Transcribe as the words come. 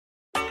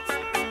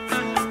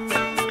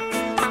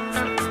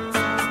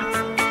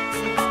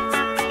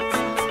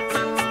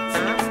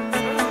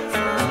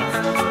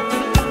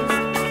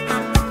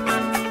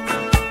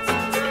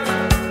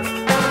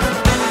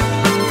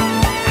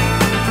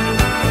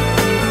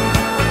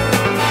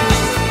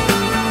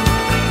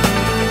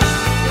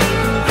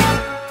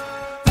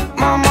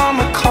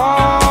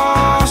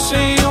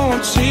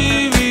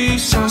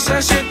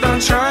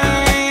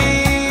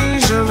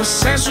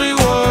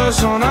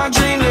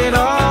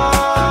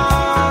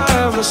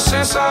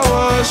since I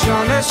was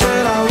young. They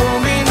said I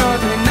won't be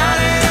nothing. Now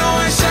they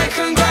always say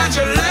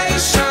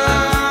congratulations.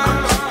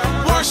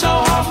 Worked so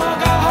hard,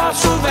 forgot how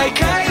to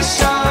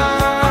vacation.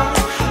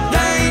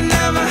 They ain't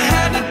never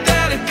had the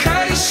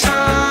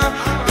dedication.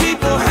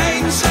 People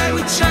hate and say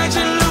we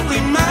changing, look, we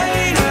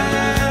made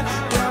it.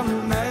 Yeah, we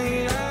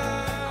made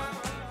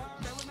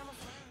it.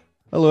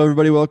 Hello,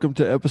 everybody. Welcome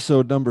to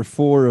episode number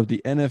 4 of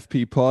the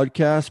NFP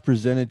podcast,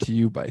 presented to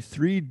you by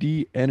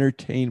 3D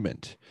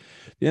Entertainment.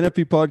 The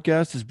NFP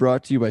podcast is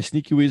brought to you by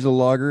Sneaky Weasel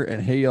Lager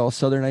and Hey Y'all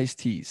Southern Iced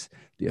Teas,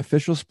 the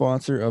official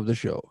sponsor of the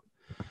show.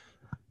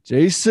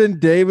 Jason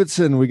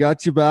Davidson, we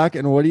got you back,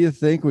 and what do you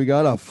think? We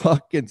got a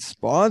fucking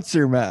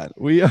sponsor, man.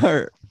 We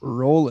are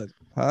rolling,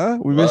 huh?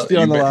 We missed you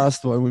on the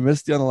last one. We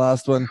missed you on the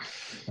last one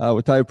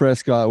with Ty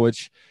Prescott,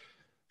 which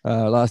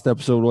last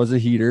episode was a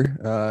heater.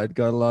 It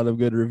got a lot of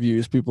good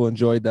reviews. People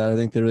enjoyed that. I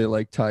think they really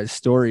liked Ty's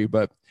story,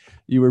 but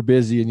you were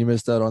busy and you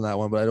missed out on that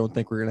one. But I don't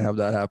think we're going to have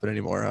that happen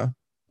anymore, huh?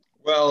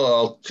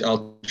 Well,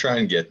 I'll try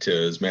and get to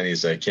as many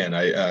as I can.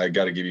 I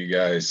got to give you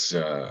guys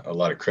a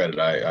lot of credit.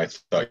 I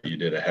thought you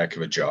did a heck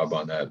of a job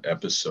on that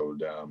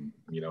episode.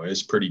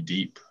 It's pretty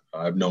deep.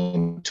 I've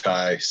known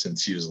Ty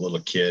since he was a little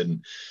kid.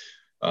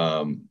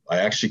 I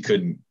actually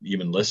couldn't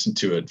even listen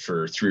to it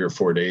for 3 or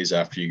 4 days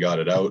after you got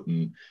it out.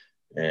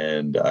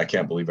 And I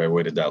can't believe I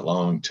waited that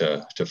long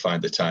to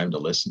find the time to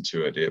listen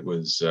to it. It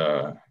was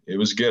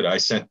good. I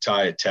sent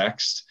Ty a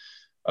text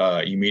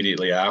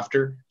immediately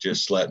after,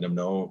 just letting him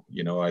know,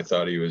 I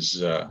thought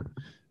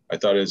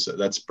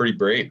that's pretty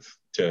brave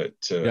to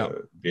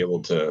be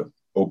able to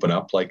open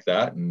up like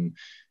that. And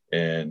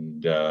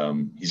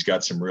he's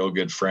got some real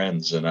good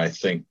friends. And I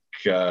think,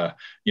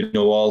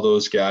 all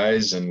those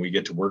guys, and we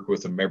get to work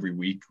with them every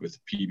week with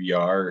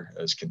PBR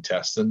as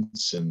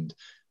contestants. And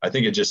I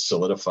think it just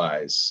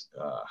solidifies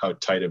how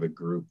tight of a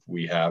group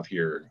we have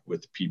here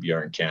with the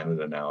PBR in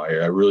Canada now.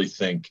 I really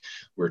think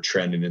we're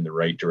trending in the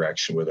right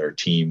direction with our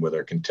team, with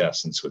our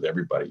contestants, with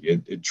everybody.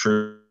 It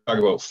true. Talk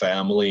about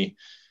family.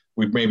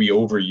 We've maybe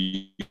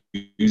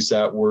overused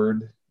that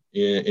word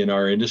in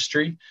our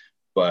industry,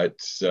 but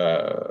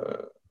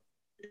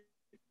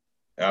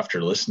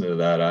after listening to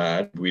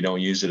that, we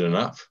don't use it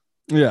enough.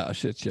 Yeah,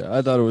 shit. Yeah,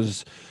 I thought it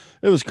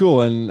was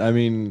cool, and I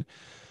mean,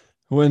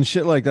 when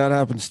shit like that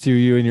happens to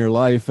you in your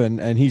life,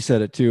 and he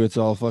said it too, it's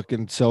all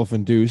fucking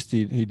self-induced.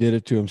 He did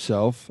it to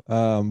himself.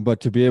 But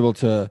to be able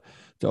to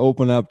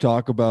open up,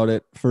 talk about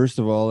it, first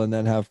of all, and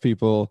then have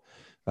people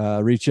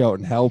reach out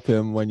and help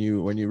him when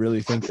you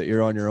really think that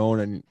you're on your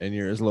own and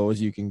you're as low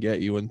as you can get,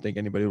 you wouldn't think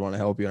anybody would want to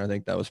help you. And I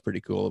think that was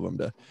pretty cool of him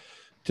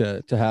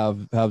to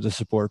have the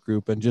support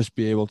group and just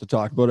be able to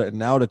talk about it, and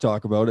now to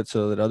talk about it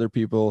so that other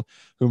people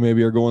who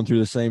maybe are going through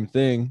the same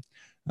thing,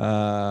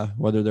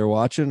 whether they're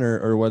watching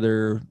or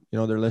whether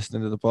they're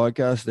listening to the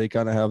podcast, they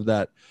kind of have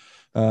that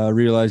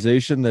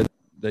realization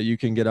that you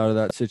can get out of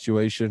that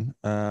situation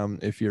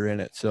if you're in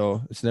it.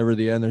 So it's never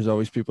the end. There's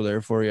always people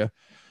there for you.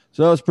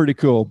 So that was pretty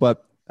cool.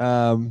 But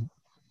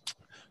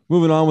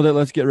moving on with it,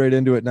 let's get right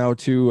into it now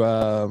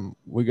too.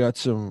 We got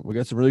some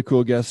really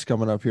cool guests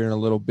coming up here in a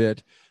little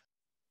bit.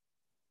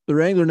 The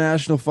Wrangler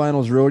National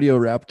Finals Rodeo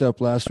wrapped up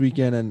last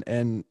weekend,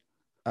 and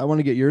I want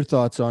to get your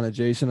thoughts on it,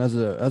 Jason, as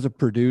a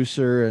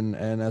producer and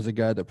as a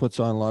guy that puts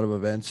on a lot of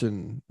events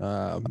and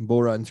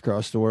bull runs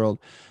across the world.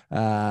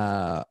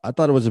 I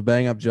thought it was a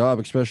bang up job,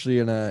 especially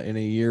in a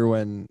year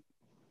when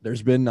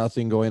there's been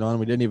nothing going on.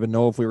 We didn't even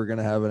know if we were going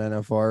to have an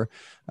NFR.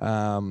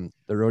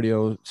 The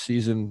rodeo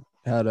season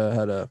had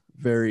a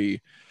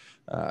very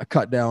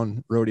cut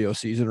down rodeo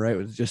season, right?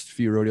 With just a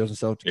few rodeos in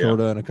South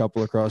Dakota and a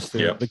couple across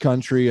the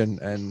country,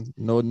 and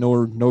no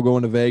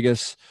going to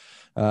Vegas.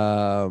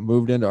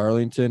 Moved into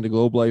Arlington to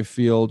Globe Life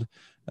Field,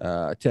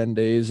 10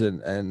 days,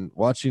 and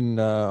watching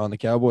on the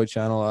Cowboy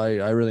Channel,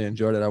 I really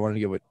enjoyed it. I wanted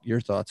to get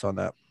your thoughts on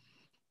that.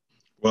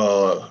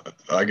 Well,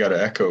 I got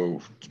to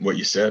echo what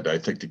you said. I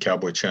think the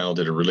Cowboy Channel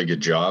did a really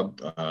good job.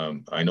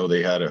 I know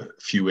they had a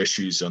few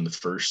issues on the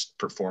first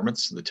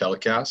performance, the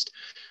telecast,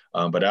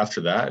 but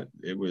after that,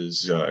 it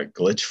was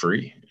glitch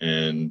free.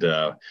 And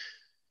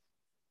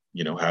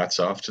hats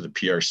off to the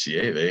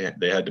PRCA.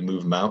 They had to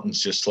move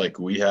mountains just like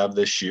we have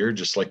this year,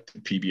 just like the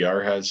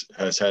PBR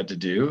has had to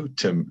do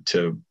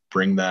to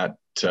bring that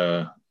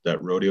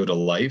rodeo to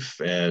life.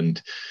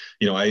 And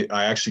I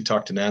actually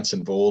talked to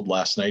Nansen Vold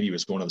last night. He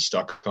was one of the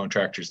stock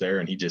contractors there,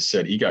 and he just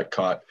said he got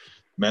caught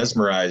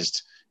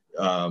mesmerized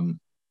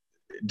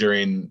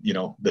during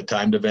the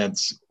timed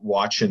events,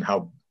 watching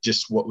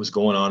what was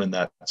going on in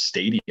that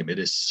stadium. It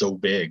is so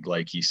big.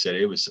 Like he said,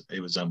 it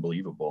was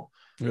unbelievable.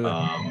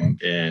 Really?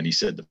 And he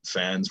said the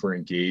fans were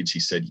engaged. He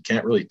said you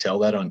can't really tell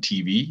that on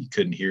TV. You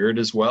couldn't hear it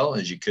as well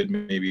as you could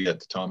maybe at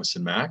the Thomas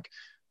and Mack,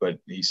 but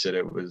he said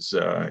it was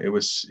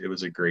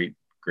a great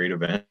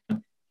event.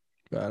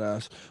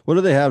 Badass. What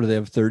do they have? Do they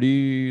have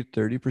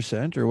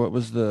 30%, or what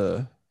was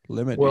the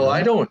limit? Well,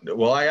 I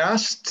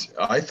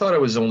thought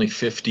it was only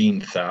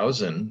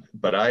 15,000,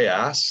 but I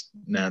asked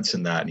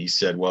Nansen that, and he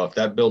said, well, if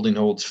that building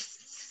holds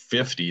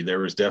 50, there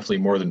was definitely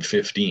more than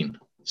 15.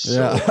 So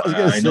yeah, I was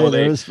gonna say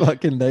there was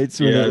fucking nights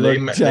when they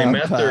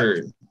met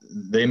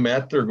they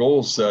met their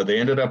goals. They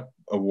ended up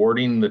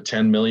awarding the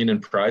 10 million in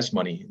prize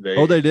money.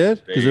 They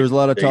did, because there was a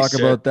lot of talk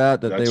about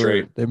that that's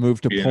right. They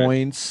moved to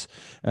points,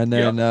 and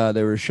then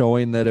they were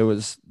showing that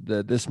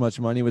that this much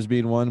money was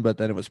being won, but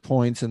then it was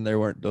points, and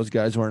those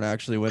guys weren't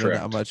actually winning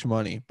that much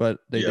money, but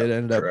they did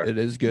end up. It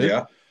is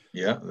good.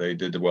 Yeah, they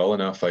did well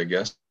enough, I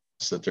guess,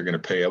 that they're going to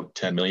pay out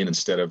 10 million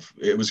instead of,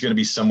 it was going to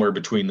be somewhere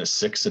between the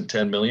 6 and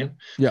 10 million.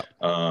 Yeah.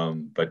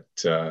 But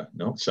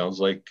no, sounds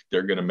like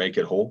they're going to make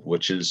it whole,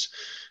 which is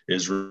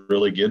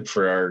really good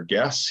for our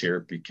guests here,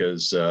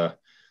 because I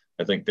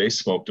think they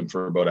smoked them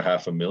for about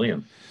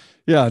 $500,000.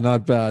 Yeah,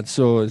 not bad.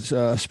 So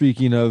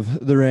speaking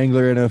of the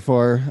Wrangler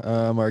NFR,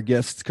 our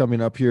guests coming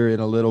up here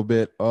in a little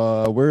bit,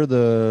 we're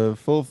the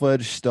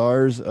full-fledged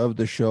stars of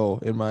the show,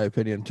 in my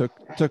opinion.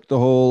 Took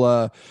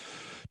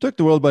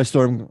the world by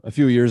storm a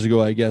few years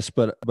ago, I guess.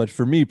 But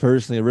for me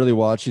personally, really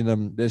watching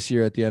them this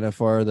year at the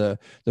NFR,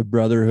 the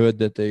brotherhood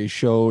that they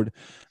showed,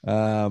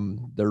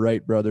 the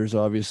Wright brothers,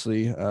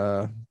 obviously,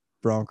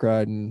 bronc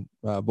riding,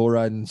 bull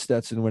riding,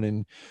 Stetson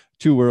winning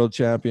 2 world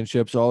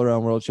championships, all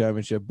around world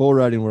championship, bull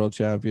riding world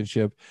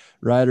championship,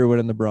 Ryder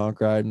winning the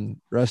bronc riding,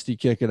 Rusty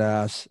kicking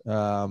ass.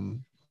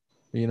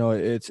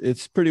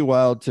 It's pretty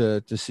wild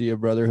to see a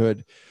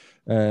brotherhood,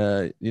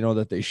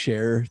 that they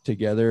share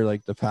together,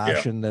 like the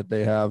passion that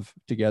they have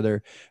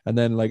together. And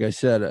then, like I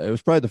said, it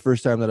was probably the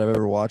first time that I've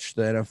ever watched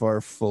the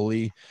NFR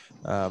fully,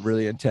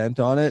 really intent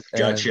on it.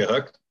 Got you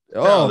hooked.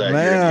 Oh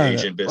man,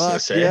 agent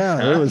business,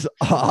 it was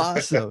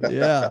awesome.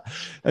 Yeah.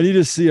 And you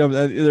just see them.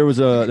 There was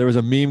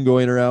a meme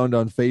going around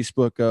on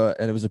Facebook,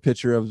 and it was a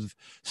picture of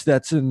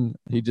Stetson.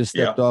 He just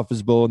stepped off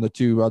his bull, and the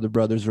 2 other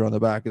brothers were on the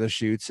back of the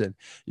chutes, and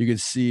you could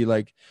see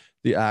like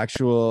the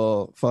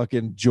actual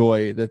fucking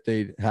joy that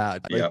they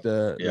had, like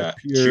the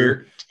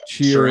pure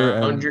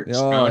cheer.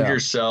 Surround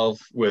yourself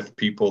with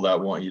people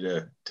that want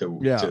you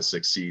to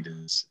succeed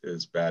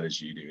as bad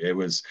as you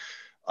do.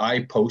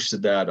 I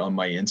posted that on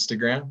my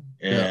Instagram,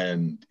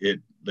 and it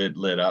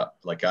lit up.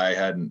 Like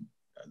the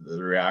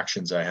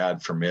reactions I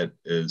had from it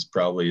is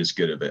probably as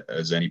good of it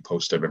as any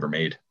post I've ever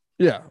made.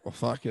 Yeah. Well,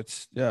 fuck,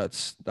 that's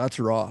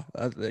raw.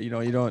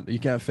 You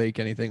can't fake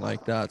anything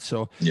like that.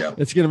 So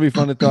it's going to be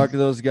fun to talk to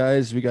those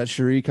guys. We got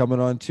Cherie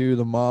coming on too,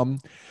 the mom.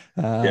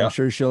 I'm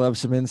sure she'll have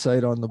some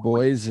insight on the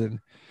boys,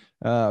 and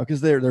because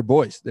they're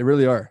boys. They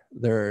really are.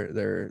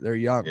 They're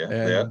young.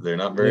 They're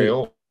not very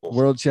old.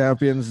 World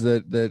champions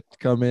that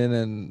come in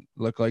and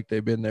look like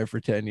they've been there for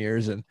 10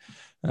 years. And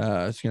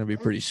it's going to be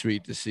pretty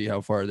sweet to see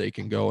how far they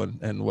can go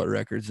and what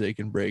records they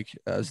can break,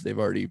 as they've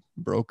already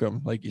broke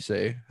them. Like you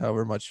say,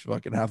 however much,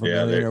 fucking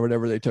 $500,000 or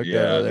whatever they took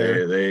out of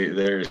there.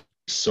 There's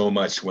so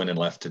much winning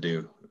left to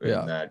do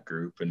in that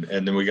group. And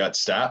then we got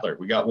Statler.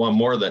 We got one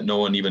more that no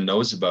one even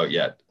knows about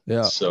yet.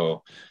 Yeah.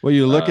 So, well,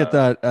 you look at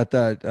that, their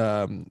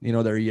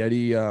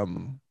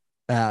Yeti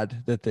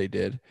ad that they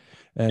did.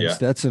 And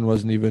Stetson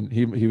wasn't even,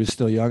 he was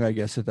still young, I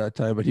guess, at that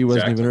time, but he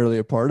wasn't even really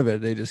a part of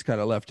it. They just kind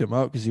of left him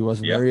out because he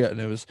wasn't there yet.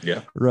 And it was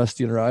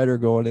Rusty and Ryder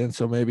going in.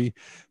 So maybe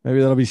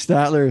that'll be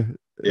Statler.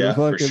 Yeah,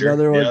 for sure.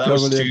 That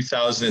was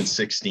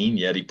 2016.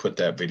 Yet he put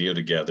that video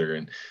together,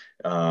 and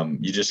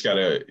you just got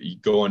to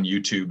go on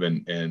YouTube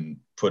and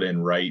put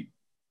in Wright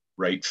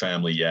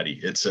Family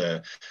Yeti.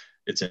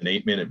 It's an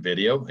 8-minute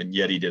video, and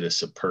Yeti did a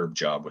superb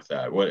job with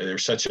that. They're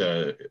such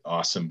a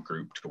awesome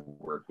group to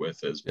work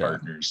with as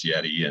partners,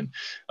 Yeti,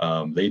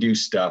 and they do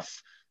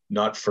stuff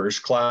not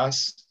first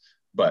class,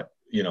 but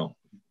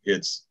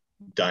it's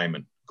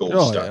diamond,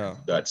 gold star,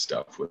 that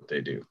stuff what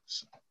they do.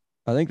 So.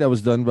 I think that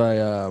was done by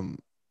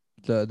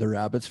the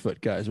Rabbit's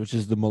Foot guys, which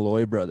is the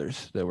Malloy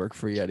brothers that work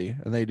for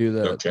Yeti, and they do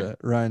the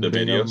Ryan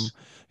Bingham. Videos.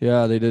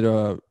 Yeah, they did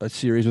a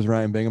series with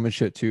Ryan Bingham and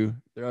shit too.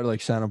 They're out of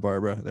like Santa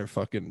Barbara. They're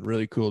fucking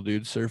really cool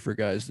dudes, surfer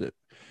guys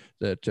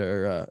that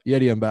are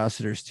Yeti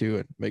ambassadors too,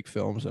 and make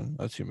films, and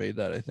that's who made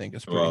that. I think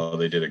it's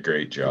they did a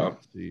great job.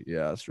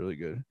 Yeah, it's really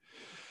good.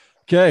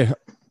 Okay,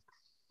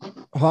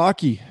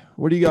 hockey.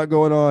 What do you got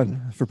going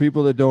on? For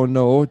people that don't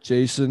know,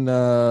 Jason,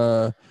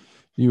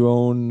 you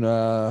own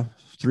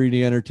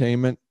 3D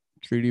Entertainment,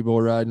 3D bull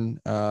riding.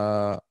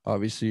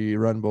 Obviously, you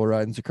run bull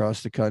ridings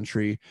across the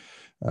country,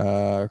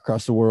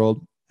 across the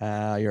world.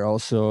 You're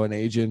also an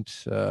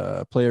agent,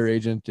 player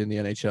agent in the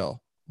NHL.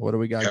 What do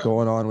we got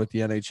going on with the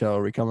NHL?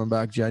 Are we coming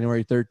back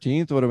January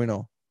 13th? What do we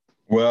know?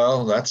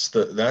 Well,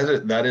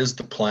 that is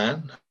the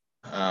plan.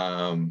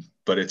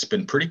 But it's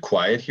been pretty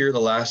quiet here the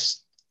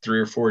last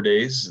 3 or 4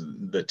 days.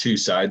 The 2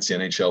 sides, the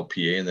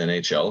NHLPA and the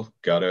NHL,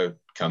 got to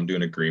come to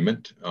an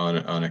agreement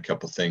on a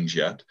couple things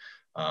yet.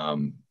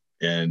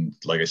 And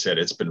like I said,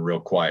 it's been real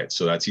quiet.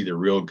 So that's either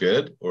real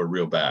good or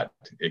real bad.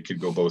 It could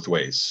go both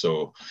ways.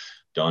 So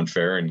Don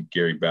Fair and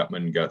Gary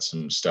Bettman got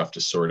some stuff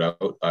to sort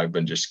out. I've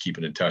been just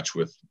keeping in touch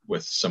with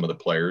some of the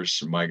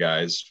players, my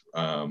guys,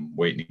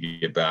 waiting to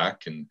get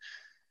back, and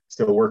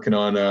still working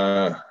on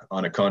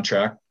a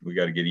contract. We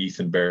got to get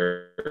Ethan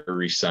Bear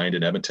re-signed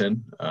in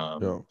Edmonton.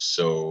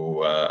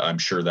 So I'm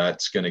sure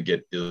that's going to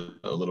get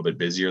a little bit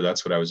busier.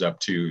 That's what I was up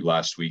to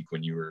last week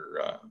when you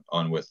were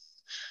on with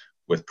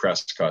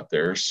Prescott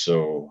there.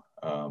 So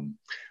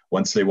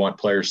once they want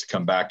players to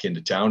come back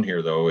into town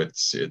here, though,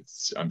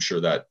 I'm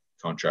sure that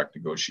contract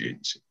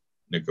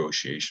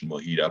negotiation will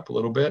heat up a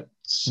little bit.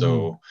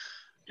 So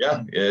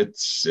yeah,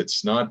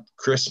 it's not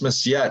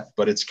Christmas yet,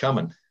 but it's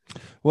coming.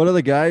 What do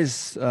the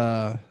guys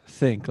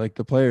think? Like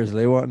the players, are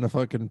they wanting to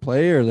fucking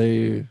play, or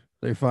they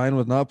fine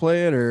with not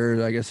playing,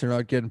 or I guess they're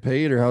not getting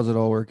paid, or how's it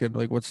all working?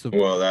 Like that's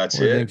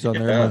it.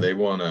 Yeah, they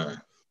want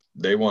to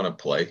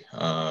play.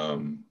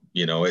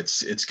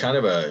 It's kind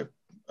of a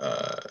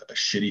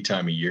shitty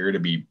time of year to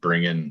be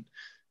bringing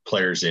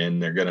players in.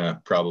 They're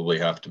gonna probably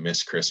have to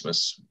miss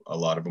Christmas, a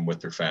lot of them with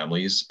their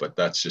families, but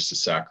that's just a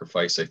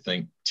sacrifice, I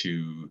think,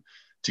 to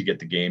get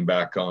the game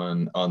back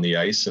on the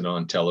ice and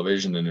on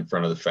television and in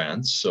front of the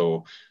fans.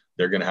 So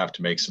they're going to have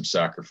to make some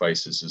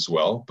sacrifices as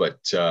well. But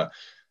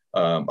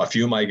a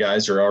few of my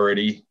guys are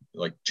already,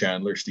 like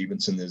Chandler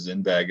Stevenson is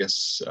in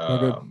Vegas.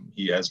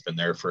 He has been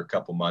there for a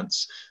couple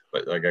months,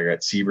 but like I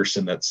got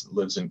Severson that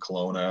lives in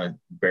Kelowna.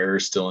 Bear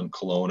is still in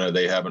Kelowna.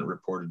 They haven't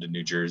reported to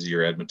New Jersey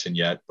or Edmonton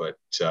yet, but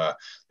they're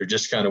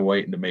just kind of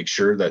waiting to make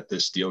sure that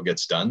this deal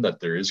gets done, that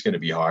there is going to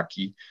be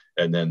hockey.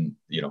 And then,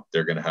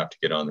 they're going to have to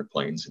get on their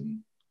planes and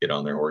get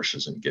on their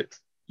horses and get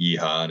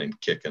yeehawing and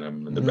kicking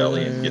them in the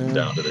belly and getting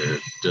down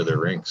to their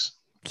rinks.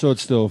 So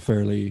it's still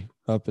fairly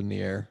up in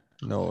the air.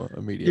 No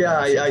immediate. Yeah,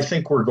 I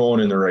think we're going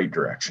in the right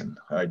direction.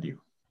 I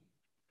do.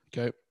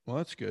 Okay, well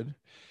that's good.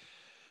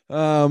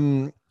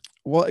 So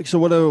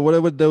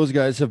what would those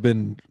guys have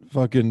been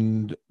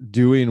fucking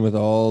doing with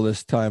all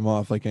this time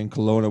off? Like in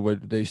Kelowna,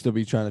 would they still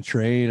be trying to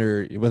train,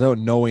 or without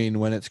knowing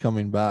when it's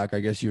coming back?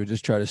 I guess you would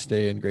just try to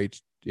stay in great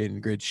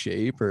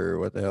shape, or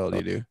what the hell do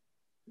you do?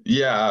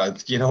 Yeah,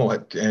 you know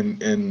what,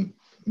 and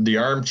the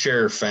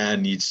armchair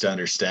fan needs to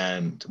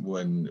understand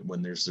when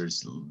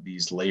there's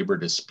these labor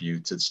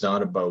disputes, it's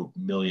not about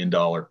 $1 million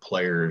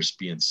players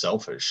being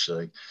selfish.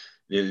 Like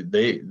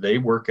they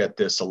work at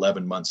this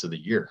 11 months of the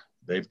year.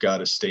 They've got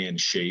to stay in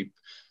shape.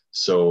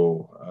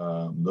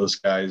 So those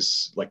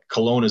guys, like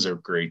Kelowna is a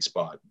great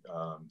spot.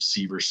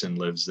 Severson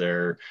lives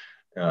there.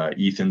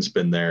 Ethan's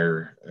been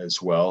there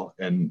as well.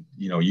 And,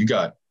 you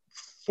got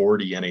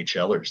 40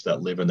 NHLers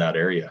that live in that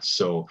area.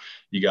 So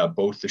you got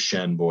both the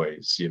Shen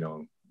boys,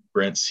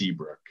 Brent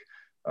Seabrook,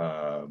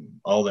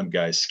 all them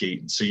guys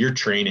skating. So you're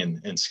training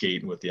and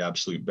skating with the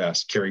absolute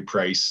best. Carey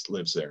Price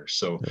lives there.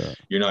 So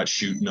you're not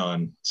shooting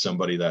on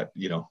somebody that,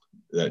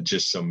 that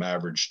just some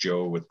average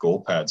Joe with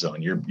goal pads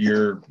on.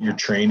 You're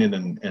training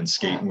and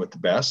skating with the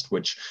best,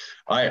 which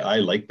I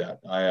like that.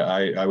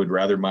 I would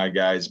rather my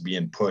guys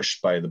being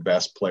pushed by the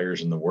best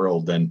players in the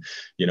world than,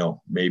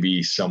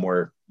 maybe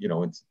somewhere,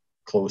 it's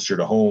closer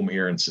to home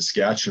here in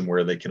Saskatchewan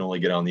where they can only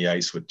get on the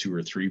ice with 2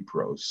 or 3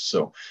 pros.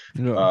 So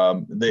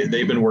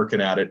they've been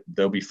working at it.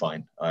 They'll be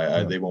fine.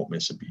 They won't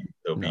miss a beat.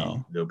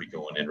 They'll be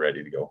going in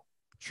ready to go.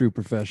 True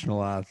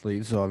professional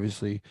athletes,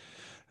 obviously.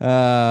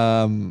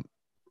 Fuck,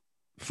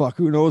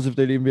 who knows if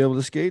they'd even be able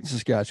to skate in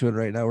Saskatchewan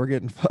right now. We're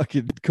getting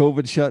fucking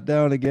COVID shut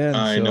down again.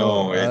 I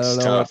know it's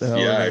tough.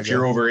 Yeah, if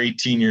you're over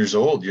 18 years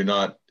old, you're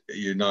not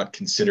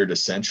considered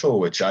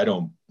essential, which I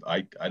don't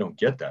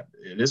get that.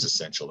 It is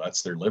essential.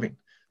 That's their living.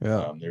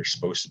 Yeah, they're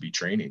supposed to be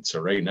training. So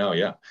right now,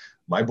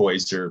 my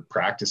boys are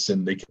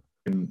practicing. They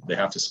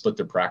have to split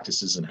their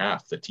practices in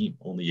half. The team,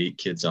 only 8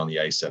 kids on the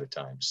ice at a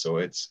time. So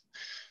it's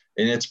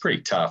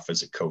pretty tough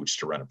as a coach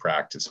to run a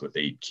practice with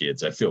 8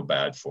 kids. I feel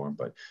bad for them,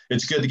 but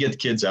it's good to get the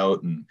kids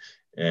out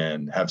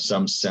and have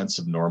some sense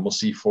of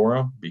normalcy for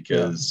them,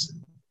 because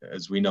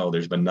as we know,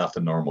 there's been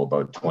nothing normal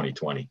about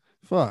 2020.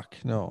 Fuck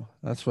no.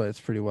 That's why it's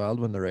pretty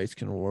wild when the Rays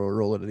can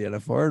roll into the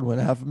NFR and win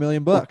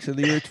 $500,000 in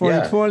the year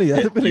 2020.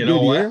 That'd have been a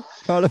good year.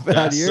 Not a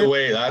bad year.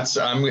 That's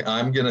the way.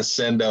 I'm gonna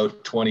send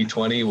out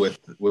 2020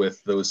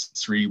 with those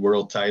 3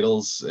 world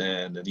titles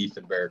and an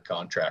Ethan Bear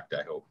contract,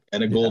 I hope,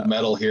 and a gold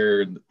medal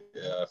here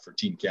for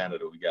Team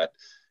Canada. We got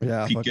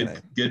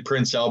good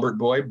Prince Albert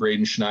boy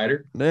Braden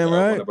Schneider,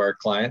 one of our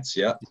clients.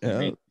 He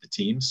made the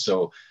team.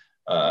 So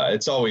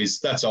that's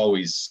always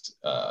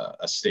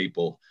a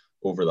staple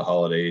over the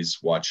holidays,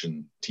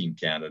 watching Team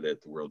Canada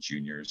at the World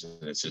Juniors,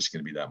 and it's just going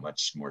to be that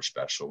much more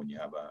special when you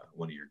have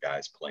one of your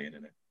guys playing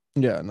in it.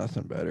 Yeah,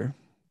 nothing better.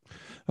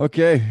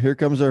 Okay, here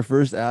comes our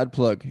first ad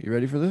plug. You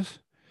ready for this?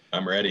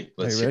 I'm ready.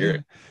 Let's hear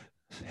it.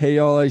 Hey,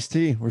 Y'all Iced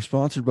Tea. We're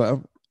sponsored by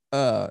them.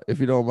 If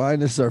you don't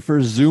mind, this is our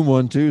first Zoom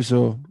one too,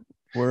 so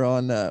we're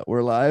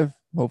we're live.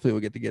 Hopefully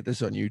we'll get to get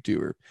this on YouTube,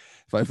 or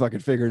if I fucking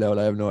figure it out,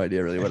 I have no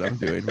idea really what I'm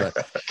doing. But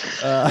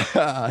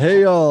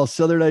hey, y'all,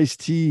 Southern Iced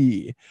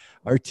Tea.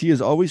 Our tea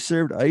is always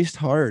served iced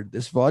hard.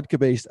 This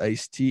vodka-based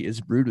iced tea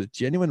is brewed with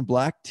genuine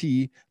black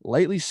tea,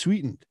 lightly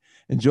sweetened.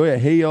 Enjoy a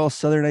Hey Y'all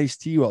Southern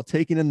Iced Tea while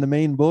taking in the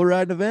main bull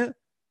riding event,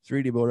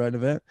 3D bull riding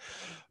event,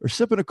 or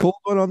sipping a cold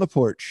one on the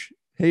porch.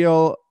 Hey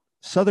Y'all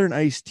Southern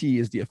Iced Tea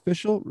is the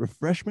official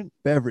refreshment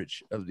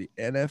beverage of the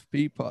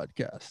NFP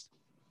podcast.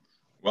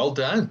 Well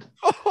done.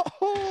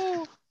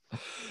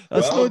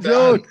 That's no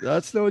joke.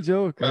 That's no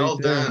joke. Well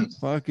done.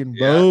 Fucking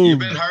boom. You've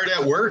been hard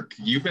at work.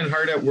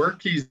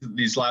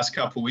 These last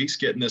couple of weeks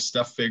getting this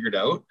stuff figured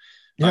out.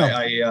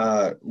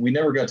 Yeah. We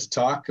never got to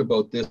talk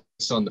about this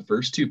on the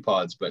first 2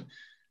 pods, but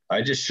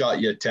I just shot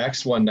you a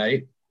text one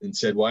night and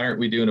said, why aren't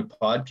we doing a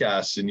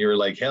podcast? And you were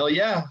like, hell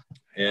yeah.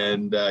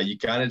 And you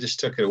kind of just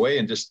took it away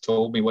and just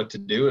told me what to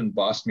do and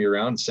bossed me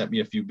around and sent me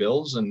a few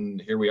bills. And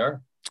here we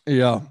are.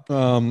 Yeah.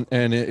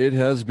 And it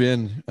has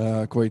been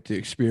quite the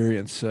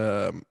experience.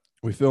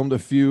 We filmed a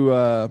few,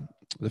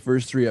 the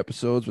first 3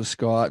 episodes with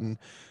Scott and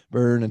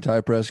Byrne and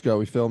Ty Prescott.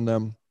 We filmed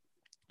them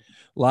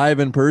live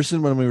in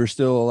person when we were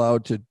still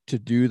allowed to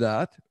do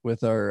that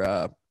with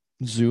our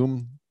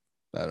Zoom.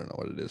 I don't know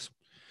what it is,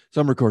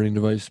 some recording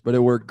device, but it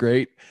worked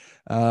great.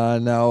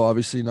 Now,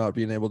 obviously, not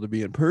being able to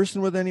be in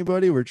person with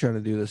anybody, we're trying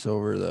to do this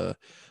over the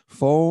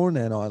phone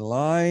and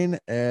online,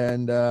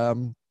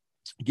 and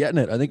getting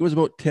it. I think it was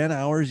about 10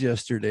 hours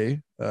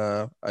yesterday.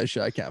 I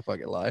can't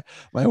fucking lie.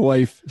 My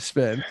wife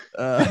spent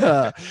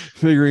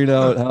figuring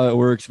out how it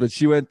works, but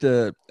she went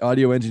to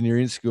audio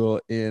engineering school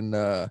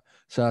in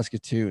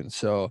Saskatoon,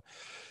 so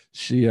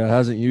she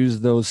hasn't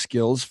used those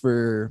skills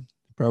for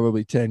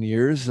probably 10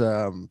 years.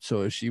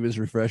 So she was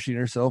refreshing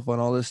herself on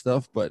all this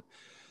stuff, but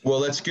well,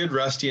 that's good.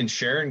 Rusty and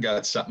Sharon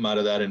got something out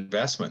of that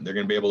investment. They're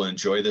going to be able to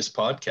enjoy this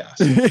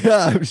podcast.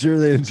 Yeah, I'm sure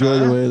they enjoy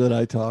the way that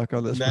I talk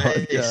on this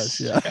podcast.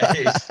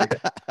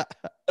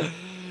 Yeah.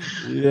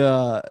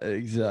 Yeah,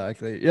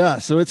 exactly. Yeah,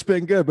 so it's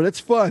been good, but it's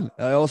fun.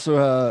 I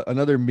also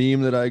another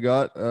meme that I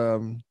got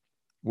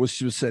was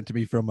sent to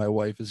me from my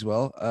wife as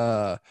well.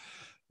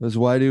 Was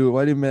why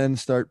do men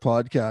start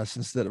podcasts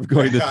instead of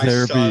going to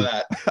therapy?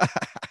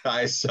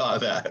 I saw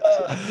that.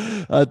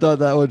 I thought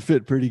that would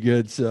fit pretty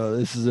good. So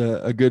this is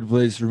a good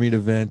place for me to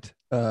vent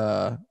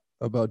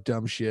about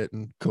dumb shit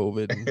and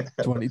COVID and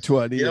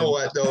 2020. You know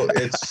what though?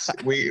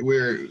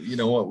 we're you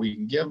know what, we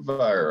can give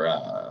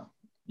our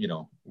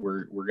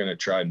we're going to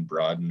try and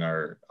broaden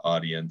our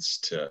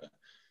audience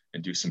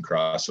and do some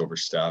crossover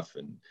stuff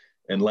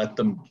and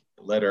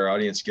let our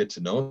audience get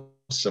to know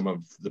some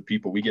of the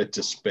people we get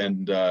to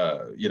spend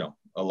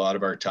a lot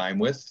of our time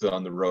with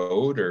on the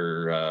road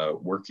or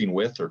working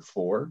with or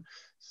for.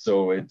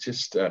 So it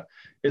just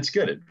it's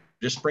good. It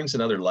just brings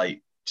another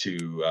light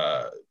to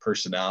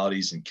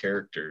personalities and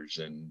characters,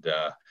 and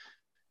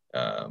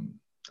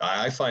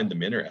I find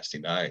them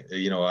interesting.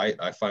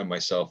 I find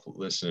myself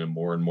listening to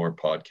more and more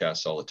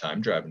podcasts all the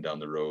time driving down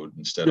the road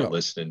instead of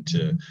listening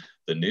to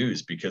the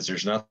news, because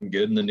there's nothing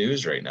good in the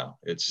news right now.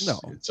 It's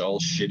all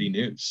shitty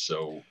news.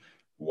 So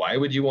why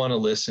would you want to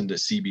listen to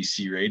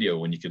CBC radio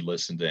when you could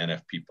listen to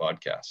NFP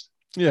podcast?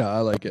 Yeah, I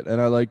like it.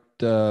 And I like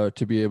to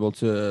be able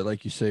to,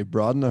 like you say,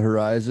 broaden the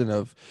horizon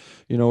of,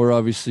 we're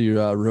obviously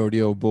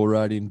rodeo bull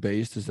riding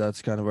based, as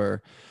that's kind of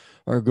our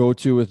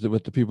go-to with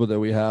the people that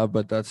we have,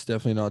 but that's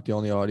definitely not the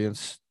only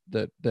audience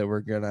that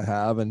we're going to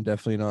have, and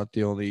definitely not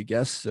the only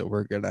guests that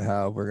we're going to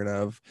have. We're going to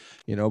have,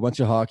 a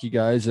bunch of hockey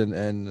guys, and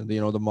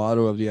the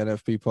motto of the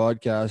NFP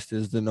podcast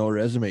is the No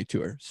Resume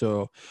Tour.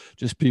 So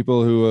just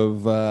people who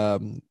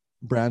have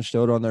branched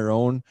out on their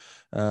own,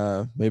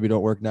 maybe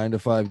don't work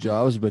 9-to-5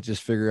 jobs, but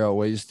just figure out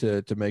ways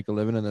to make a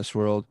living in this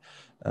world,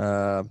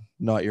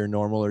 not your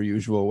normal or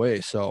usual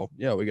way. So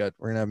yeah, we're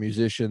gonna have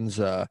musicians.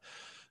 I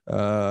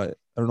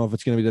don't know if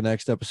it's going to be the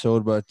next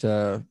episode, but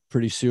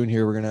pretty soon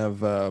here we're going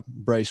to have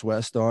Bryce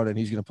West on, and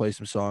he's going to play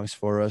some songs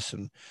for us,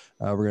 and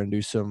we're going to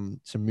do some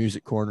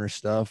music corner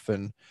stuff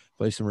and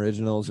play some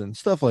originals and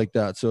stuff like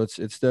that. So it's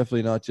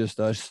definitely not just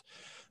us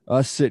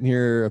sitting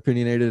here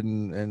opinionated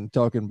and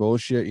talking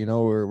bullshit.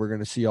 We're going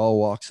to see all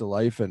walks of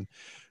life, and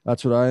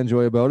that's what I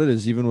enjoy about it.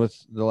 Is even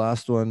with the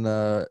last one,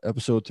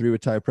 episode 3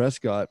 with Ty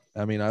Prescott,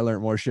 I mean, I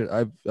learned more shit.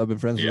 I've been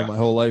friends with him my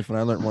whole life, and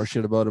I learned more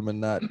shit about him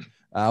in that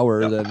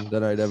hour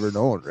than I'd ever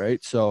known.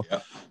 Right. So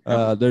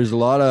there's a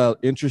lot of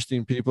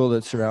interesting people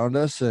that surround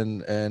us,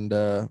 and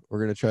we're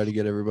going to try to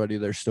get everybody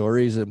their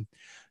stories. And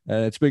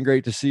it's been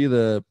great to see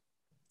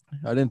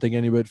I didn't think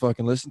anybody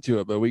fucking listened to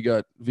it, but we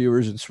got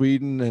viewers in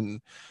Sweden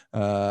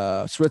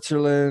and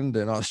Switzerland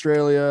and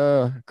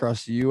Australia,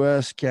 across the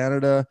US,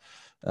 Canada.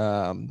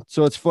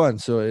 So it's fun.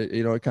 So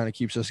it kind of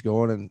keeps us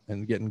going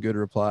and getting good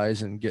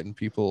replies and getting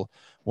people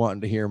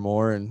wanting to hear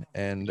more, and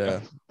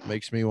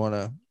makes me want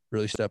to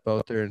really step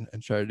out there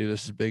and try to do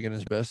this as big and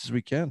as best as we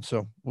can.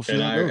 So we'll see.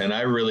 And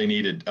I really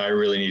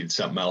needed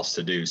something else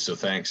to do. So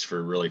thanks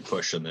for really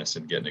pushing this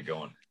and getting it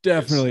going.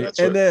 Definitely.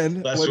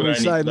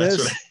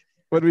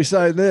 When we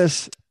signed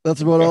this,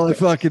 that's about all I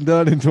fucking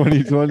done in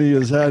 2020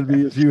 is had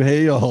me a few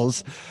hay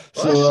hauls.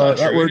 So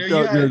that worked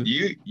out good.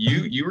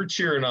 You were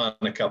cheering on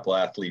a couple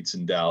athletes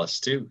in Dallas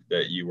too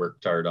that you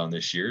worked hard on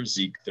this year,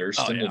 Zeke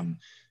Thurston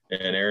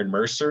and Aaron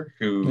Mercer,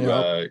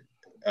 who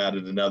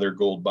added another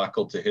gold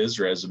buckle to his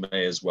resume,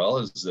 as well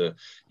as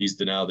he's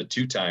now the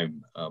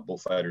 2-time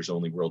bullfighters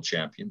only world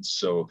champion.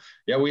 So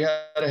yeah, we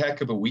had a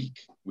heck of a week.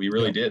 We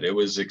really did. It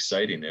was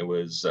exciting. It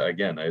was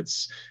again,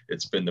 it's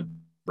been the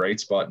bright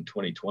spot in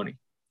 2020.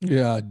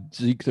 Yeah,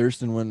 Zeke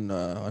Thurston won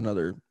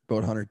another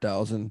about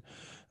 100,000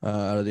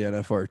 out of the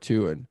NFR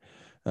too,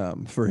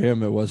 and for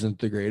him it wasn't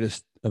the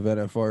greatest of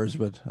NFRs,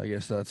 but I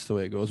guess that's the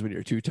way it goes. When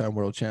you're a 2-time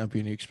world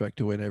champion, you expect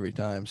to win every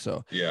time.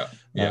 So yeah.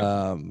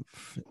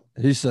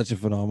 He's such a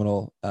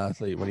phenomenal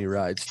athlete when he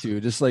rides too.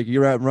 Just like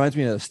reminds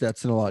me of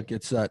Stetson a lot.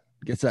 Gets that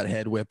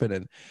head whipping,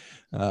 and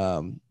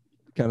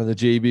kind of the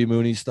JB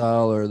Mooney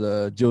style or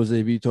the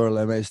Jose Vitor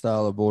Leme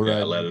style of bull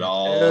riding. Let it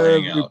all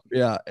hang out.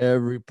 Yeah,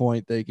 every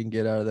point they can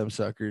get out of them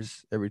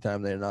suckers every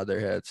time they nod their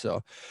head.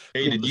 So,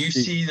 hey, did you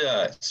see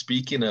the?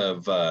 Speaking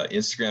of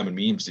Instagram and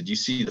memes, did you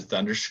see the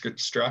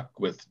Thunderstruck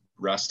with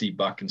Rusty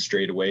bucking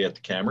straight away at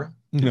the camera?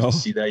 Did you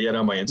see that yet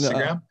on my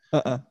Instagram?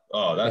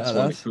 Oh, that's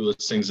one of the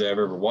coolest things I've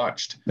ever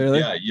watched. Really?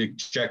 Yeah, you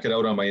check it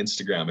out on my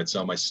Instagram. It's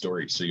on my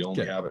story, so you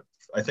only have it.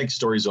 I think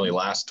stories only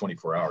last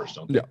 24 hours,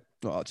 don't they? Yeah.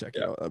 Oh, I'll check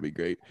it out. That'd be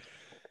great.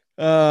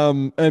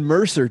 And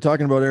Mercer,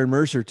 talking about Aaron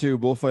Mercer too,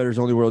 bullfighter's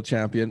only world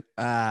champion.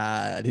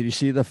 Did you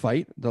see the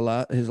fight?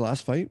 His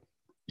last fight?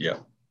 Yeah.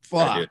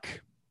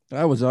 Fuck.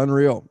 That was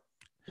unreal.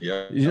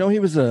 Yeah. You know, he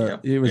was a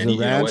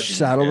ranch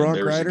saddle bronc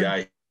rider. There's a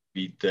guy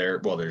beat there.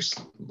 Well, there's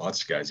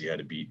lots of guys he had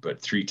to beat, but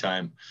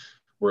 3-time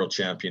world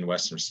champion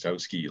Weston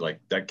Rostowski, like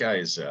that guy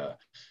is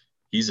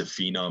he's a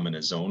phenom in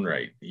his own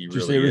right. He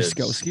really is.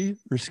 Rutkowski.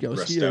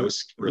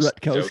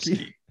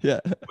 Yeah.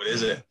 What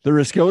is it? The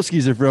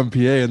Rutkowskis are from PA,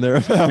 and they're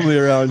a family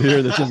around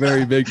here that's a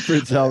very big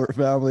Prince Albert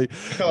family.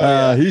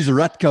 He's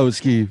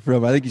Rutkowski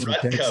from, I think he's from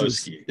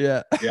Texas.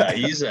 Yeah. Yeah,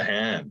 he's a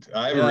hand.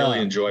 I really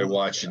enjoy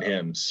watching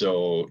him.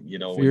 So, you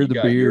know, when you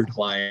got your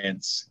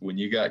clients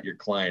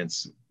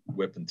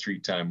whipping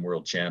 3-time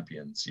world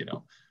champions, you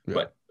know,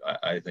 but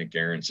I think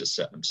Aaron's just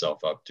setting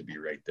himself up to be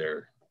right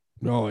there.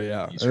 Oh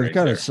yeah, it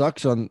kind of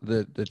sucks on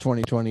the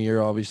 2020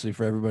 year, obviously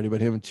for everybody,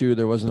 but him too.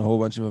 There wasn't a whole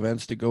bunch of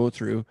events to go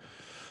through,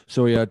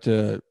 so he had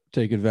to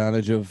take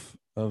advantage of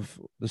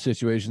the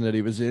situation that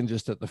he was in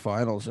just at the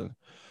finals. And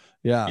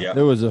it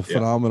was a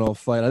phenomenal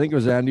fight. I think it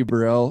was Andy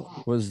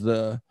Burrell was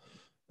the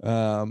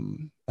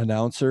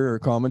announcer or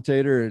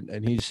commentator,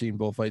 and he's seen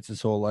bullfights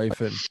his whole life,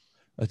 and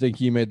I think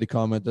he made the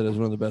comment that it was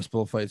one of the best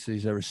bullfights that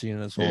he's ever seen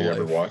in his whole life.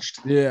 Ever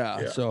watched?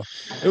 Yeah, so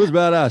it was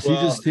badass.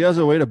 Well, he has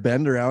a way to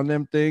bend around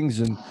them things,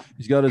 and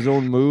he's got his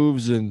own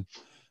moves, and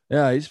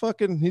he's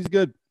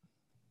good,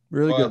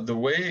 really good.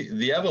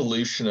 The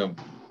evolution of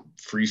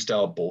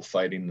freestyle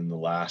bullfighting in the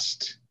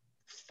last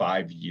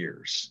 5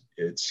 years,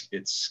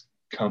 it's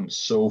come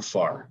so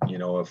far. You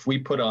know, if we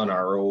put on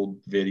our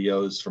old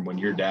videos from when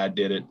your dad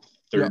did it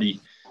 30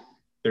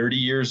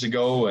 years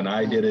ago, and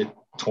I did it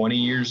 20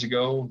 years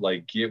ago,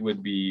 like it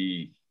would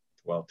be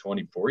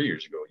 24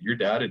 years ago. Your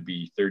dad would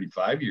be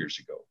 35 years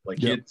ago. Like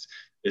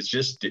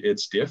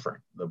it's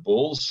different. The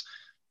bulls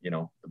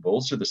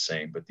are the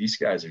same, but these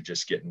guys are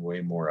just getting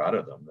way more out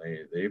of them.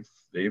 They've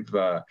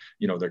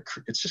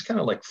it's just kind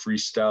of like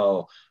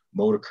freestyle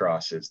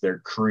motocross is. They're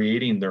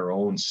creating their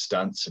own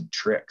stunts and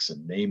tricks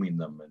and naming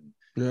them, and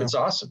it's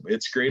awesome.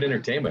 It's great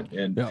entertainment.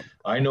 And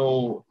I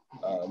know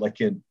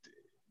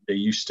they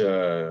used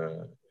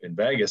to in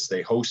Vegas,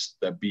 they host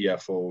the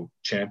BFO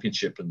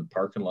championship in the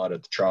parking lot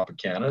at the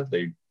Tropicana.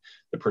 The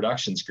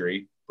production's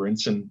great.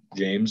 Brinson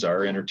James,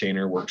 our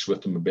entertainer, works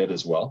with them a bit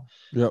as well.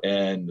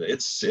 And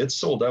it's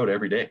sold out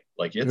every day.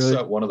 Like it's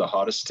really? One of the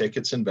hottest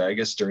tickets in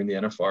Vegas during the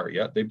NFR.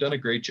 Yeah, they've done a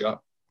great job.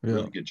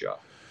 Really good job.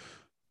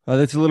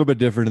 It's a little bit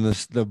different in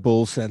the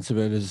bull sense of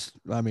it is,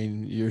 I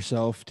mean,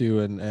 yourself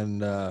too.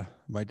 And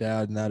my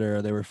dad in that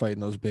era, they were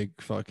fighting those big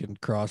fucking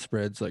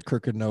crossbreds like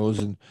Crooked Nose.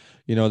 And,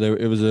 you know,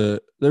 there was the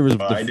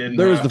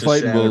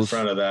fighting bulls. In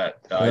front of that.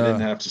 I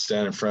didn't have to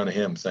stand in front of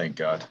him. Thank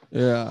God.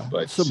 Yeah.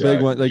 But some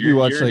big one, like you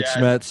watch like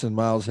Smets and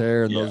Miles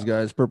Hare and those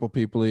guys, Purple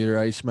People Eater,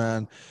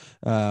 Iceman,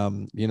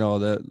 you know,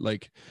 that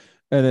like,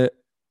 and it,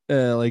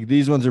 like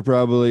these ones are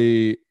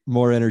probably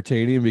more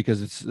entertaining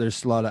because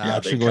there's a lot of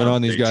action going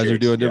on. These guys are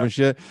doing different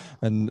shit,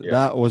 and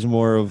that was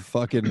more of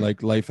fucking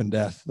like life and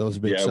death. Those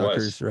big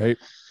suckers, right?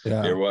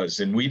 Yeah, there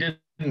was, and we didn't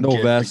get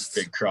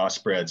big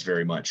crossbreds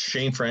very much.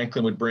 Shane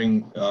Franklin would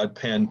bring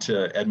Penn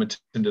to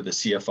Edmonton to the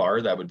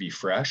CFR. That would be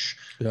fresh,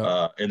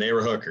 and they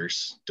were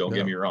hookers. Don't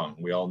get me wrong.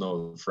 We all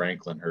know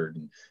Franklin herd,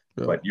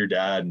 but your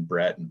dad and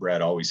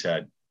Brett always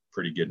had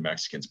pretty good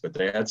Mexicans, but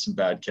they had some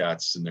bad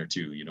cats in there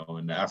too, you know.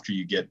 And after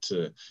you get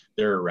to,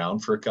 they're around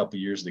for a couple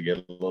of years, they get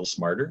a little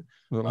smarter.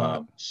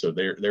 So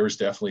there was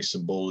definitely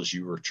some bulls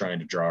you were trying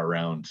to draw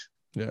around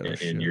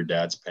in your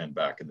dad's pen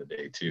back in the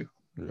day too.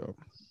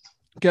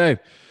 Okay,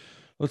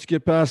 let's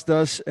get past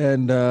us,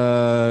 and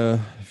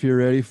if you're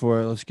ready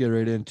for it, let's get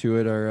right into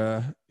it.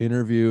 Our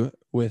interview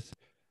with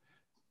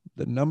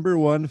the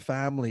 #1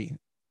 family,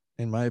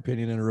 in my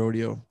opinion, in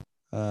rodeo.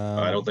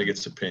 I don't think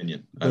it's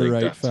opinion. I think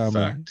that's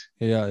family. A fact.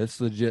 Yeah, it's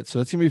legit.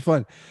 So it's gonna be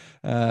fun.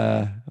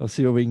 Let's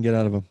see what we can get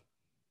out of them.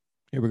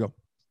 Here we go.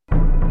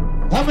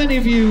 How many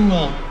of you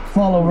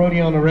follow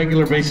rodeo on a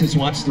regular basis?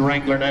 Watch the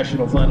Wrangler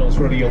National Finals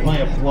rodeo by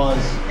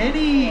applause.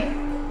 Any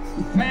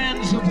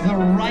fans of the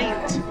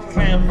Wright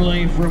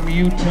family from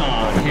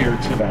Utah here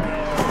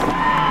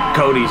tonight?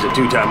 Cody's a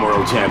 2-time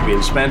world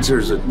champion.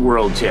 Spencer's a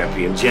world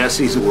champion.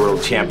 Jesse's a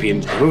world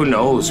champion. Who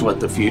knows what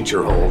the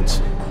future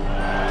holds?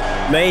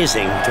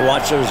 Amazing to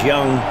watch those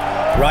young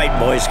Wright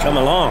boys come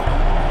along.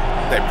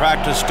 They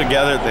practice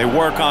together. They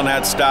work on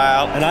that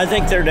style. And I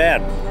think their dad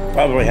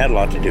probably had a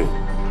lot to do.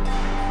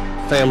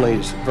 Family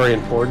is very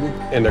important,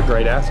 and they're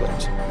great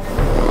athletes.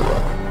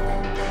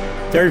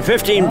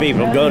 15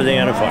 people go to the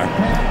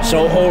NFR,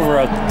 so over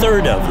a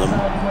third of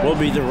them will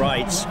be the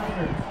Wrights.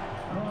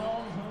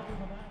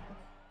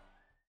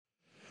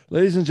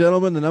 Ladies and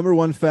gentlemen, the number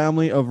one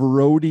family of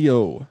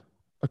rodeo,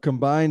 a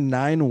combined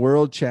 9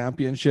 world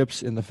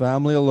championships in the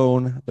family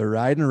alone, the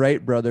Riding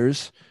Wright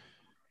brothers,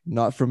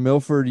 not from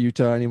Milford,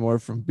 Utah anymore,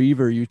 from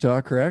Beaver,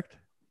 Utah, correct?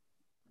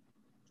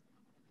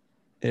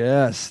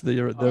 Yes,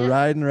 the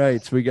Riding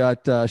Wrights. We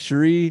got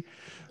Cherie,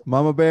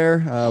 Mama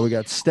Bear, we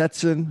got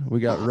Stetson, we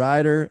got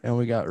Ryder, and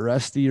we got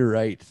Rusty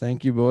Wright.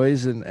 Thank you,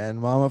 boys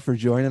and Mama, for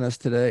joining us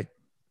today.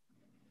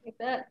 You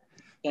bet.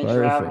 Thanks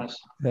for having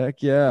us.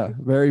 Heck yeah,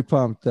 very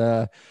pumped.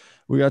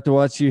 We got to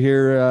watch you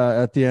here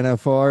at the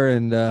NFR,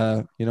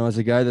 and you know, as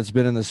a guy that's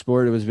been in the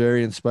sport, it was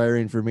very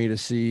inspiring for me to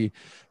see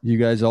you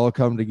guys all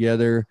come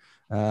together.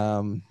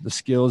 The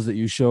skills that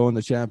you've shown,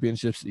 the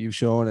championships that you've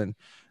shown, and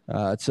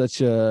at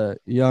such a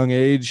young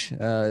age,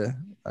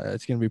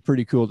 it's going to be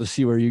pretty cool to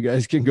see where you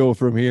guys can go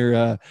from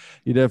here.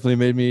 You definitely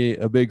made me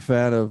a big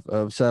fan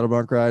of saddle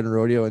bronc ride and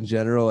rodeo in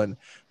general, and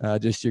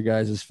just your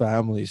guys'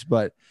 families.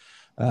 But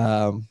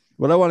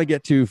what I want to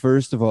get to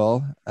first of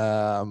all,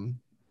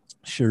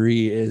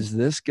 Cherie, is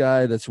this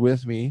guy that's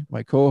with me,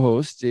 my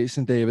co-host,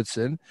 Jason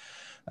Davidson.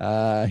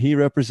 He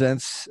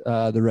represents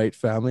the Wright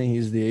family.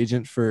 He's the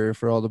agent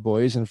for all the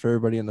boys and for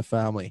everybody in the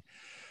family.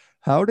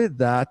 How did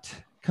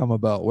that come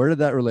about? Where did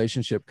that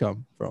relationship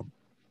come from?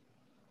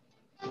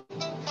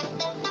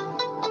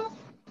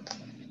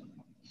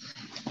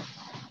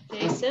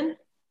 Jason,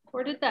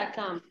 where did that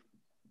come?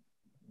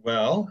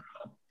 Well,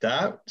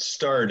 that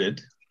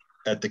started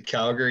at the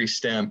Calgary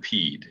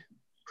Stampede,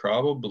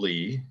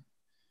 probably.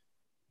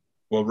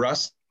 Well,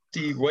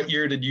 Rusty, what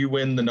year did you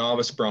win the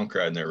novice bronc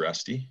ride in there,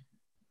 Rusty?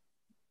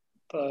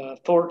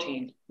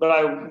 14.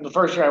 But the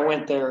first year I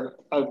went there,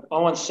 I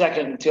won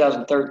second in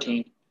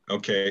 2013.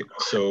 Okay,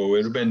 so it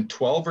would have been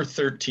 12 or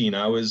 13.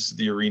 I was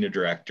the arena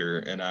director,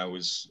 and I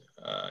was,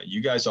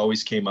 you guys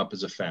always came up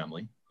as a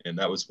family. And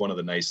that was one of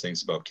the nice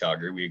things about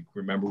Calgary. We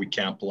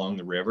camped along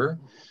the river,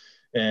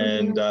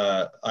 and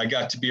I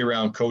got to be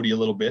around Cody a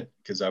little bit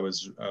because I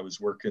was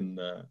working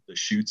the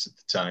shoots at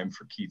the time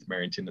for Keith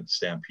Merrington at the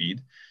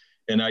Stampede.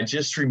 And I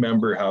just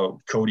remember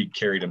how Cody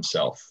carried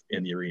himself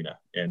in the arena,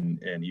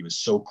 and he was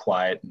so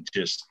quiet and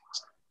just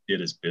did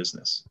his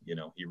business. You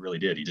know, he really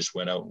did. He just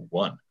went out and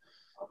won.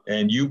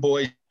 And you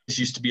boys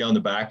used to be on the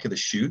back of the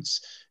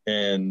chutes,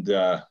 and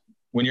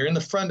when you're in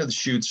the front of the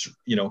chutes,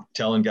 you know,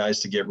 telling guys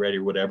to get ready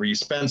or whatever, you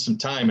spend some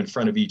time in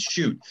front of each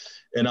chute.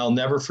 And I'll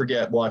never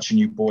forget watching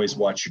you boys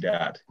watch your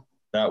dad.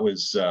 That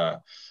was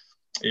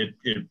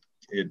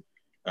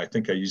I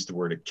think I used the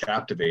word, it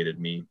captivated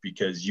me,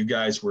 because you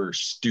guys were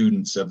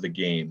students of the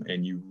game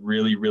and you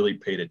really, really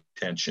paid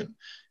attention.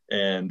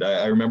 And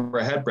I remember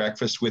I had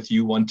breakfast with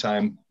you one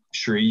time,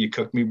 Cherie. You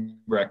cooked me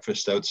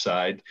breakfast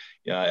outside.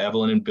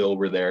 Evelyn and Bill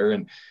were there,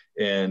 and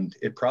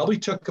it probably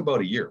took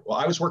about a year. Well,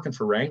 I was working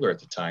for Wrangler at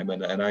the time,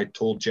 and I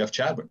told Jeff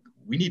Chadwick,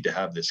 we need to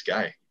have this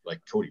guy like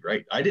Cody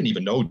Wright. I didn't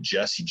even know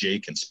Jesse,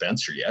 Jake, and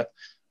Spencer yet.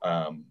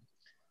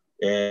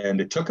 And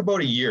it took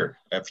about a year.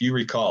 If you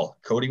recall,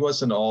 Cody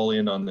wasn't all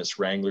in on this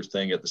Wrangler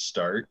thing at the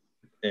start.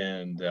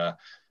 And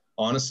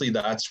honestly,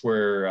 that's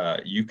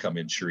where you come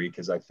in, Cherie,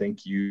 because I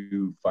think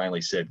you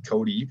finally said,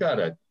 Cody, you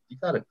gotta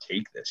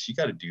take this. You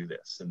gotta do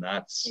this. And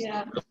that's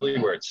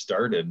really where it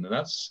started. And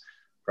that's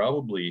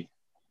probably,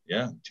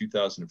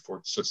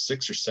 2004. So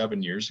 6 or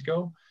 7 years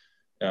ago.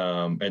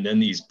 And then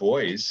these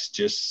boys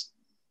just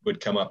would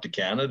come up to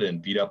Canada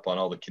and beat up on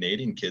all the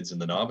Canadian kids in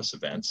the novice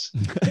events.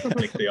 I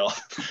think they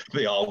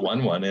all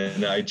won one.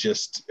 And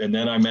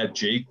then I met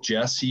Jake,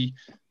 Jesse,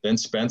 then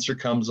Spencer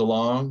comes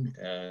along,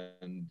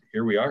 and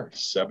here we are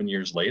 7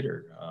 years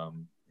later.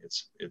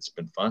 It's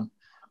been fun,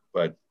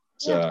 but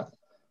I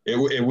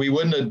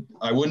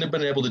wouldn't have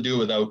been able to do it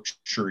without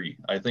Cherie.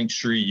 I think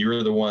Cherie,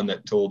 you're the one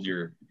that told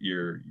your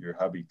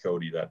hubby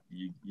Cody that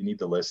you need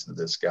to listen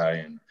to this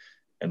guy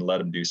and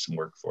let him do some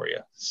work for you.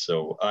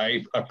 So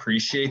I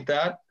appreciate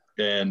that.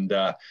 And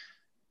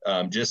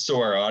just so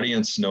our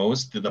audience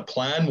knows, the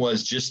plan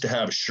was just to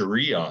have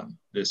Cherie on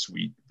this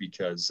week,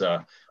 because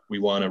we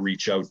want to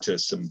reach out to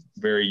some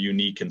very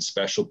unique and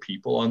special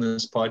people on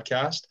this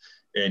podcast.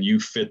 And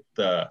you fit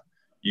the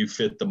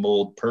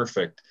mold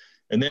perfect.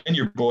 And then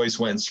your boys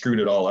went and screwed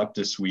it all up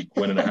this week,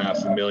 winning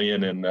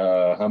 $500,000 and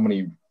how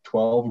many?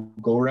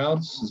 12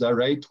 go-rounds, is that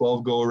right?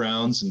 12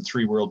 go-rounds and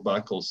 3 world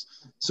buckles.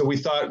 So we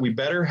thought we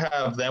better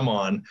have them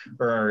on,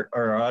 or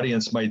our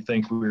audience might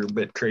think we were a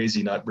bit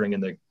crazy not bringing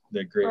the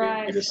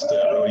greatest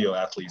rodeo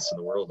athletes in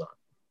the world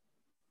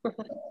on.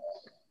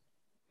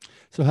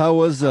 So how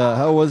was the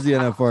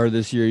NFR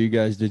this year, you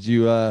guys? Did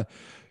you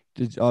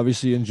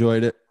obviously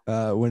enjoyed it,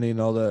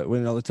 winning all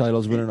the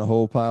titles, winning a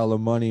whole pile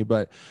of money,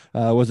 but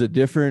was it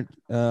different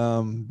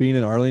being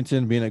in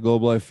Arlington, being at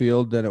Globe Life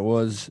Field, than it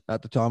was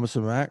at the Thomas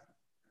and Mack?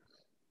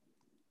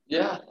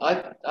 Yeah,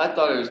 I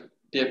thought it was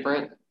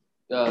different.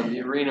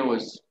 The arena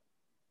was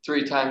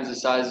 3 times the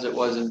size as it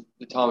was in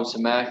the Thomas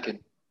and Mack, and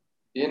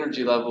the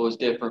energy level was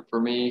different for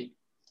me,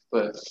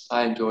 but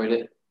I enjoyed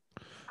it.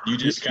 You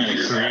just kind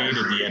of created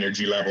the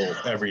energy level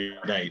every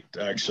night.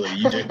 Actually,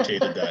 you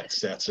dictated that,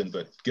 Stetson,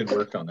 but good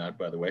work on that,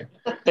 by the way.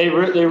 They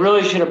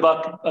really should have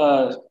bucked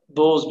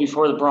bulls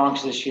before the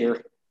Bronx this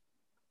year.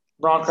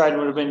 Bronc riding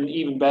would have been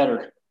even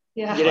better.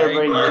 Yeah. Get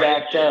everybody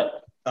jacked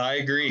up. I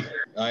agree.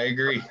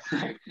 It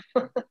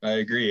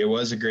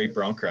was a great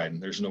bronc riding.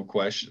 There's no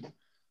question.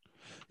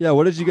 Yeah.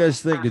 What did you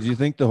guys think? Did you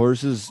think the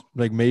horses,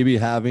 like maybe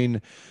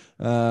having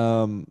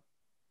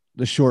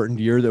the shortened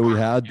year that we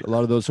had, a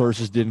lot of those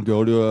horses didn't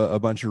go to a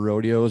bunch of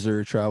rodeos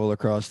or travel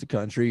across the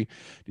country?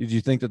 Did you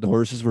think that the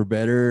horses were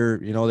better?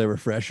 You know, they were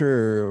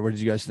fresher, or what did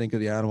you guys think of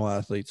the animal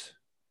athletes?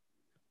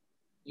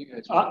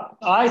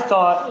 I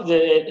thought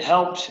that it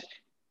helped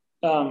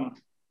some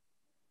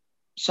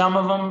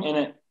of them,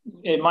 and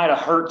it might have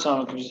hurt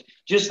some of them, because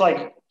just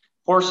like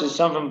horses,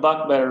 some of them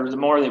buck better the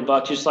more they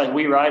buck, just like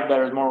we ride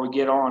better the more we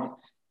get on.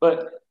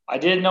 But I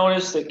did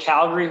notice that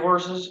Calgary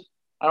horses,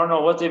 I don't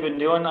know what they've been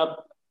doing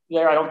up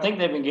there. I don't think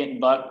they've been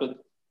getting bucked, but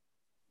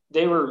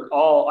they were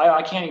all,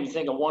 I can't even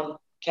think of one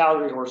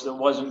Calgary horse that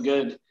wasn't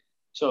good.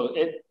 So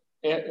it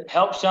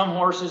helped some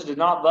horses to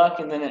not buck,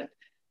 and then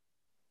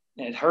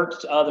it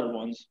hurts other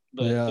ones.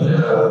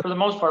 But for the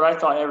most part, I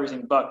thought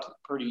everything bucked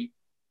pretty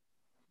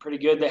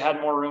good. They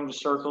had more room to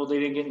circle. They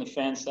didn't get in the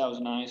fence. That was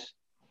nice.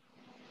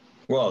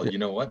 Well, you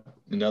know what?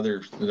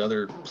 Another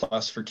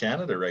plus for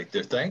Canada right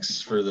there.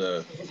 Thanks for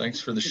the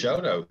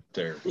shout out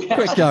there.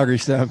 Quick Calgary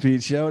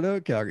Stampede shout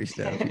out. Calgary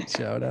Stampede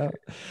shout out.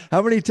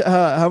 How many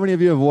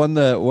of you have won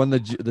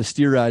the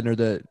steer riding or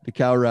the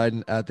cow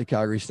riding at the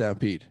Calgary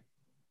Stampede?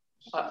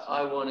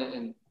 I won it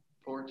in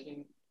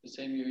 14, the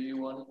same year you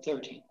won it.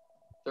 13.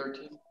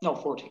 13? No,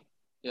 14.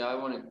 Yeah, I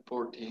won it in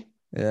 14.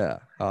 Yeah,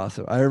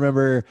 awesome. I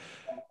remember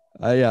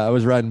I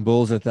was riding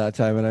bulls at that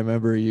time, and I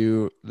remember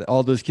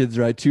all those kids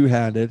ride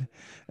two-handed,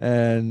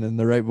 and then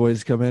the right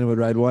boys come in would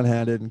ride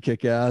one-handed and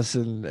kick ass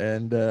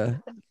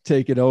and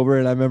take it over.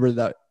 And I remember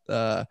that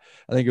I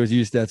think it was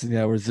you, Stetson.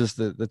 Yeah, it was just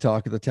the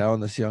talk of the town.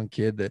 This young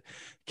kid that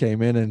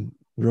came in and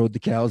rode the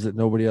cows that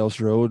nobody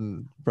else rode,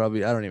 and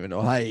probably, I don't even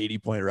know, high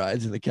 80-point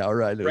rides in the cow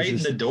ride. Right in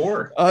the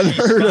door.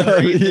 Unheard of.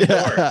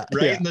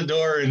 Right in the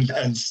door,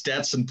 and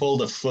Stetson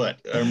pulled a foot.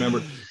 I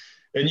remember.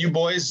 And you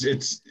boys,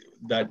 it's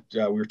that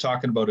we were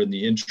talking about in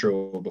the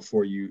intro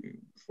before you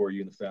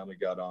and the family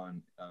got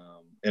on.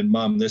 And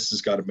Mom, this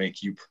has got to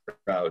make you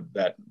proud.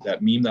 That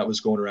meme that was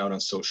going around on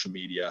social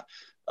media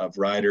of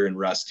Ryder and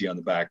Rusty on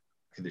the back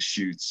of the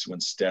chutes when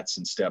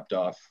Stetson stepped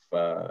off.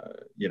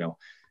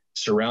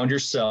 Surround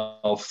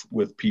yourself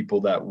with people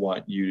that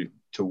want you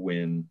to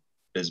win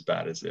as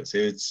bad as this.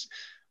 It's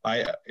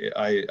if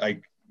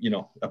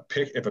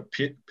a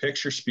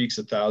picture speaks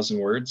 1,000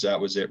 words, that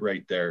was it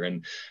right there.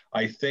 And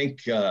I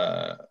think,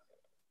 I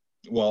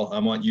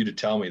want you to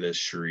tell me this,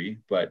 Cherie,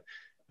 but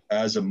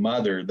as a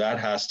mother, that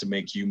has to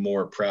make you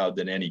more proud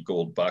than any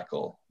gold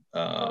buckle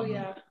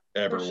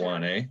ever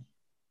won, eh?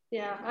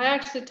 Yeah, I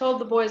actually told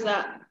the boys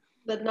that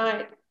the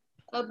night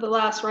of the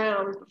last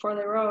round before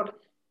they rode.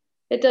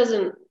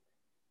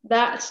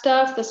 That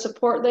stuff, the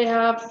support they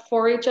have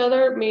for each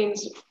other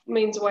means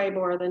way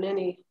more than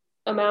any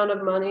amount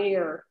of money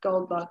or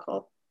gold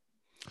buckle.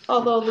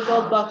 Although the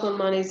gold buckle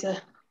money's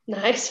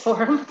nice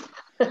for them.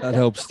 That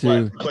helps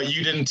too. But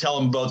you didn't tell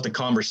them about the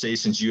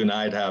conversations you and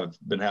I have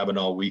been having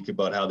all week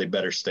about how they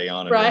better stay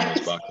on it. Right.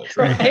 Those buckles,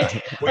 right?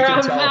 Right. Or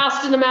I'm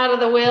ousting them out of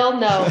the wheel.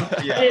 No,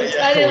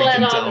 I didn't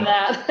let on to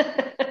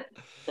that.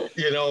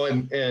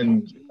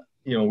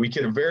 We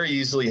could have very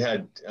easily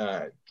had,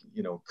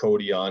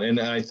 Cody on, and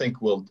I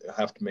think we'll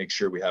have to make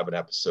sure we have an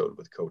episode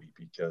with Cody,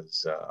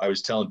 because I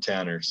was telling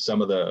Tanner,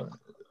 some of the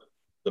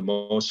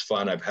most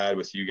fun I've had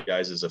with you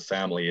guys as a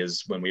family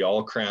is when we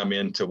all cram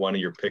into one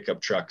of your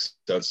pickup trucks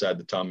outside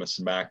the Thomas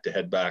and Mack to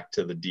head back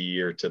to the D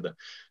or to the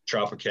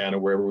Tropicana,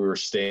 wherever we were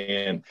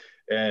staying,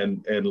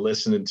 and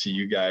listening to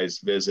you guys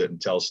visit and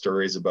tell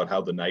stories about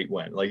how the night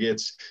went. Like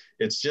it's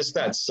just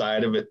that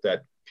side of it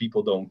that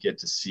people don't get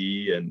to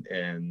see,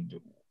 and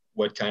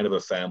what kind of a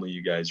family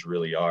you guys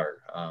really are.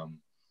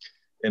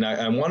 And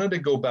I wanted to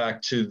go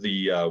back to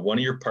the one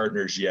of your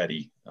partners,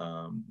 Yeti.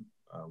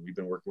 We've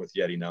been working with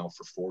Yeti now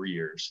for 4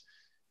 years,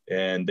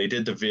 and they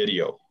did the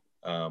video.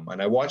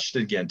 And I watched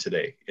it again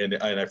today, and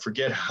I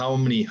forget how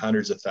many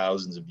hundreds of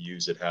thousands of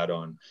views it had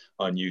on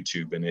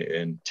YouTube.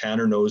 And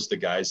Tanner knows the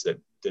guys that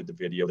did the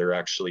video. They're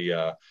actually,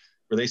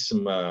 there's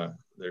some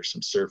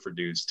surfer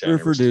dudes.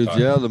 Surfer dudes,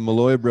 yeah, the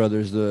Malloy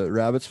brothers, the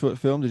Rabbit's Foot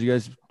film. Did you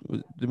guys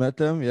met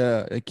them?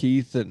 Yeah,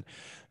 Keith and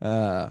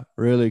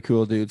really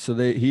cool dude. So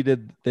they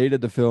did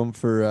the film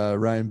for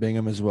Ryan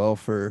Bingham as well.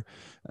 For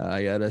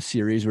he had a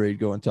series where he'd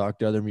go and talk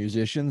to other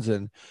musicians,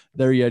 and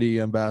they're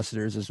Yeti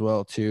ambassadors as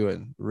well too,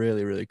 and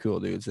really, really cool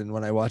dudes. And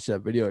when I watched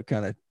that video, it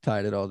kind of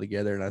tied it all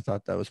together, and I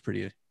thought that was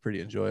pretty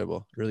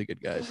enjoyable. Really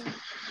good guys.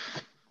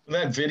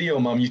 that video,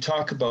 Mom, you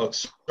talk about,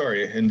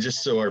 sorry, and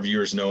just so our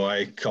viewers know,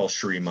 I call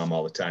Sheree Mom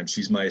all the time.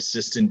 She's my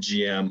assistant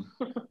GM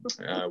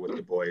with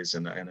the boys,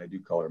 and I do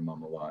call her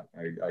Mom a lot.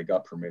 I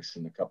got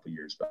permission a couple of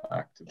years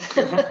back to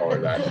call her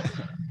that.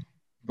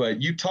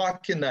 But you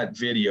talk in that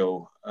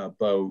video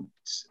about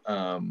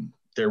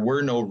there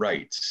were no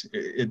rights.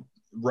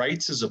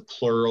 Rights is a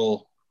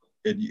plural.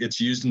 It's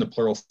used in the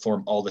plural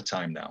form all the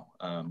time now.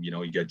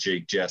 You got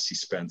Jake, Jesse,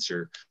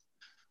 Spencer,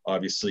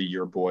 obviously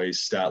your boys,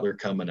 Statler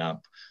coming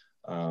up.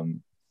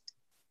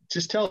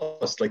 Just tell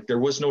us, like, there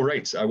was no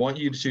rights. I want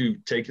you to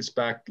take us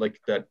back, like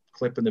that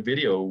clip in the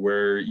video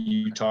where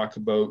you talk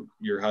about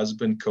your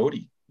husband,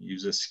 Cody. He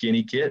was a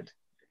skinny kid.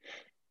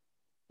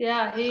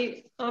 Yeah,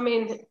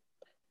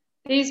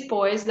 these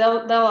boys,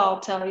 they'll all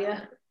tell you,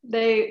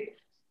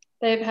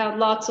 they've had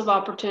lots of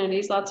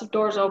opportunities, lots of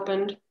doors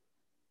opened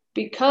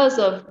because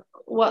of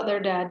what their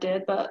dad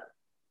did, but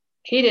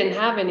he didn't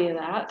have any of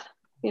that.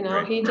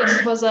 Right. He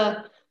just was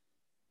a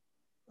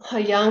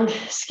young,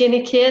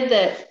 skinny kid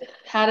that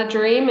had a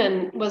dream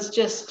and was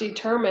just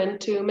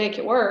determined to make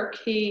it work.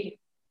 He,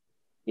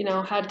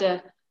 had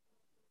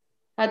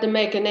to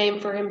make a name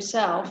for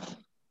himself,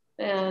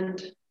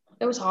 and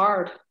it was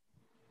hard.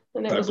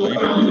 And it was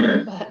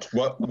hard, but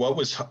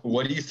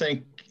what do you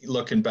think,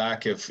 looking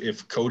back,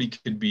 if Cody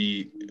could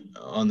be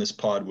on this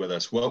pod with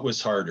us, what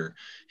was harder,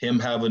 him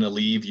having to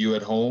leave you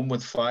at home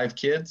with 5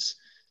 kids,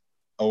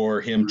 or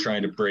him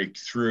trying to break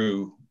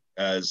through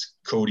as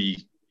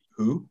Cody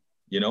who?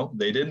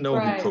 They didn't know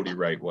who Cody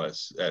Wright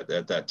was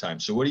at that time.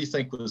 So what do you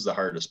think was the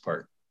hardest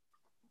part?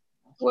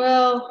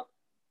 Well,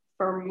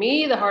 for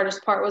me, the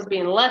hardest part was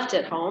being left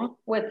at home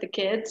with the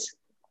kids.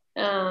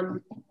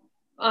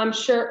 I'm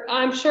sure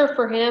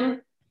for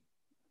him,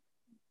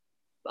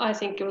 I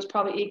think it was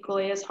probably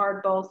equally as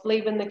hard, both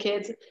leaving the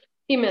kids.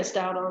 He missed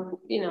out on,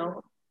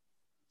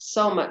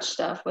 so much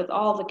stuff with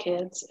all the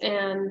kids,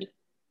 and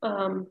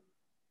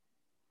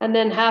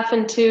then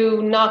having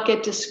to not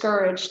get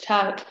discouraged,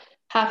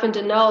 having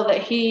to know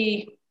that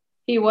he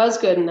was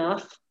good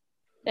enough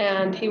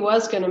and he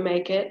was going to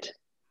make it,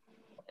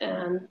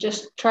 and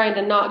just trying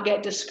to not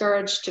get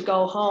discouraged to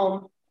go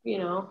home,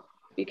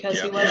 because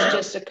he was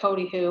just a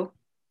Cody who.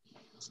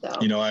 So.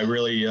 I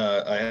really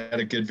I had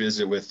a good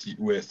visit with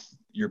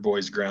your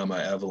boy's grandma,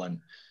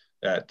 Evelyn,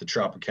 at the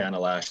Tropicana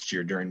last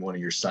year during one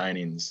of your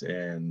signings,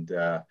 and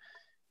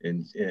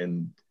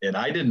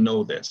I didn't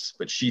know this,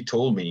 but she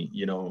told me,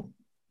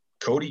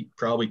 Cody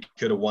probably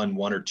could have won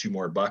 1 or 2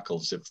 more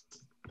buckles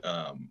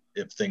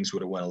if things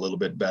would have went a little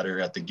bit better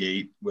at the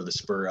gate with a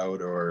spur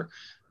out, or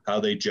how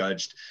they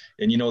judged.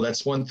 And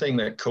that's one thing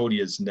that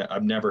Cody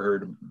I've never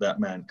heard that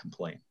man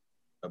complain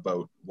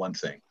about one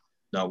thing,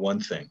 not one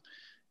thing.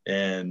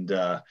 And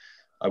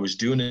I was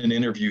doing an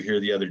interview here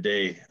the other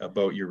day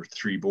about your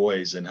 3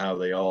 boys and how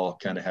they all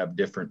kind of have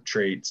different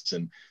traits.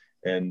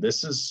 And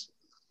this is,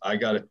 I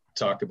got to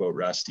talk about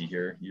Rusty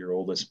here, your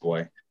oldest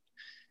boy.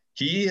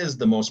 He is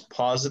the most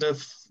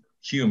positive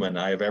human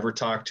I have ever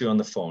talked to on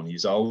the phone.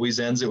 He's always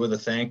ends it with a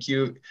thank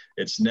you.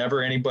 It's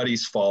never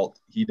anybody's fault.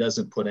 He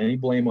doesn't put any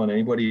blame on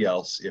anybody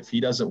else. If he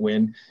doesn't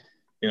win,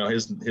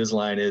 his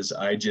line is,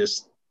 I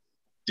just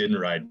didn't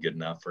ride good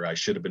enough, or I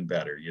should have been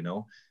better,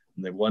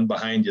 And the one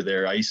behind you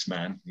there,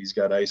 Iceman, he's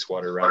got ice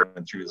water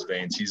running through his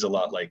veins. He's a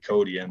lot like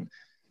Cody, and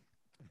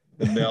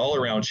the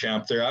all-around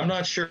champ there. I'm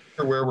not sure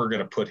where we're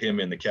going to put him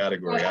in the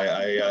category.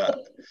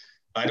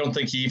 I don't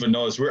think he even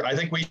knows. I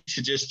think we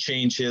should just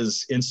change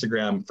his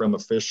Instagram from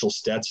official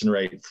Stetson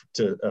Wright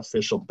to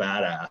official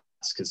badass,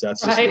 because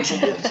that's just what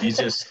he is. He's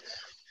just,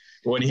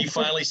 when he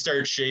finally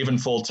starts shaving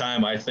full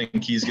time, I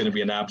think he's going to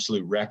be an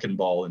absolute wrecking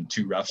ball in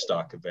 2 rough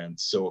stock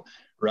events. So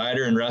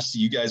Ryder and Rusty,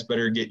 you guys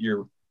better get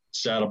your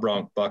Saddle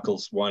Bronc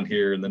buckles won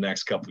here in the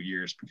next couple of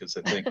years, because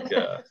I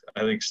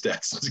think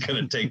Stetson's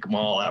going to take them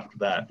all after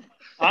that.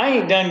 I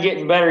ain't done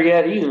getting better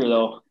yet either,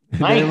 though.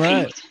 I ain't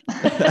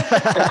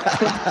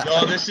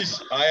No,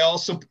 I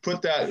also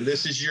put that,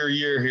 this is your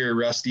year here,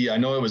 Rusty. I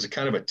know it was a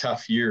kind of a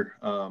tough year.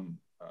 Well,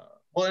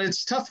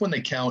 it's tough when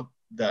they count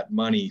that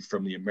money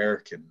from the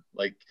American.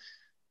 Like,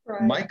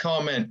 my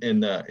comment in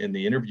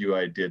the interview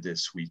I did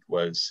this week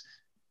was,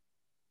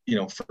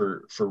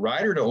 for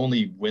Ryder to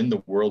only win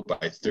the world by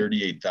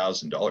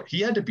 $38,000, he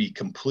had to be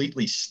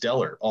completely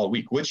stellar all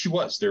week, which he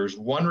was. There was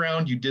 1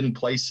 round you didn't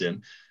place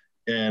in,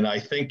 and I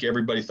think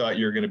everybody thought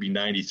you were going to be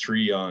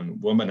 93 on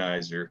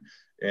Womanizer.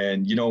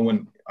 And,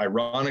 when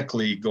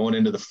ironically going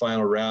into the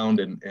final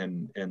round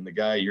and the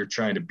guy you're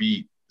trying to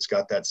beat has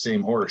got that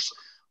same horse,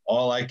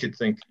 all I could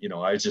think,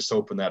 I was just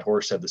hoping that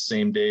horse had the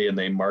same day and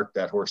they marked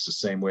that horse the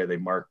same way they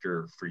marked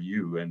her for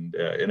you. And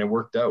it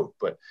worked out.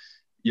 But,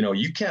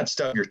 you can't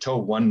stub your toe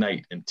one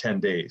night in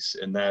 10 days.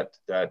 And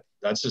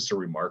that's just a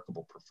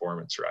remarkable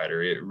performance,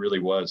 Ryder. It really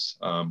was.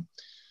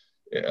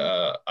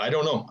 I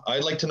don't know.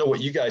 I'd like to know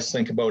what you guys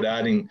think about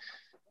adding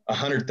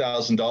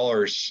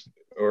 $100,000,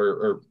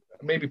 or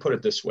maybe put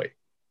it this way.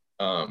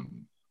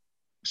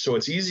 So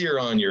it's easier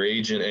on your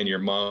agent and your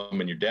mom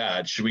and your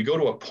dad. Should we go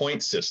to a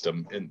point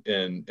system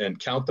and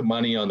count the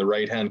money on the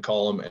right-hand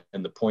column,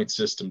 and the point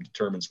system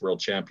determines world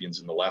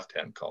champions in the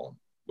left-hand column?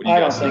 What do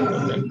you guys think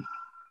about them?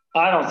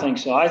 I don't think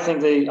so. I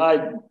think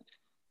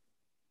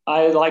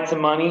I like the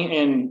money,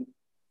 and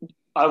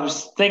I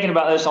was thinking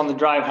about this on the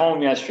drive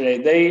home yesterday.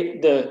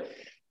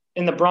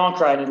 In the bronc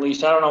ride, at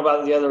least, I don't know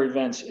about the other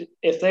events.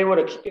 If they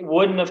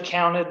wouldn't have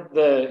counted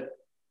the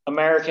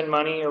American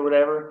money or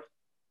whatever,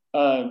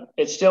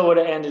 it still would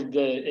have ended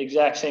the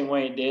exact same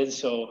way it did.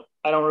 So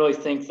I don't really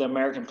think the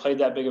American played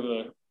that big of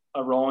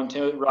a role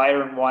into it.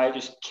 Ryder and Wyatt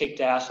just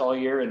kicked ass all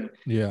year, and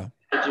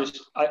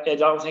I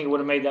don't think it would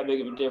have made that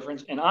big of a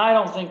difference. And I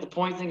don't think the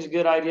point thing's a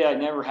good idea. I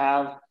never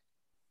have.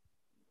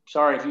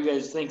 Sorry if you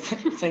guys think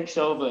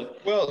so,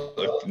 but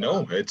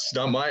no, it's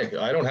not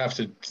I don't have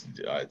to.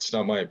 It's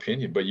not my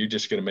opinion, but you're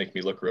just going to make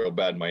me look real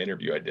bad in my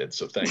interview I did.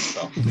 So thanks,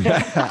 pal.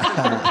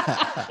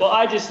 Well,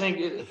 I just think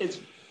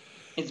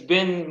it's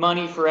been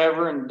money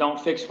forever, and don't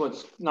fix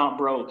what's not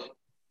broke.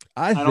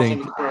 I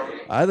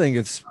think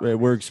it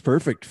works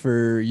perfect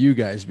for you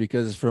guys,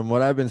 because from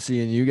what I've been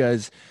seeing, you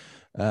guys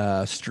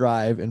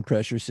strive in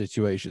pressure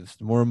situations.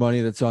 The more money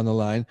that's on the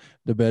line,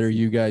 the better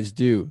you guys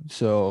do.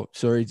 So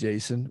sorry,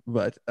 Jason,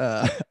 but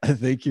I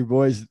think your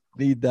boys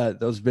need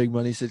those big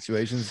money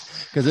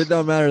situations, because it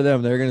don't matter to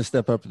them. They're going to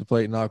step up to the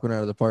plate and knock one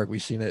out of the park.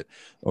 We've seen it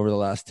over the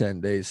last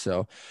 10 days.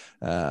 So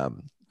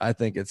I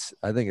think it's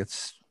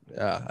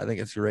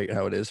great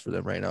how it is for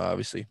them right now.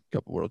 Obviously, a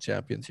couple world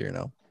champions here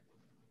now.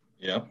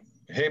 Yeah.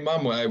 Hey,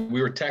 Mom,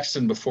 we were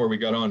texting before we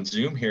got on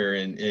Zoom here,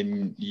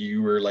 and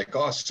you were like,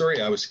 "Oh,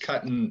 sorry, I was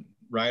cutting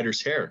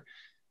Ryder's hair."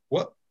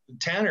 What?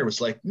 Tanner was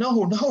like, "No,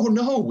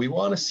 we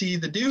want to see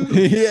the dude."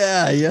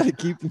 yeah,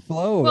 keep the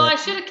flow. Well, I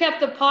should have kept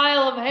the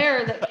pile of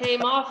hair that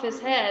came off his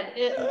head.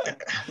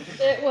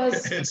 It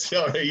was. It's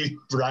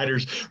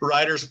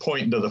Ryder's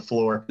pointing to the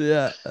floor.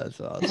 Yeah,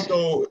 that's awesome.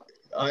 So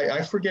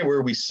I forget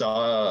where we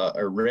saw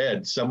or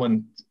read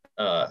someone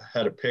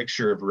had a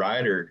picture of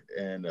Ryder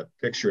and a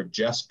picture of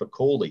Jeff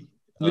Spicoli.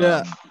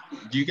 Yeah.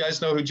 Do you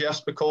guys know who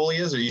Jeff Spicoli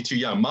is? Or are you too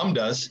young? Mom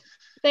does.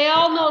 They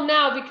all know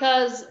now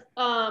because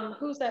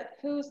who's that?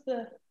 Who's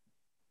the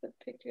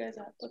picked you guys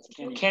up? What's his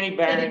name? Kenny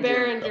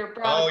Barringer.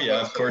 Oh yeah,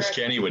 of course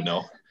Kenny would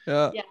know.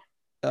 Yeah.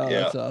 Oh,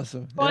 yeah. That's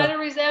awesome. Quite a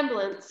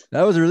resemblance.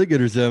 That was a really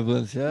good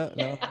resemblance. Yeah.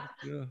 No,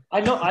 yeah.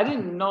 I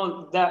didn't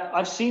know that.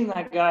 I've seen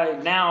that guy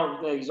now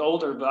that he's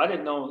older, but I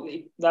didn't know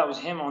that was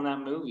him on that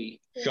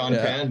movie. Sean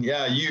Penn.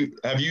 Yeah.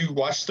 Have you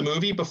watched the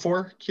movie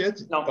before,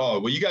 kids? No. Oh,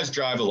 well, you guys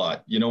drive a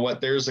lot. You know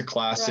what? There's a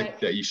classic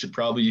that you should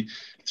probably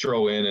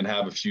throw in and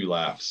have a few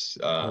laughs.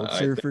 I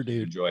think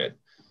you enjoy it.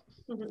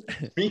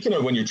 Speaking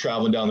of when you're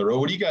traveling down the road,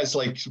 what do you guys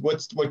like?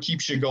 What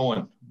keeps you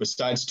going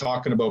besides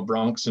talking about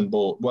broncs and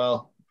bull?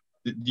 Well,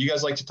 do you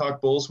guys like to talk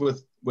bulls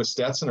with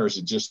Stetson, or is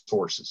it just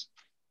horses?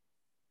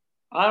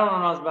 I don't know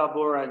nothing about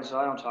bull riding, so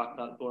I don't talk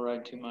about bull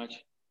riding too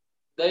much.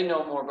 They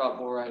know more about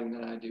bull riding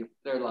than I do.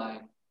 They're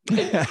lying.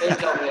 They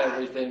tell me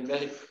everything.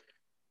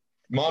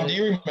 Mom, do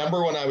you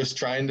remember when I was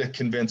trying to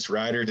convince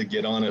Ryder to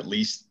get on at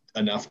least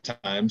enough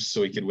times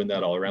so he could win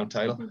that all-around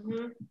title?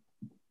 Mm-hmm.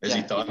 Has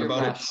he thought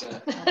about it?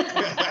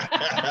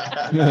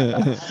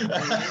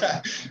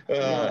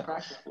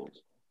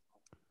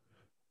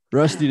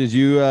 Rusty, did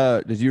you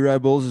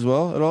ride bulls as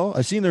well at all?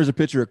 I seen there's a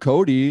picture of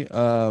Cody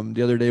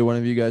the other day. One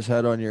of you guys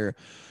had on your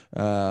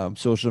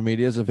social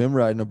medias of him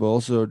riding a bull.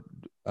 So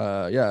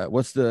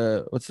what's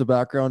the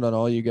background on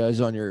all you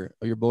guys on your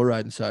bull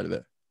riding side of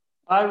it?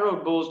 I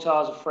rode bulls till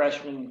I was a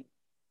freshman,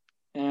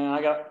 and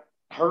I got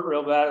hurt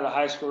real bad at a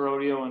high school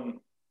rodeo, and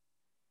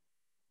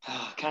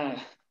I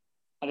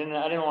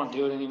didn't want to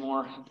do it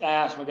anymore. I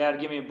asked my dad to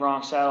give me a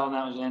bronc saddle, and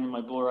that was the end of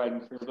my bull riding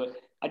career. But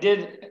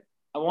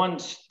I won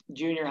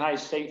junior high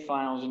state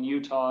finals in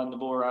Utah in the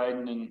bull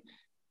riding,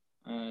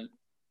 and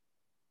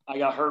I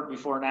got hurt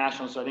before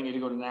nationals, so I didn't get to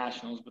go to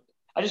nationals. But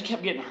I just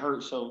kept getting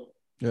hurt, so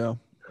yeah.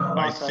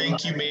 I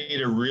think you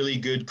made a really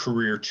good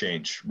career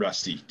change,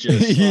 Rusty.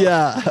 Just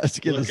yeah, I was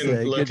gonna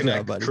looking job,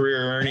 at buddy. career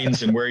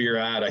earnings and where you're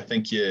at. I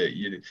think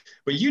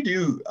but you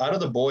do, out of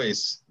the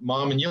boys,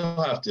 Mom, and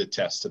you'll have to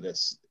attest to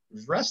this.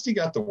 Rusty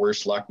got the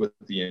worst luck with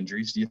the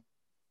injuries.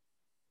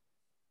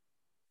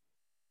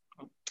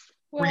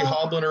 Were you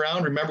hobbling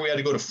around? Remember, we had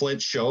to go to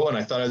Flint's show, and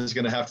I thought I was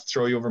going to have to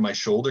throw you over my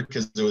shoulder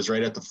because it was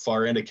right at the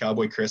far end of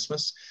Cowboy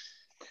Christmas,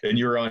 and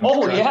you were on.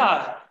 Oh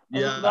yeah.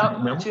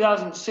 Remember?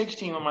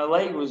 2016 when my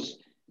leg was.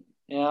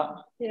 Yeah.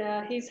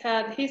 Yeah, he's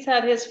had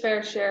his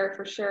fair share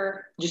for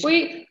sure.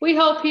 We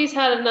hope he's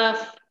had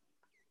enough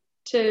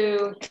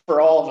for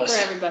all of us,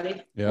 for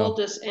everybody. Yeah. We'll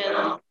just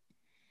end.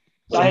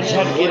 I just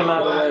had to get him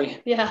out of the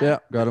way. Yeah,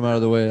 got him out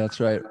of the way. That's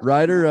right.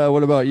 Ryder,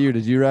 what about you?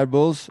 Did you ride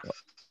bulls?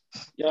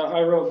 Yeah,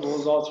 I rode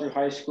bulls all through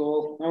high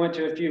school. I went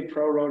to a few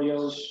pro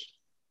rodeos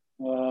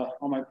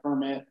on my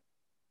permit.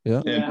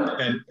 Yeah.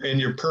 And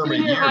your permit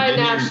Junior year, high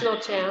national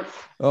champ.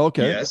 Oh,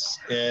 okay. Yes,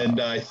 and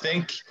I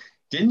think,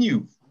 didn't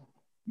you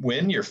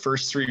win your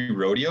first 3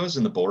 rodeos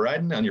in the bull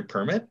riding on your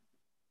permit?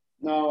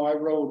 No, I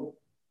rode,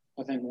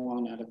 I think,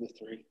 1 out of the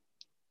 3.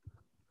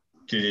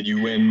 Did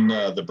you win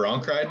the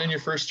bronc riding in your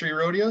first 3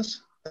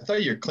 rodeos? I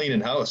thought you were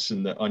cleaning house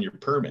on your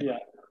permit.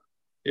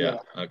 Yeah.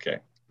 Okay.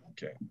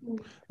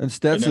 And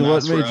Stetson,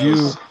 what made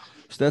you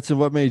Stetson,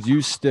 what made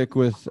you stick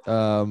with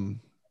riding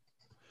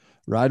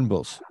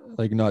bulls?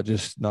 Like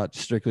not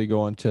strictly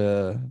going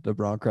to the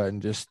bronc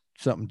riding, just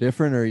something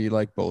different, or you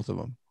like both of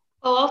them?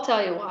 Oh, I'll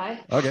tell you why.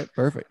 Okay,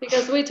 perfect.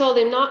 Because we told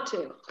him not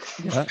to.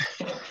 Yeah.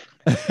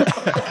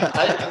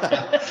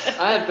 I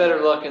had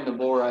better luck in the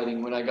bull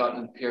riding when I got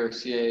into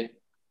PRCA.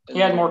 He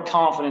had more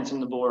confidence in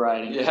the bull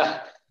riding.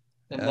 Yeah.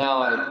 And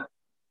now I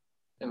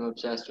am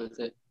obsessed with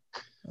it.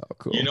 Oh,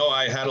 cool. You know,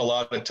 I had a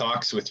lot of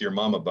talks with your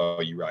mom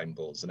about you riding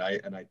bulls, and I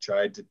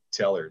tried to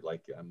tell her,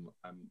 like,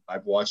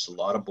 I've watched a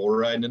lot of bull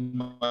riding in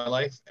my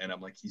life, and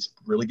I'm like, he's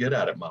really good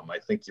at it, Mom. I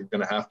think you're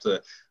gonna have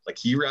to, like,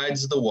 he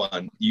rides the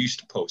one you used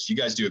to post. You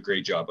guys do a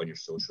great job on your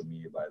social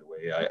media, by the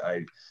way.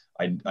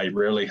 I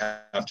rarely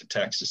have to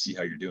text to see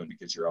how you're doing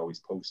because you're always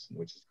posting,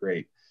 which is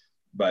great.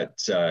 But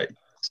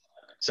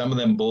some of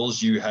them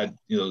bulls you had,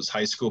 you know, those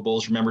high school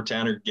bulls, remember,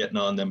 Tanner, getting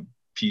on them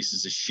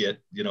pieces of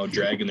shit, you know,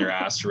 dragging their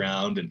ass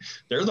around, and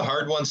they're the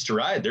hard ones to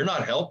ride. They're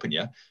not helping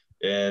you.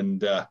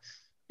 And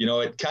you know,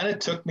 it kind of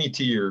took me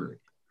to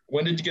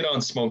when did you get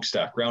on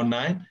Smokestack? Round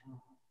 9?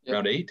 Yep.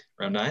 Round 8?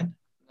 Round 9?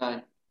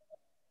 9.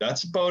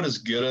 That's about as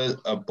good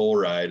a bull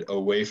ride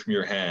away from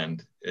your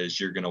hand as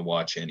you're going to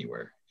watch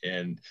anywhere.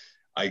 And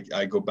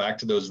I go back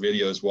to those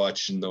videos,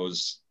 watching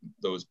those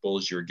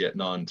bulls you were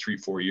getting on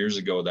 3-4 years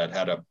ago that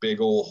had a big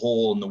old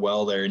hole in the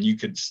well there, and you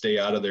could stay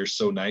out of there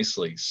so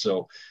nicely.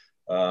 So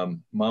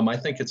Mom, I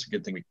think it's a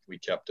good thing we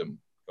kept him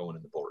going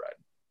in the bull ride.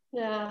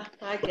 Yeah,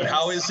 I guess. But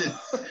how is it?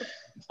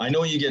 I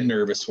know you get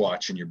nervous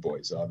watching your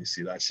boys.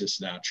 Obviously, that's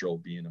just natural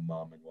being a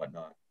mom and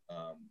whatnot.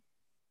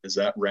 Does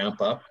that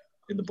ramp up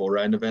in the bull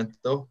riding event,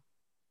 though?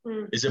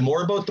 Is it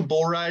more about the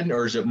bull riding,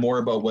 or is it more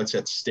about what's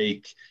at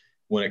stake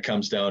when it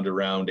comes down to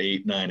round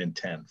 8, 9, and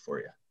 10 for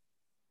you?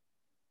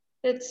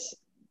 It's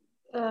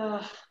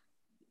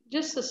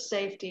just the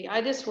safety.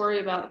 I just worry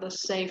about the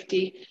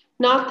safety.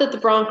 Not that the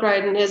bronc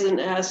riding isn't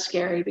as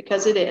scary,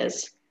 because it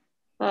is.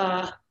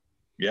 Yeah,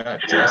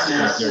 Jake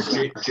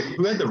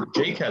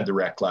had the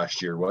wreck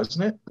last year,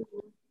 wasn't it?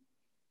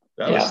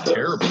 That was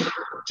terrible.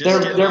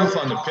 Just getting off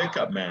on the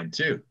pickup, man,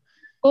 too.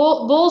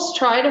 Bulls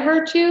try to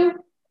hurt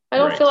you. I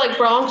don't feel like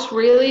broncs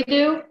really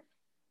do,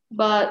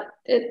 but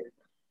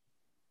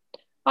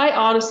I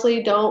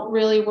honestly don't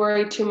really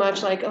worry too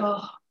much. Like,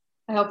 oh,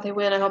 I hope they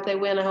win. I hope they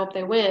win. I hope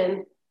they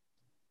win.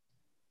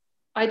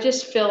 I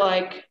just feel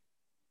like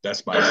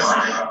that's my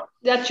job.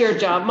 That's your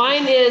job.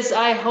 Mine is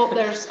I hope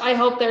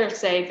they're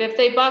safe. If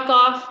they buck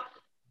off,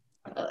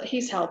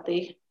 he's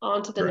healthy.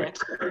 On to the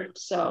next one.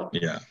 So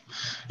yeah.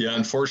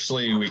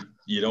 Unfortunately,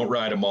 you don't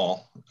ride them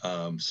all.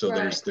 So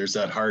there's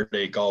that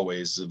heartache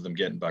always of them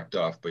getting bucked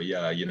off. But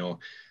yeah, you know,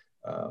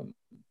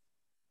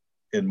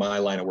 in my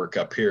line of work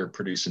up here,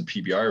 producing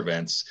PBR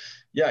events,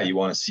 yeah, you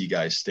want to see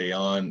guys stay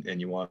on, and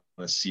you want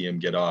to see them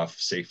get off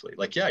safely.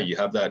 Like, yeah, you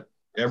have that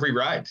every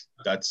ride.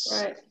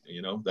 That's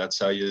you know, that's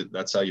how you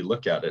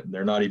look at it. And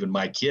they're not even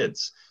my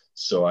kids,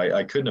 so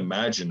I couldn't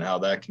imagine how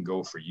that can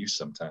go for you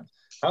sometimes.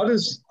 How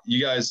does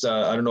you guys?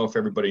 I don't know if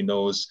everybody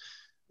knows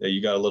that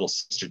you got a little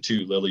sister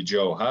too, Lily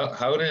Joe.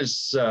 How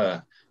does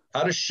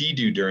she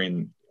do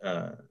during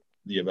the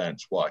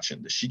events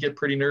watching? Does she get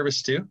pretty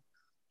nervous too?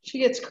 She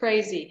gets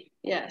crazy.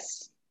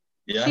 Yes.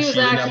 Yeah, she's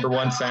the number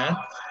one fan.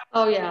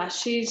 Oh yeah,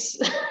 she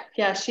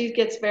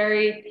gets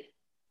very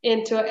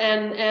into it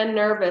and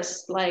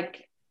nervous.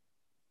 Like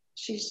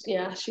she's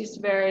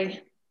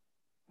very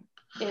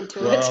into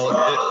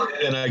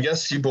it. And I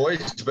guess you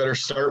boys better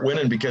start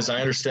winning, because I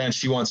understand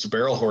she wants a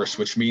barrel horse,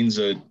 which means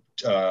a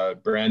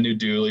brand new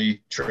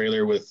dually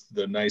trailer with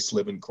the nice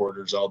living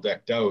quarters all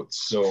decked out.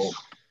 So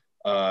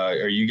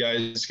are you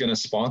guys going to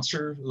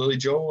sponsor Lily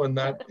Joe in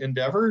that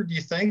endeavor, do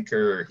you think?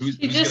 Or who's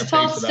going to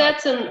pay for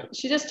that?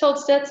 She just told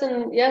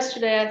Stetson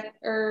yesterday,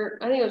 or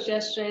I think it was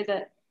yesterday,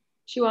 that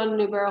she wanted a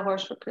new barrel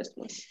horse for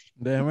Christmas.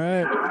 Damn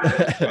right.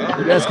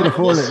 You guys can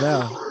afford it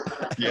now.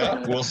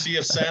 Yeah, we'll see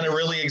if Santa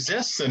really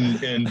exists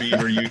in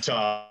Beaver,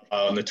 Utah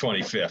on the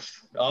 25th.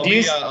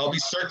 I'll be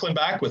circling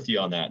back with you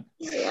on that.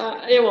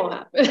 It won't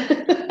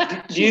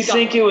happen. Do you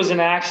think it was an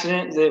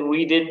accident that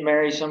we didn't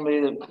marry somebody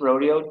that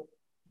rodeoed?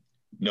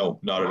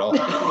 No, not at all.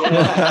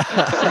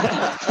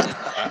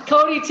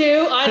 Cody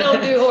too. I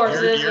don't do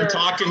horses.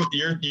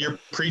 You're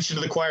preaching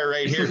to the choir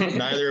right here.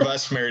 Neither of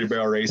us married a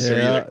barrel racer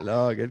either.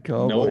 No, good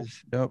call.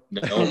 Boys. No.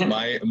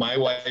 My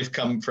wife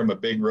come from a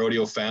big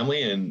rodeo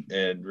family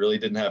and really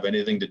didn't have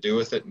anything to do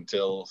with it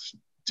until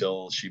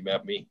she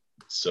met me.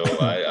 So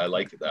I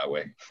like it that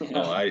way. You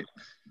know,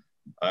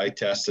 I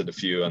tested a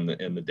few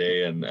in the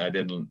day, and I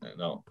didn't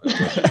know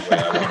that's the way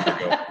I wanted to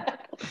go.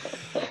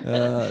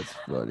 That's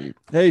funny.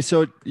 Hey,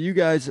 so you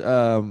guys,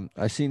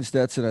 I seen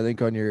Stetson, I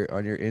think on your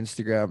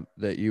Instagram,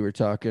 that you were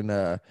talking,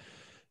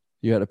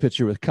 you had a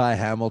picture with Kai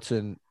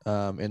Hamilton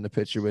in the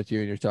picture with you,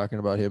 and you're talking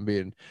about him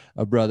being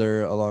a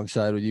brother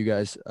alongside with you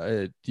guys.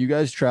 Do you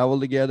guys travel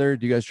together?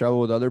 Do you guys travel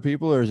with other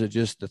people, or is it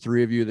just the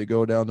three of you that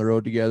go down the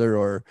road together,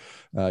 or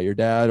your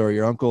dad or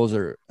your uncles,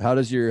 or how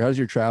does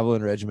your travel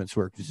and regiments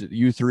work? Is it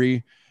you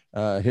three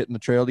hitting the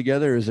trail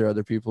together, or is there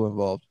other people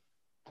involved?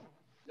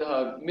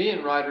 Me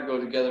and Ryder go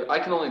together. I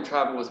can only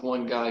travel with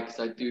one guy because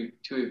I do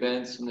 2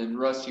 events, and then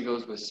Rusty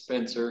goes with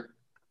Spencer.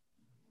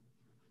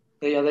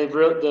 Yeah, they've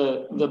wrote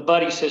the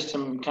buddy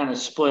system kind of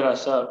split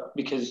us up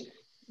because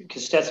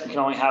Stetson can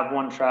only have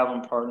one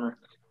traveling partner.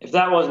 If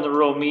that wasn't the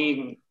rule,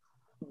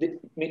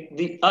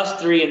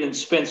 us 3 and then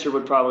Spencer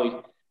would probably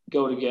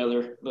go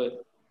together.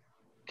 But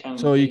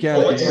so you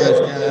guys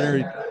can't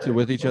enter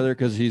with each other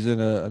because he's in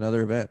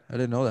another event. I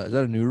didn't know that. Is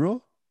that a new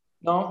rule?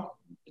 No.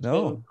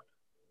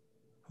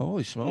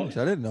 Holy smokes,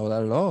 I didn't know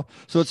that at all.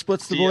 So it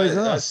splits the boys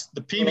up.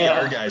 The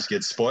PBR guys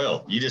get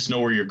spoiled. You just know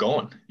where you're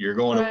going. You're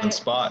going to one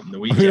spot in the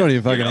weekend. We don't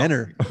even fucking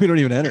enter. We don't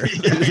even enter.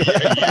 You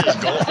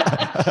just go.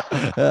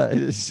 You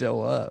just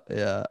show up.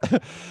 Yeah.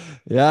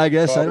 Yeah, I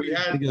guess I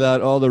think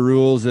about all the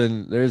rules,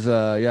 and there's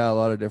a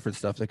lot of different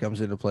stuff that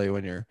comes into play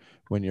when you're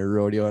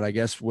rodeo. And I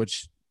guess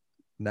which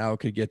now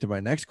could get to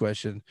my next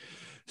question,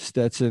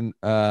 Stetson.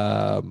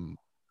 The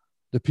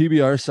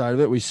PBR side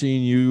of it, we've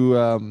seen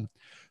you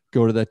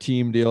go to that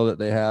team deal that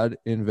they had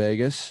in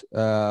Vegas.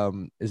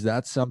 Is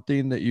that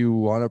something that you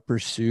want to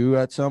pursue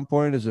at some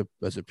point as a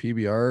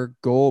PBR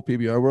goal,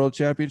 PBR World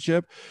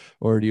Championship,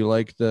 or do you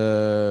like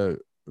the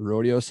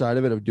rodeo side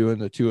of it of doing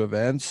the 2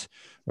 events,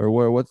 or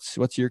what's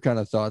your kind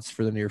of thoughts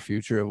for the near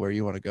future of where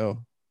you want to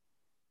go?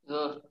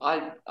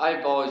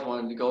 I've always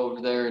wanted to go over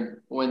there and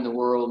win the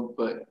world,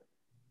 but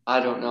I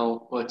don't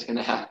know what's going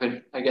to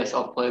happen. I guess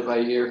I'll play by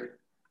ear.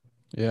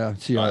 Yeah,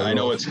 I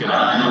know it's gonna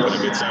happen, but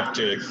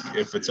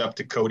if it's up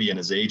to Cody and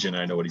his agent,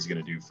 I know what he's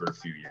gonna do for a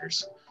few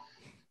years.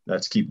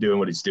 Let's keep doing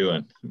what he's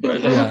doing.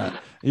 But yeah,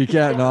 you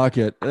can't knock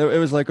it. It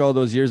was like all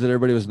those years that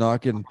everybody was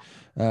knocking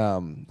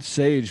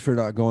Sage for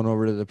not going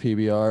over to the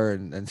PBR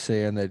and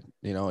saying that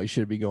he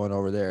should be going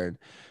over there. And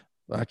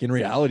like in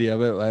reality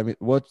of it, I mean,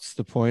 what's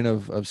the point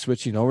of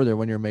switching over there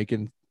when you're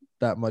making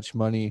that much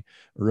money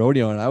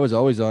rodeo? And I was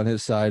always on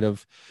his side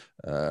of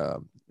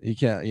you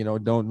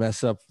can't don't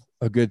mess up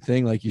a good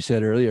thing, like you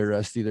said earlier,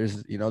 Rusty.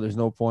 There's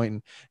no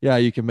point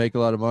in, you can make a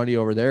lot of money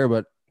over there,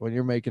 but when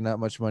you're making that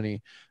much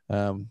money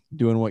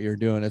doing what you're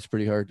doing, it's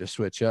pretty hard to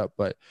switch up.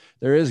 But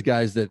there is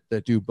guys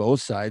that do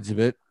both sides of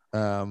it,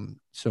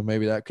 so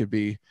maybe that could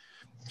be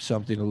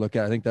something to look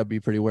at. I think that'd be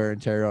pretty wear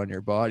and tear on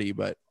your body,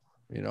 but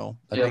I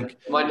think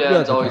my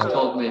dad's always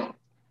told me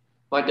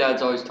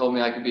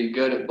I could be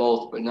good at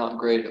both but not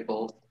great at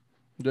both.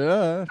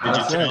 Yeah.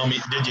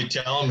 Did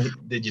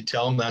you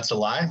tell him that's a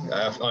lie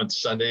on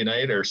Sunday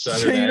night or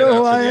Saturday night? You know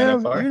who I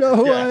am. You know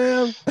who I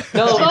am.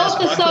 No,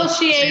 both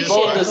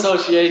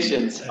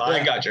associations.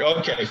 I got you.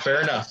 Okay,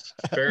 fair enough.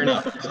 And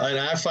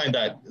I find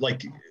that,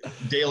 like,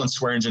 Dalen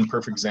Swearingen,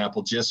 perfect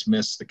example, just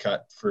missed the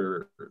cut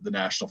for the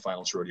national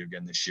finals rodeo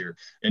again this year,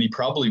 and he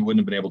probably wouldn't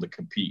have been able to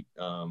compete.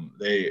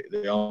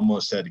 They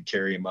almost had to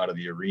carry him out of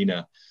the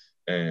arena.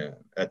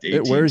 At the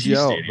it wears you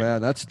out, stadium.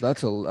 man. That's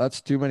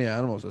too many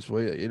animals this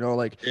way.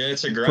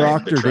 It's a grind.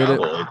 Proctor the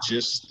travel. did it. It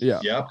just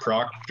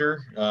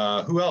Proctor.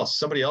 Who else?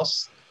 Somebody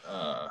else.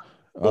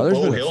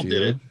 Bo Hill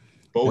did it.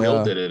 Bo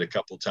Hill did it a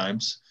couple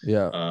times.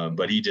 Yeah.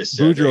 But he just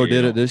said Boudreaux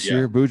did it this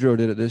year. Boudreaux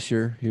did it this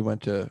year. He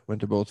went to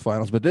both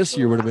finals, but this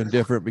year would have been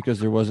different because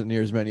there wasn't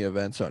near as many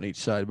events on each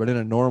side. But in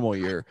a normal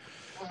year,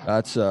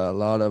 that's a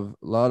lot of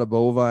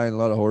bovine, a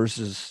lot of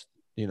horses,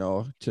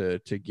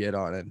 to get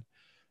on, and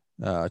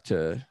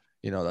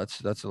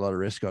that's a lot of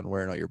risk on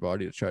wearing out your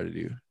body to try to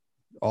do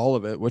all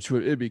of it, which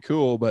it'd be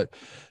cool, but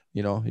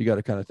you got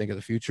to kind of think of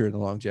the future and the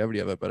longevity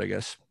of it. But I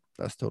guess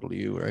that's totally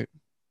you, right?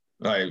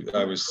 I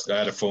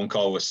had a phone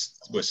call with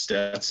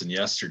Stetson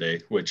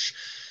yesterday, which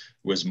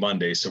was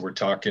Monday. So we're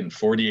talking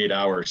 48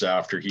 hours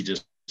after he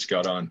just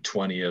got on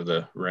 20 of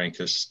the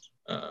rankest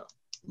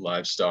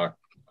livestock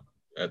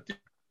at the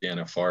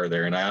NFR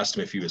there. And I asked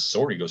him if he was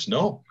sore. He goes,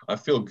 "No, I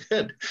feel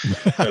good."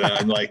 And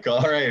I'm like,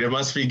 all right, it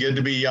must be good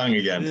to be young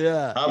again.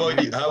 Yeah. How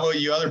about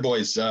you other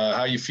boys?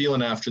 How you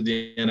feeling after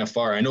the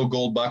NFR? I know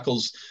gold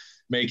buckles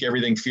make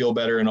everything feel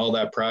better and all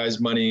that prize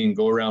money and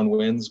go around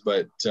wins,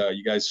 but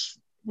you guys,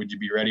 would you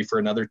be ready for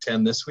another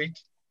 10 this week?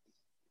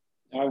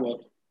 I would.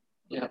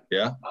 Yeah.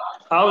 Yeah.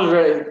 I was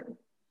ready.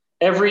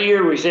 Every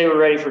year we say we're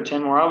ready for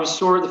 10 more. I was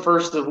sore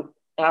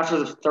after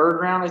the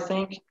third round, I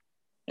think,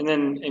 and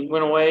then it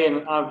went away,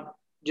 and I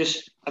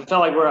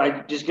felt like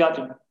I just got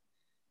to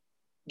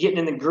getting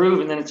in the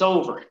groove, and then it's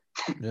over.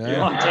 Yeah. You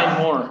want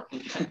 10 more.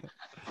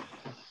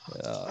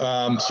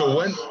 So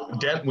when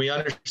we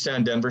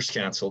understand Denver's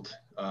canceled,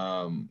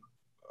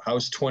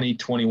 how's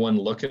 2021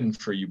 looking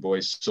for you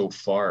boys so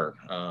far?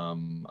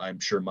 I'm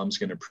sure Mom's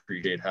going to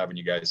appreciate having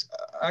you guys.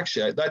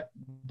 Actually,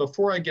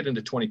 before I get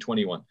into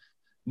 2021,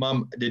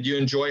 Mom, did you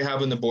enjoy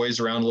having the boys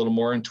around a little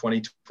more in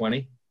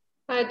 2020?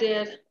 I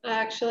did.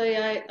 Actually,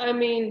 I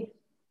mean,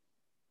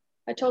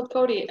 I told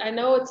Cody, I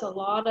know it's a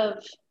lot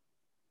of,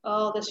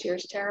 this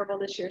year's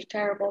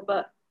terrible,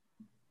 but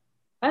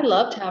I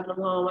loved having them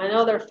home. I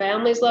know their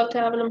families loved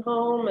having them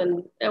home,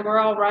 and we're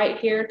all right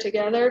here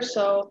together.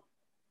 So,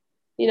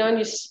 and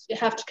you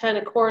have to kind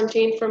of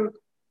quarantine from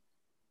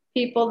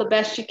people the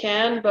best you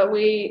can, but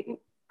we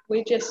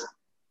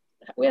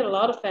had a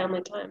lot of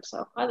family time,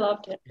 so I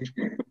loved it.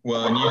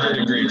 Well, and you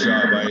did a great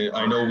job.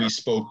 I know we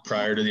spoke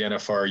prior to the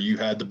NFR. You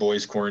had the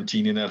boys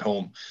quarantining at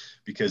home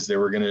because they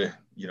were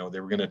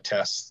gonna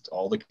test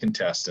all the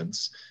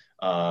contestants.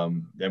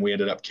 Then we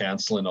ended up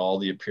canceling all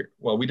the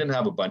we didn't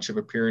have a bunch of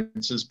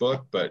appearances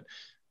booked, but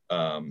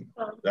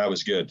that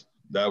was good.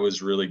 That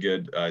was really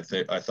good. I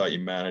thought you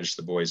managed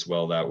the boys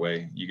well that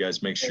way. You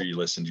guys make sure you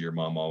listen to your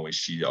mom always.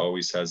 She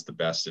always has the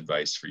best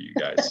advice for you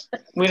guys.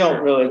 We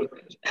don't really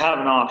have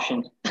an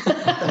option.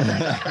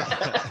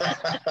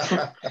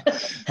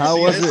 How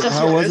was it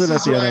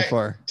at the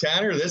NFR?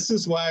 Tanner, this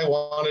is why I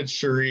wanted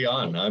Cherie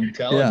on. I'm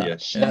telling you,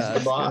 she's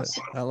the boss.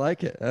 Good. I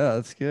like it. Yeah,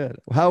 that's good.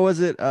 How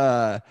was it?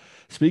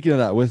 Speaking of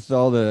that, with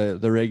all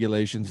the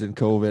regulations and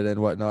COVID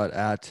and whatnot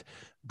at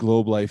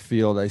Globe Life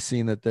Field, I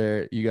seen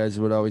that you guys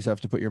would always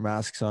have to put your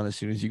masks on as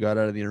soon as you got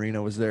out of the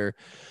arena. Was there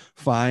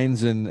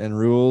fines and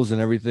rules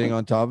and everything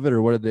on top of it,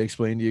 or what did they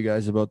explain to you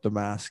guys about the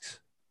masks?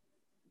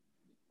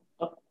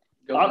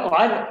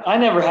 I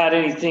never had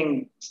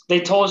anything. They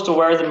told us to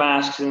wear the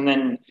masks, and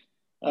then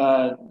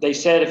they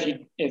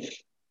said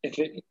if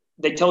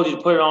they told you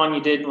to put it on,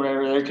 you didn't,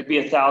 whatever, there could be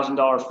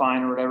 $1,000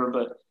 fine or whatever.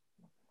 But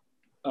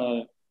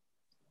I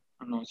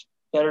don't know. It's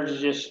better to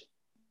just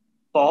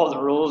follow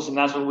the rules, and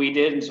that's what we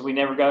did. And so we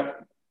never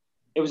got.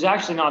 It was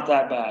actually not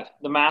that bad.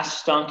 The mask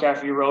stunk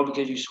after you rode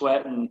because you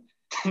sweat and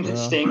it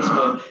stinks,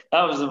 but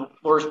that was the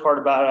worst part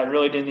about it. I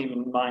really didn't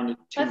even mind it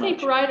too much. I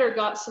think Ryder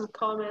got some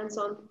comments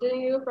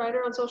didn't you,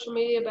 Ryder, on social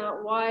media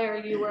about why are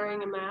you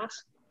wearing a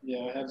mask?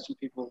 Yeah, I had some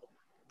people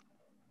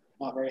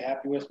not very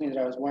happy with me that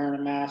I was wearing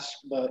a mask,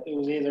 but it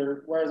was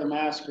either wear the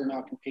mask or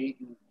not compete,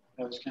 and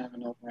that was kind of a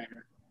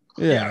no-brainer.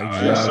 Yeah,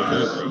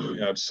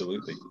 exactly.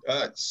 Absolutely.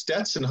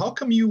 Stetson, how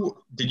come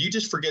did you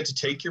just forget to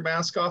take your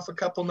mask off a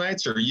couple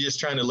nights, or are you just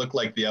trying to look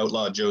like the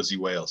outlaw Josie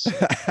Wales?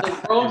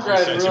 The road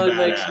ride really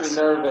makes me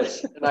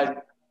nervous, and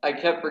I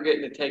kept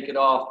forgetting to take it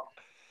off.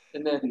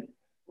 And then,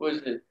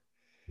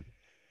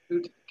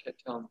 who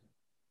kept telling me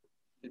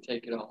to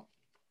take it off?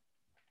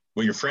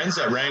 Well, your friends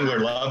at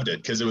Wrangler loved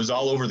it because it was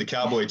all over the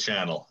Cowboy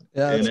Channel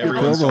and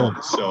everyone's home.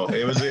 So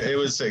it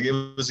was a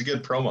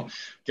good promo.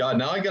 God,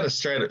 now I got to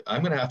start.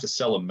 I'm going to have to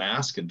sell a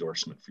mask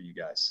endorsement for you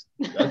guys.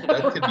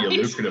 That could be a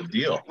lucrative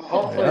deal.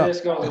 Hopefully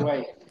this goes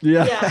away.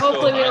 Yeah.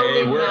 Hopefully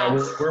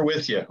we're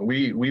with you.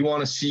 We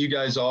want to see you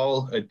guys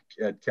all at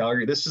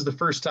Calgary. This is the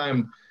first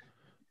time.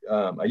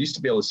 I used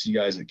to be able to see you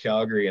guys at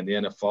Calgary and the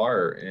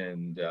NFR,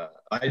 and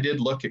I did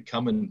look at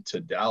coming to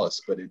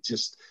Dallas, but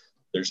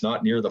there's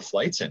not near the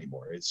flights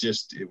anymore.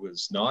 It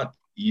was not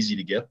easy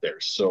to get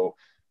there. So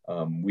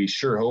we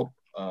sure hope,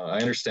 I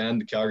understand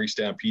the Calgary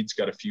Stampede's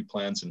got a few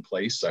plans in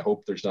place. I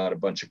hope there's not a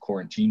bunch of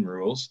quarantine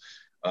rules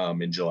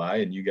in July,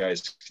 and you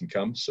guys can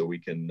come so we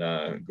can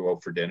go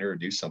out for dinner or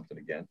do something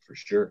again for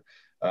sure.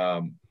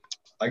 I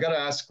got to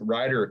ask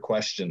Ryder a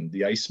question,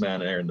 the Iceman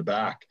there in the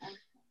back.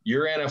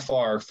 Your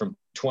NFR from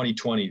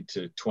 2020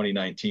 to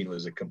 2019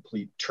 was a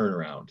complete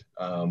turnaround.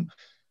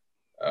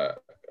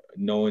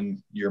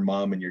 Knowing your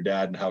mom and your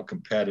dad and how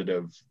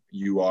competitive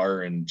you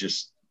are, and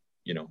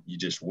you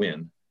just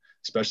win,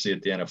 especially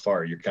at the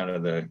NFR. You're kind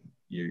of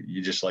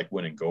you just like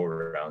winning go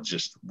arounds,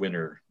 just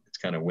winner. It's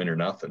kind of win or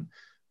nothing.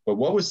 But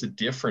what was the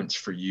difference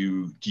for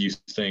you, do you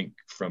think,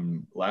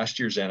 from last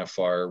year's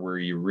NFR where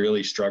you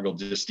really struggled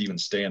just even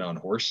staying on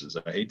horses?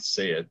 I hate to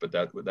say it, but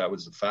that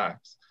was the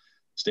fact.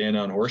 Staying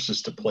on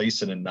horses to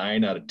place in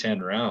 9 out of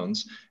 10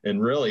 rounds.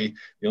 And really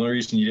the only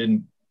reason you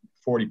didn't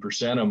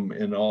 40% them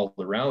in all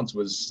the rounds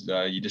was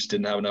you just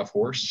didn't have enough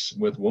horse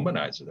with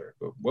Womanizer there.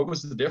 But what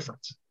was the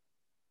difference?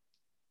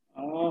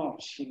 Oh,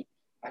 shoot.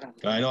 I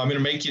don't know. I know I'm going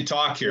to make you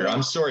talk here.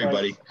 I'm sorry,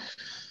 buddy.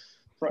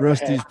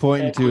 Rusty's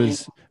pointing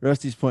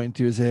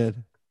to his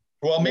head.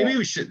 Well, maybe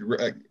we should.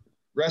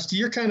 Rusty,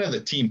 you're kind of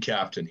the team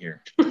captain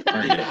here,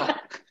 aren't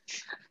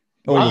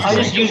you? I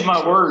just use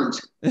my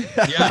words.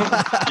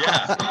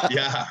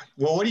 Yeah.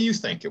 Well, what do you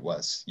think it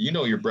was? You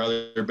know your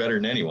brother better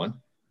than anyone.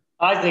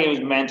 I think it was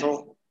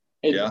mental.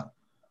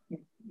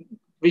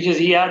 Because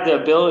he had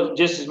the ability,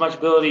 just as much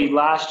ability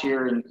last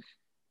year, and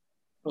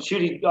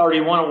he already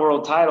won a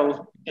world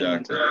title.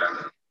 Exactly.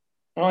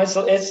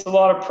 It's a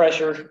lot of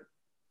pressure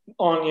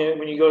on you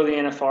when you go to the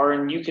NFR,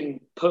 and you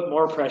can put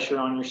more pressure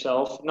on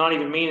yourself, not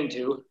even meaning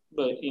to,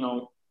 but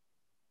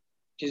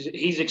because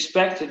he's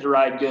expected to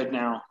ride good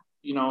now.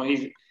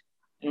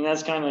 And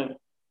that's kind of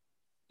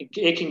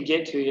it can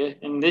get to you.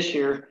 And this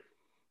year,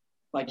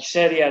 like you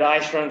said, he had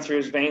ice run through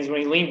his veins.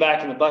 When he leaned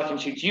back in the bucking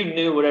chutes, you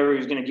knew whatever he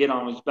was going to get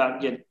on was about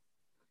to get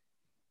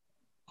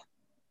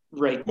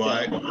right. Well,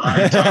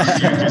 I talked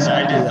to you because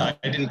I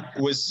didn't.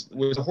 Was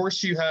the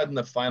horse you had in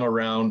the final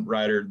round,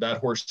 Ryder?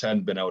 That horse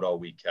hadn't been out all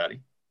week, had he?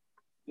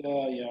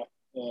 Yeah.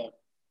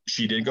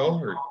 She did go,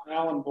 or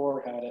Alan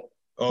Bohr had it.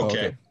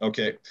 Okay.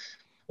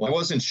 Well, I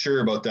wasn't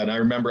sure about that. And I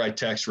remember I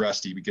text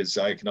Rusty because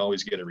I can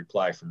always get a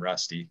reply from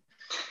Rusty.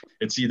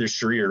 It's either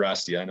Cherie or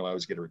Rusty. I know I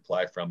always get a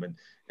reply from,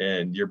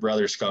 and your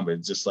brother's coming.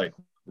 It's just like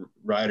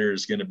Ryder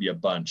is going to be a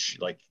bunch.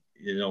 Like,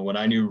 when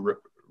I knew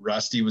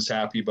Rusty was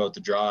happy about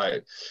the draw,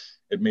 it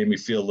made me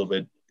feel a little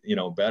bit,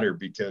 better,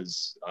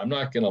 because I'm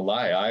not going to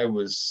lie. I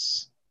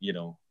was,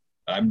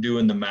 I'm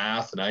doing the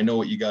math and I know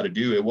what you got to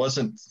do. It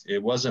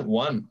wasn't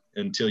one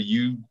until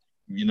you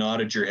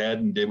nodded your head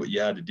and did what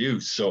you had to do.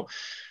 So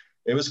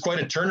it was quite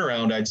a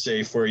turnaround, I'd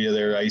say, for you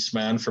there,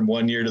 Iceman, from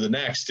one year to the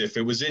next. If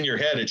it was in your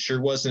head, it sure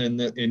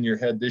wasn't in your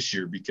head this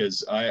year,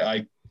 because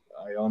I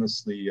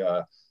honestly,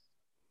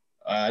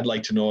 I'd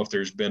like to know if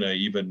there's been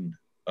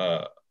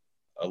a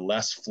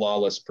less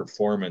flawless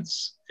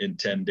performance in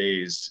 10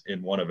 days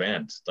in one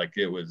event. Like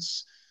that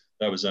was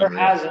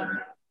unreal.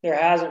 There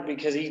hasn't,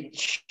 because he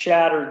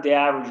shattered the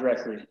average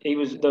record.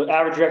 The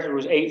average record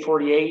was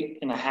 8:48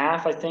 and a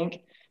half, I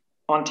think,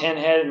 on 10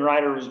 head, and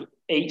Ryder was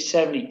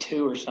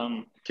 8:72 or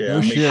something. Okay,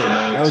 oh shit!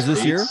 That was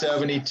this year.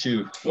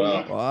 8:72.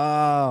 Wow.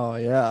 Wow.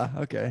 Yeah.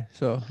 Okay.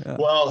 So. Yeah.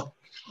 Well,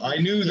 I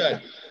knew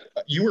that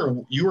you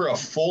were a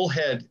full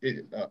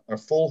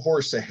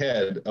horse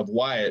ahead of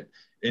Wyatt,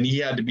 and he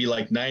had to be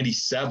like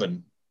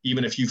 97,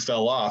 even if you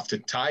fell off, to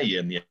tie you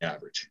in the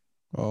average.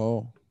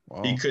 Oh.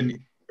 Wow. He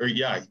couldn't, or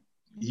yeah,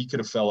 he could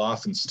have fell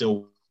off and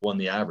still won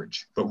the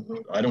average. But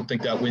I don't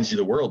think that wins you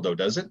the world, though,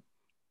 does it?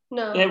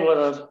 No. It would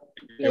have.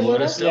 It would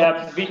have still?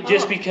 Yeah,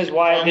 just because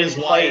Wyatt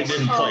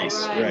didn't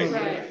place.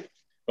 Right.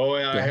 Oh,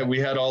 yeah, we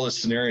had all the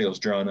scenarios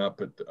drawn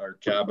up at our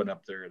cabin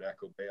up there at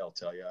Echo Bay, I'll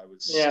tell you. I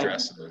was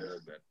stressing a little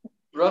bit.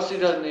 Rusty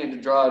doesn't need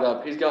to draw it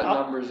up. He's got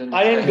numbers in his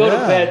I didn't go to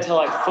bed till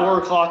like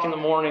 4 o'clock in the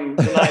morning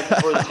the night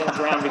before the 10th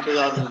round, because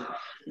I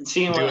was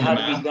seeing what had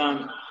to be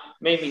done.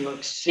 Made me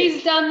look sick.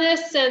 He's done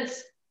this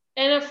since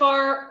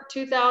NFR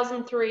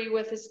 2003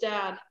 with his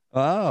dad.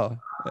 Wow.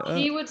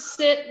 He would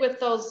sit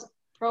with those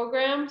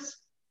programs,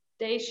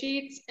 day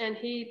sheets, and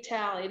he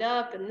tallied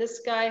up, and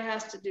this guy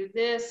has to do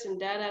this and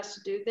dad has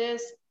to do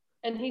this,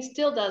 and he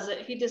still does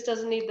it. He just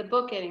doesn't need the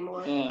book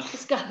anymore. Yeah.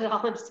 He's got it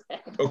all in his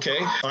head. Okay,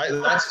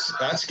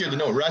 that's good to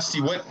know. Rusty,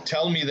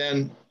 tell me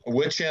then,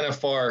 which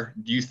NFR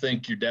do you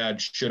think your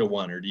dad should have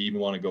won, or do you even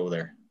want to go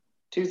there?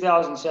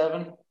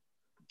 2007.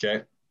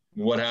 Okay,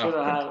 what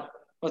happened?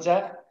 What's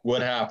that?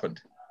 What happened?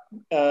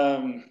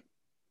 A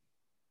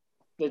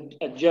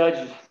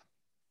judge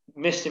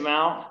missed him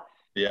out.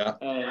 Yeah.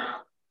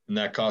 And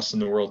that cost him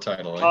the world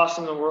title. Cost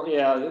him the world,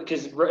 yeah,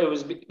 because it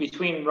was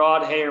between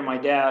Rod Hay or my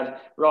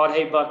dad. Rod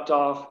Hay bucked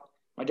off.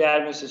 My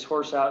dad missed his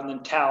horse out, and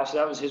then Tao. So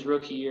that was his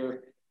rookie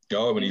year.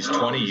 Oh, when he's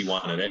 20, he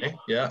won it, eh?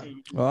 Yeah.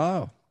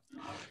 Wow.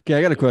 Okay,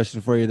 I got a question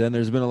for you then.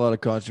 There's been a lot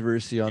of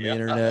controversy on the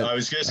internet. I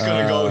was just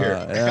going to go here.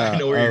 I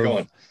know where you're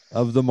going.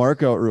 Of the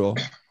markout rule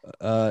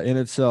in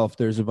itself,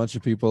 there's a bunch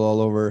of people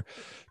all over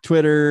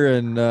Twitter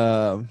and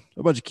a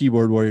bunch of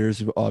keyboard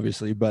warriors,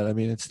 obviously, but I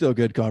mean, it's still a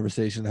good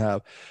conversation to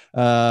have.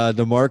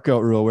 The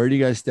markout rule, where do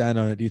you guys stand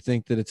on it? Do you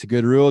think that it's a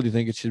good rule? Do you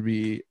think it should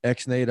be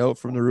ex-nate out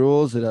from the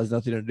rules? It has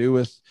nothing to do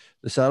with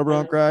the saddle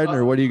bronc riding,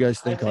 or what do you guys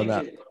think on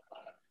that?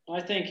 I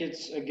think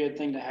it's a good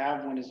thing to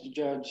have when it's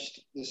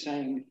judged the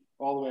same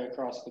all the way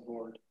across the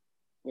board,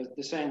 with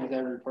the same with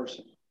every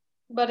person.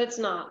 But it's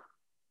not.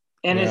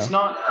 And it's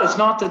not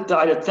that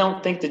I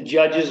don't think the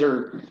judges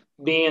are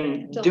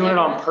doing it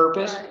on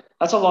purpose. Right.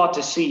 That's a lot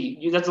to see.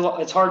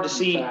 It's hard to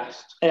see, and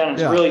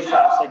it's really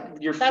fast.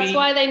 Like your feet. That's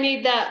why they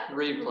need that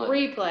replay.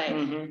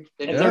 Mm-hmm.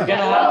 If they're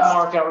gonna have a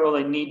markout rule,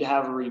 they need to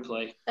have a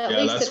replay.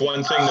 That's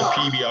one thing. The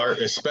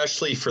PBR,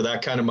 especially for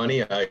that kind of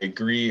money, I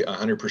agree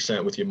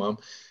 100% with you, Mom.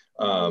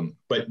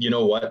 But you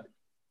know what?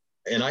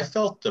 And I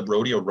felt the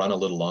rodeo run a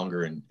little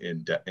longer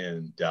in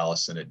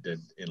Dallas than it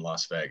did in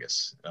Las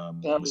Vegas.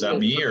 Was that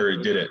me, or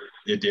did it?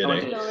 It did. No,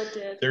 it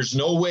did. There's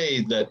no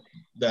way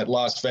that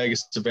Las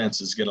Vegas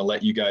events is going to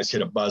let you guys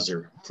hit a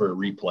buzzer for a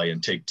replay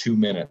and take 2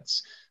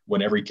 minutes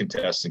when every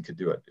contestant could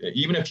do it.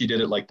 Even if you did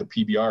it like the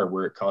PBR,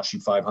 where it costs you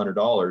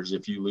 $500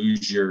 if you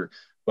lose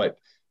but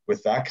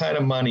with that kind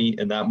of money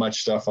and that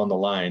much stuff on the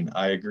line,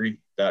 I agree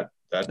that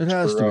it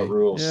has to be.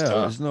 Rules. Yeah,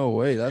 there's no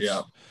way. That's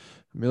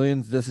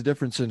millions. That's a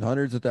difference in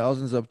hundreds of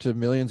thousands up to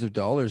millions of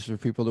dollars for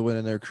people to win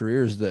in their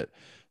careers that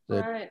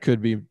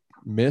could be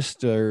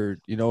missed, or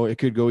it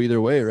could go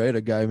either way, right?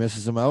 A guy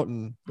misses them out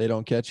and they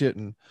don't catch it,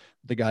 and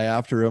the guy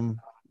after him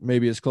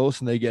maybe is close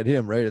and they get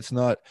him, right? It's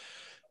not.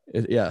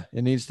 It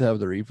needs to have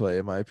the replay,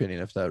 in my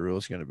opinion, if that rule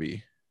is going to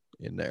be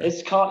in there.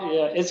 It's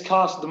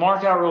cost. The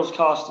markout rules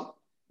cost.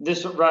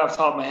 This right off the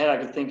top of my head, I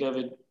could think of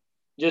it.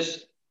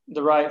 Just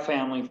the Wright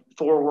family,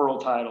 4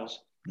 world titles.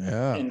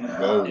 Yeah. And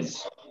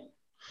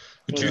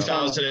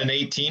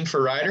 2018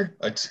 for Ryder,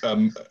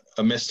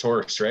 a missed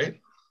horse, right?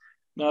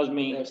 That was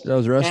me. That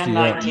was Rusty. And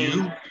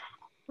 19.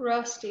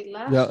 Rusty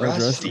left. Yeah, that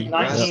was Rusty.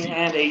 19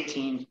 and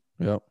 18.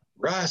 Yep.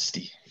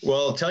 Rusty.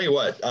 Well, I'll tell you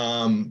what,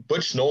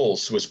 Butch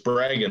Knowles was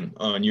bragging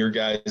on your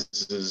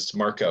guys'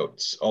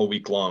 markouts all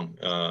week long.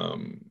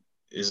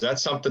 Is that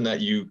something that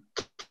you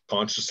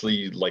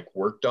consciously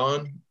worked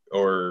on,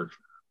 or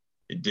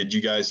did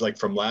you guys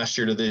from last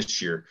year to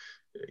this year?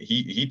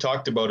 He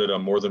talked about it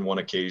on more than one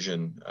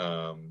occasion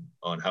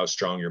on how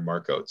strong your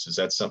markouts. Is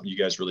that something you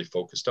guys really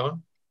focused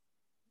on?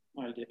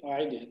 I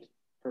did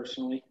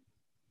personally.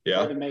 Yeah.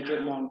 Try to make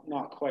it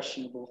not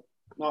questionable,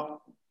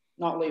 not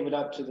leave it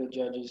up to the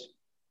judges.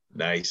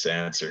 Nice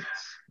answer.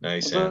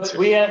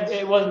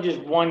 It wasn't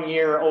just 1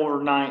 year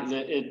overnight.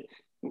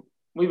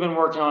 We've been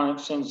working on it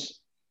since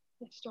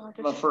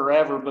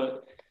forever,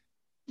 but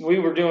we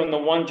were doing the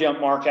one jump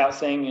mark out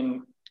thing,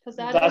 and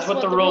that's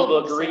what the rule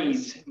book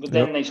reads. But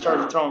then they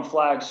started throwing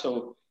flags,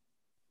 so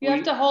you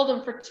have to hold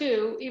them for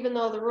 2, even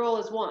though the rule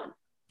is 1.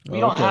 We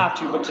don't have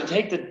to, but to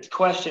take the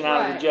question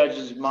out of the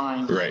judge's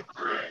mind, right?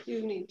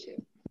 You need to,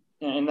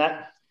 and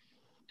that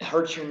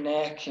hurts your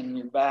neck and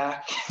your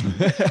back.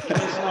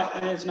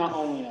 It's not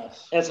only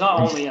us. It's not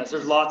only us.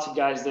 There's lots of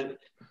guys that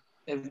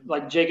have,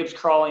 like Jacobs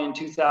Crawley in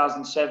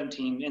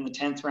 2017 in the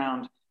 10th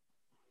round.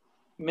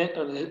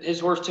 His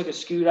horse took a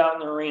scoot out in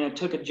the arena,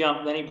 took a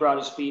jump, then he brought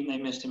his feet and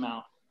they missed him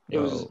out. It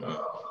was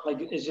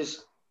it's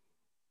just,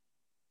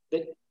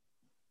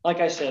 like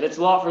I said, it's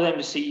a lot for them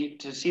to see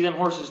them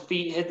horses'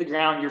 feet hit the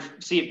ground.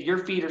 See if your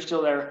feet are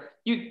still there.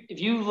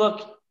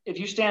 If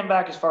you stand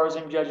back as far as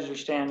them judges are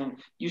standing,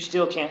 you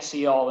still can't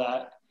see all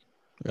that.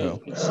 Yeah.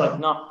 It's like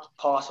not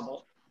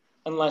possible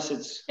unless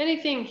it's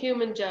anything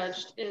human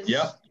judged is.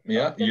 Yeah.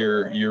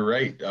 You're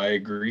right. I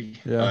agree.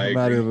 Yeah,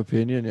 matter of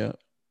opinion. Yeah,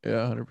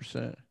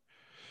 100%.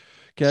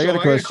 Okay, I got a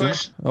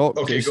question. Oh,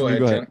 okay, go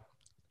ahead, Ken.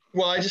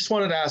 Well, I just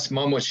wanted to ask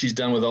Mom what she's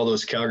done with all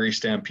those Calgary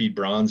Stampede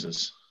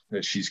bronzes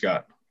that she's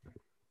got.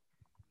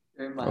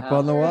 Up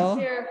on the wall?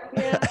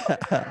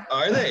 Yeah.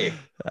 Are they?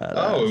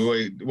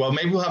 Wait. Well,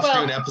 maybe we'll have to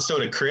do an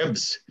episode of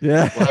Cribs.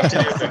 Yeah. We'll have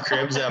to do a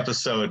Cribs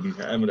episode, and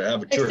I'm going to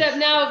have a tour. Except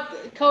now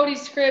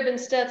Cody's crib and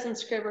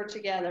Stetson's crib are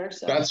together.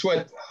 So that's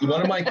one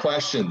of my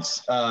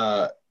questions.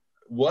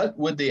 What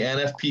would the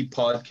NFP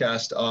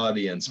podcast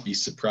audience be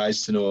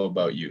surprised to know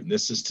about you? And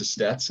this is to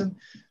Stetson,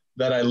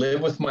 that I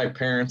live with my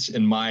parents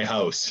in my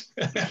house.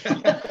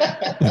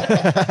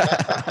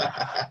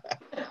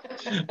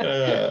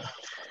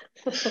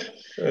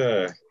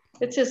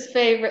 It's his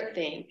favorite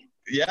thing.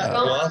 Yeah.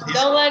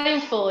 Don't let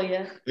him fool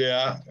you.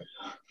 Yeah.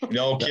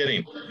 No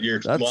kidding. Your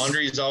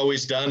laundry's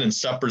always done and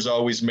supper's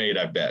always made,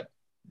 I bet.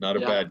 Not a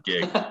bad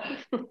gig.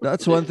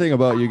 That's one thing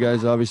about you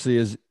guys, obviously,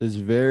 is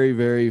very,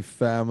 very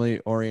family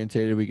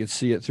orientated. We can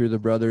see it through the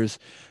brothers.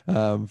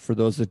 For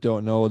those that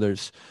don't know,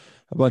 there's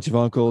a bunch of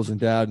uncles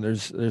and dad, and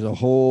there's a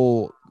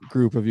whole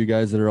group of you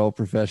guys that are all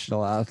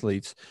professional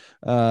athletes.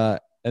 And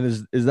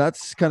is that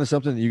kind of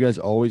something that you guys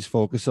always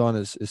focus on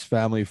is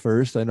family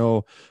first? I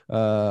know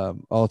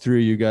all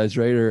three of you guys,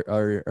 right,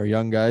 are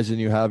young guys, and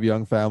you have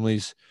young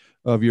families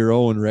of your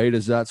own, right?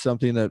 Is that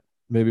something that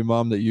maybe,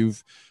 Mom, that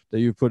you've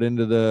put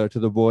into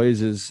the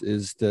boys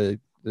is to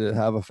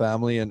have a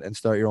family and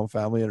start your own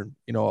family and,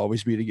 you know,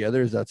 always be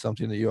together? Is that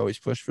something that you always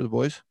push for the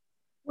boys?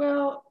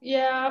 Well,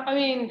 yeah, I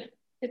mean,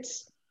 at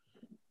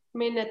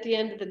the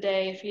end of the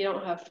day, if you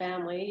don't have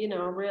family, you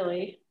know,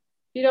 really,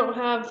 you don't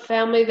have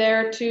family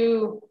there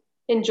to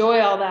enjoy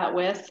all that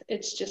with,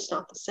 it's just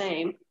not the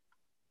same.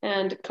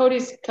 And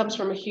Cody's comes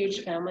from a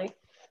huge family.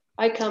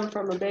 I come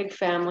from a big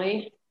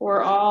family.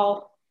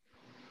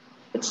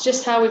 It's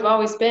just how we've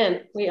always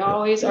been. We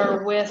always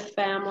are with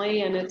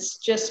family, and it's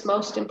just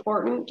most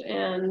important.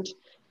 And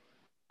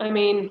I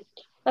mean,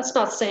 that's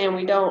not saying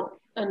we don't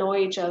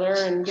annoy each other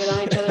and get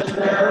on each other's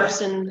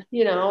nerves and,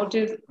 you know,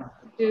 do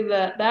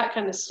that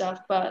kind of stuff.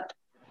 But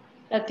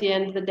at the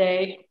end of the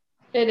day,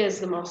 it is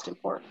the most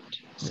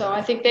important. So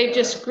I think they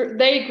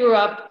grew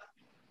up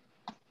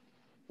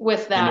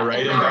with that. In the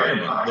right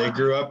environment. They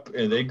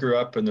grew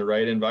up in the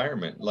right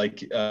environment.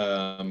 Like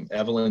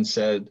Evelyn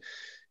said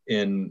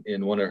in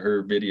one of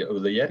her the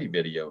Yeti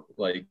video,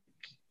 like,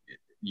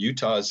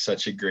 Utah is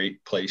such a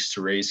great place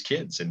to raise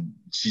kids, and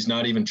she's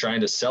not even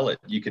trying to sell it.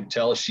 You could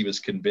tell she was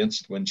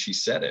convinced when she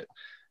said it.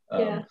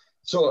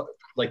 So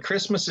like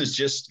Christmas is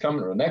just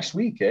coming next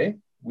week,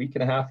 week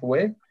and a half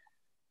away.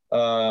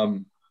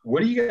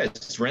 What do you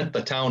guys rent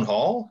the town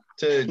hall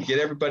to get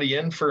everybody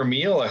in for a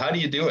meal? Or how do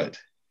you do it?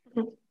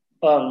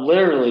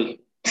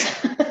 Literally.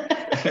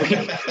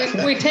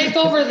 we take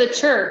over the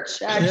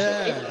church,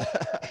 actually.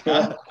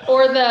 Yeah.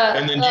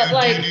 And then do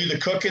you do the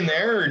cooking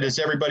there, or does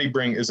everybody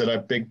is it a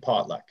big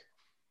potluck?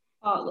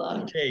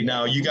 Potluck. Okay,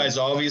 now you guys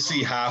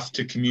obviously have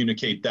to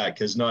communicate that,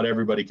 because not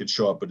everybody could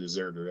show up a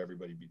dessert, or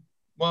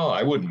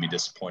I wouldn't be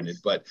disappointed,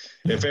 but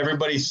if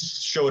everybody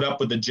showed up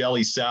with a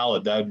jelly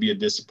salad, that would be a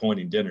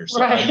disappointing dinner.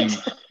 So How do you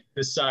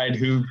decide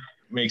who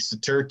makes the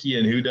turkey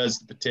and who does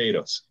the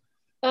potatoes?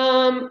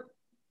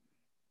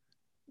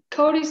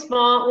 Cody's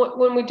mom,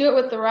 when we do it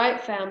with the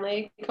Wright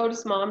family,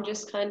 Cody's mom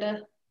just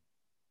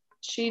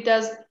she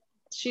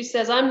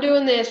says, I'm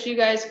doing this, you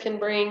guys can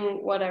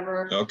bring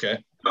whatever.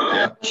 Okay.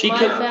 Yeah. She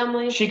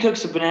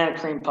cooks a banana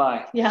cream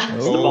pie. Yeah.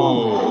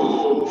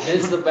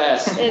 It's the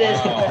best. It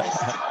is the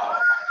best.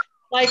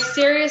 Like,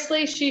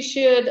 seriously, she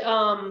should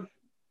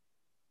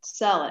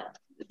sell it.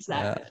 It's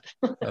that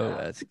good. Oh,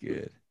 that's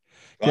good.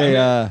 Okay,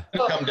 I'm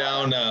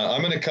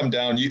going to come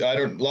down.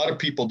 A lot of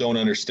people don't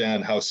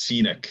understand how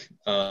scenic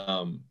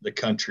the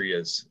country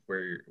is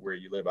where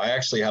you live. I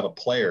actually have a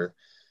player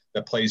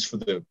that plays for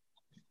the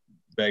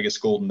Vegas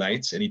Golden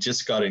Knights, and he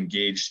just got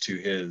engaged to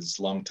his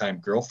longtime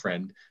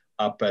girlfriend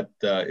up at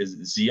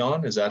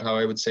Zion. Is that how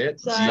I would say it?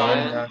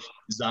 Zion.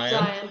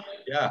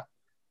 Yeah,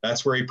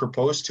 that's where he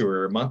proposed to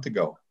her a month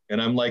ago.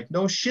 And I'm like,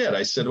 no shit.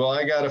 I said, well,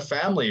 I got a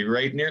family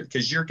right near,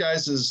 because your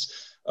guys'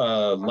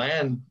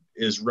 land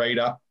is right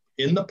up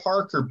in the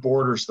park or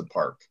borders the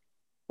park?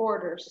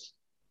 Borders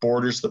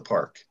the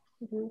park.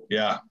 Mm-hmm.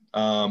 Yeah.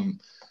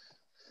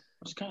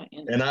 It's kind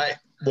of and I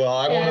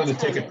wanted to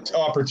take an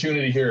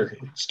opportunity here.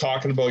 It's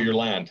talking about your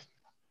land.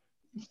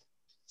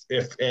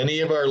 If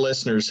any of our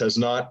listeners has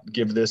not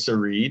give this a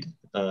read,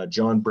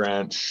 John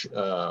Branch,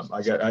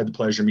 I had the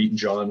pleasure of meeting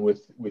John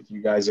with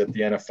you guys at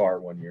the NFR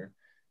one year,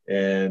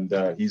 and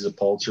he's a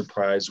Pulitzer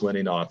Prize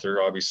winning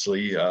author.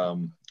 Obviously, a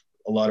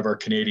lot of our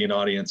Canadian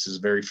audience is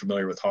very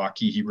familiar with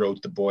hockey. He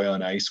wrote The Boy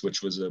on Ice,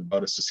 which was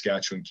about a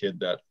Saskatchewan kid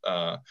that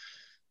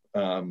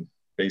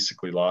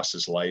basically lost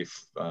his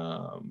life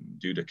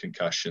due to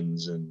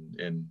concussions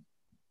and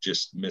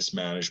just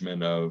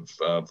mismanagement of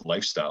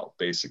lifestyle,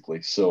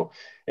 basically. So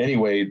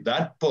anyway,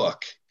 that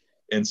book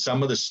and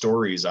some of the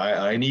stories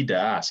I need to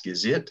ask,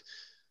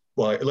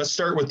 let's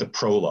start with the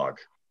prologue.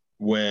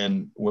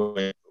 When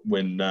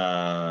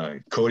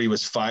Cody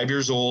was 5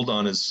 years old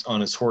on his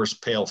horse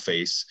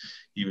Paleface,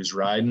 he was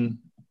riding,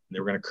 they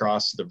were going to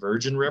cross the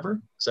Virgin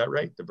River. Is that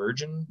right? The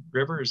Virgin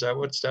River, is that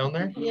what's down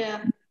there?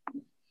 Yeah.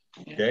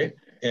 Okay.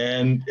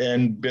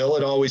 And Bill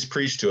had always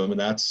preached to him, and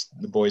that's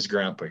the boy's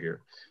grandpa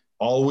here.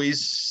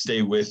 Always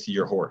stay with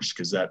your horse,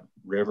 because that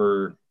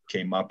river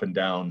came up and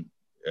down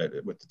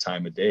with the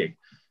time of day.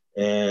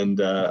 And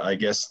I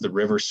guess the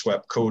river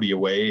swept Cody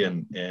away.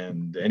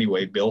 And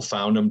anyway, Bill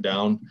found him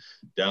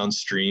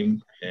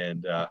downstream.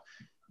 And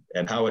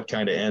how it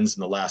kind of ends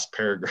in the last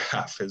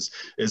paragraph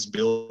is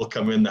Bill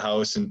come in the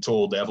house and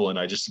told Evelyn,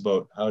 I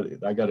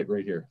got it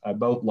right here. I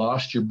about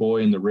lost your boy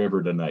in the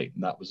river tonight.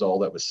 And that was all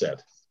that was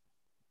said.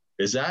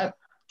 Is that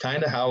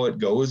kind of how it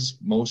goes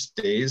most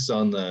days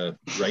on the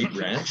Wright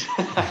Ranch?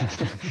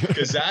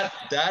 Because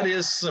that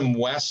is some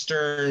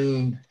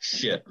Western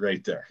shit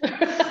right there.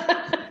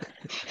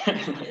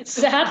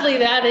 Sadly,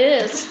 that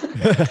is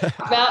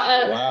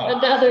about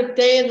another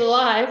day in the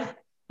life.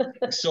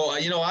 So,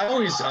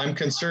 I'm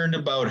concerned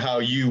about how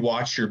you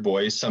watch your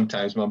boys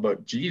sometimes, Mom,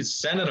 but geez,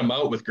 sending them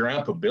out with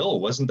Grandpa Bill,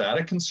 wasn't that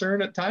a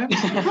concern at times?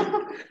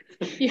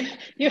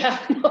 You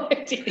have no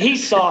idea.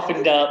 He's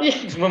softened up when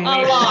we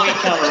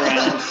come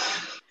around.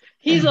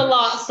 He's a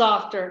lot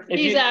softer.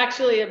 He's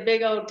actually a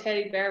big old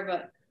teddy bear,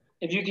 but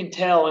if you can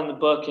tell in the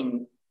book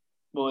and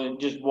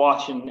just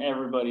watching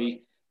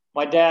everybody,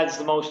 my dad's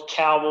the most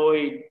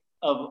cowboy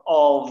of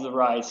all of the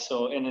rides.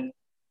 So,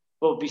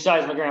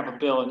 besides my Grandpa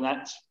Bill, and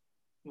that's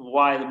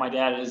why my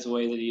dad is the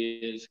way that he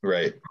is.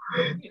 Right.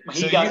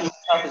 He got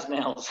tough as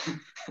nails.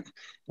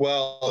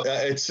 Well,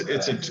 I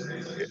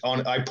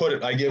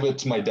give it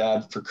to my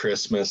dad for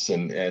Christmas,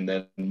 and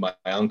then my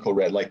uncle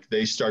read, like,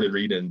 they started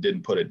reading and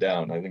didn't put it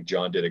down. I think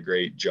John did a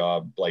great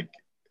job. Like,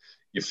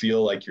 you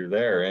feel like you're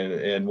there.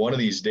 And one of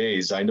these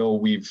days, I know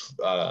we've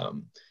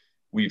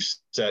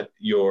set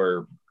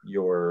your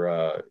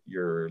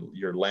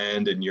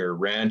land and your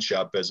ranch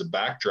up as a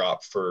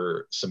backdrop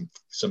for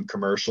some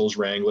commercials.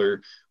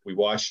 Wrangler, we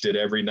watched it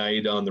every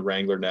night on the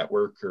Wrangler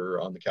Network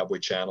or on the Cowboy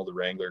Channel. The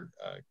Wrangler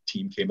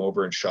team came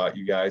over and shot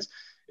you guys,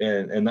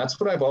 and that's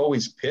what I've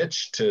always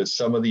pitched to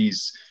some of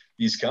these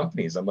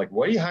companies. I'm like,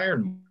 what are you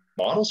hiring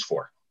models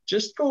for?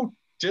 Just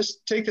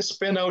take a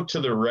spin out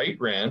to the Wright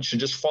Ranch and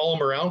just follow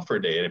them around for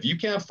a day. And if you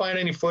can't find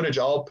any footage,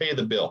 I'll pay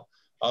the bill.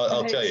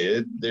 I'll tell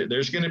you,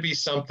 there's going to be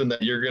something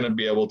that you're going to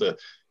be able to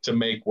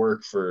make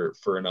work for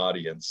an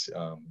audience.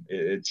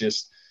 It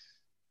just,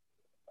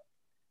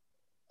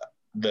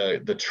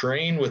 the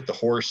train with the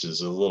horses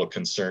is a little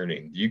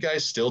concerning. Do you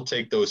guys still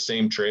take those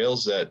same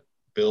trails that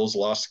Bill's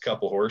lost a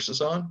couple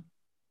horses on?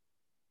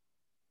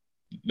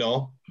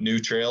 No, new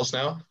trails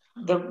now?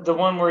 The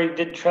one where he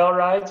did trail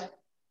rides?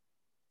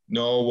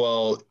 No,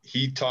 well,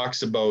 he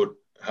talks about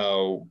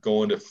how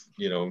going to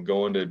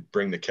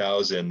bring the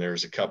cows in,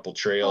 there's a couple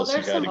trails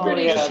he had to go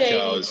to get the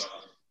cows.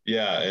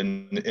 Yeah,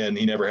 and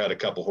he never had a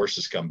couple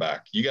horses come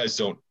back. You guys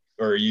don't,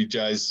 or you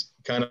guys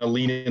kind of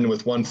lean in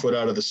with one foot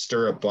out of the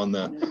stirrup on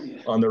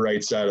the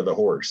right side of the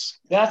horse.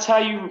 That's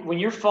how when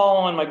you're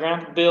following my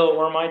Grandpa Bill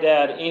or my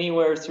dad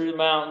anywhere through the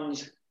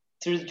mountains,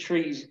 through the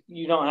trees,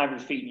 you don't have your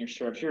feet in your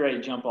stirrups. You're ready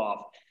to jump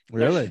off.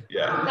 Really?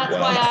 Yeah. That's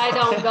why I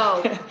don't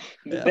go.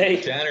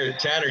 Yeah.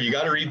 Tanner, you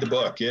got to read the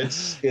book.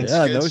 It's good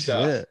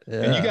stuff. Shit.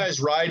 Yeah. And you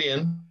guys ride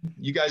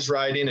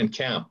in and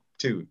camp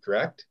too,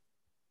 correct?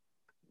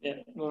 Yeah.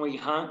 When we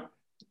hunt.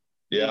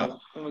 Yeah.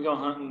 When we go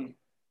hunting.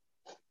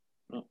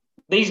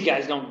 These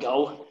guys don't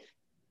go.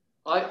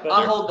 I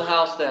hold the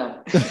house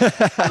down.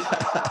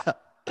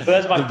 But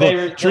that's my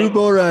favorite. True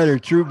bull rider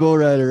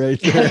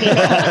right there.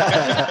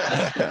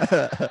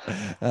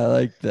 I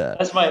like that.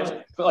 That's my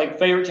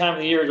favorite time of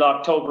the year is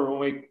October, when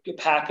we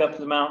pack up to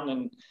the mountain,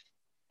 and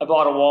I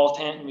bought a wall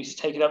tent and we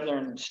take it up there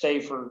and stay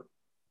for,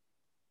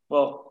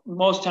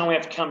 most of the time we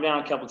have to come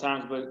down a couple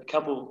times, but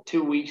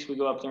 2 weeks we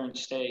go up there and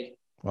stay.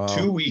 Wow.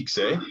 2 weeks,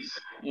 eh?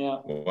 Yeah.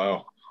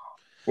 Wow.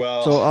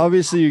 Well, so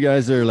obviously you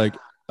guys are like,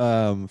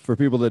 for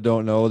people that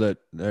don't know, that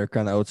they're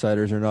kind of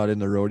outsiders or not in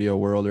the rodeo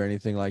world or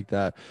anything like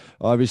that,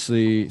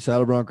 obviously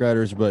saddle bronc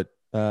riders, but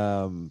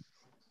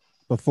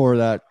before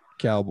that,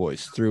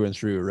 cowboys through and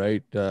through,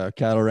 right?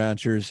 Cattle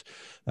ranchers.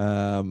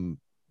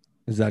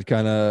 Is Is that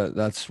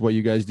that's what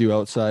you guys do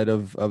outside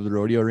of the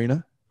rodeo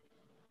arena?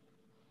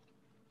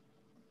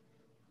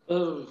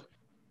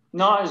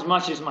 Not as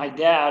much as my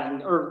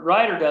dad or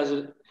Ryder does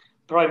it,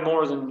 probably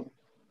more than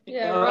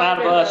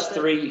out of us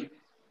three.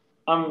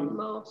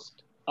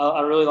 Most.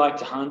 I really like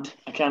to hunt.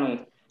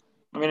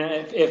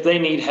 If they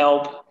need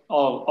help,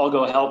 I'll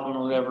go help them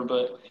or whatever.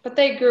 But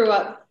they grew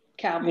up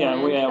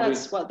cowboy.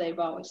 That's what they've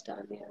always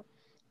done. Yeah.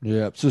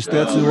 Yeah. So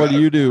Stetson, what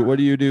do you do? What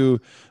do you do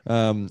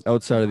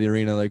outside of the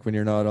arena, like when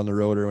you're not on the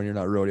road or when you're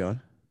not rodeoing?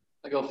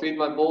 I go feed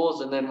my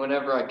bulls, and then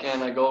whenever I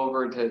can, I go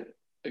over to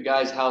the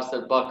guy's house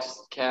that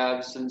bucks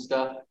calves and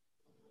stuff.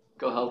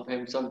 Go help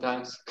him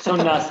sometimes. So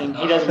nothing.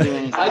 He doesn't do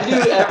anything. I do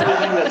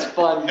everything that's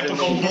fun.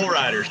 Typical bull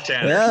riders,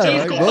 Tanner.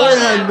 Yeah, bull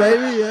ride,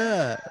 baby.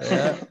 Yeah,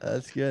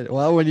 that's good.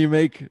 Well, when you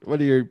make,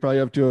 you're probably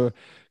up to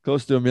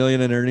close to $1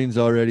 million in earnings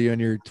already on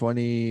your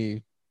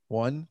 21?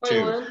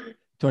 22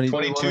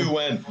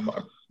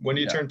 when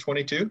do you turn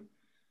 22?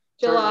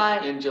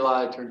 July. In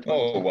July, I turned 22.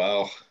 Oh,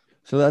 wow.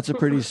 So that's a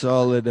pretty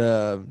solid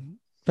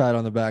pat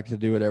on the back to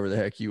do whatever the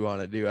heck you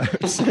want to do, I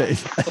would say.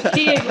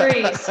 He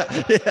agrees.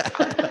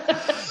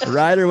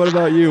 Ryder, what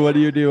about you? What do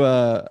you do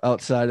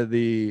outside of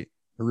the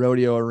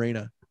rodeo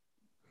arena?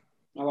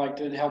 I like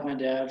to help my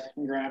dad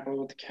and grandpa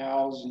with the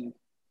cows, and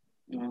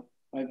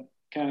I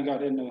kind of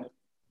got into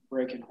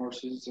breaking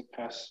horses the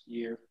past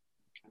year.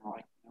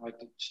 I like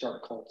to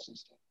start colts and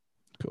stuff.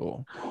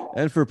 Cool.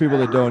 And for people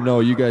that don't know,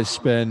 you guys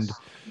spend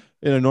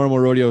in a normal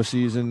rodeo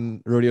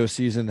season,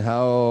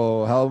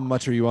 how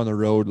much are you on the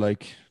road,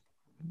 like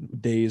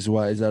days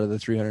wise, out of the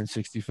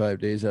 365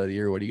 days out of the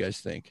year? What do you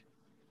guys think?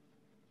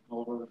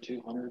 Over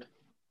 200.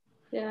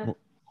 Yeah.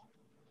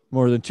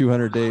 More than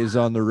 200 days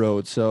on the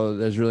road. So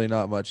there's really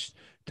not much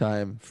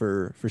time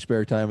for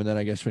spare time. And then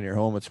I guess when you're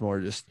home, it's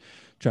more just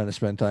trying to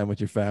spend time with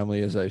your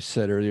family. As I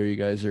said earlier, you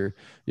guys are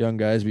young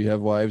guys, but you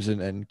have wives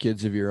and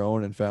kids of your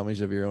own and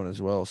families of your own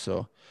as well.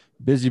 So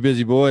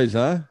busy boys,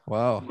 huh?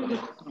 Wow.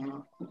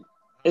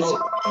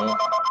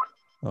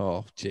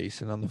 Oh,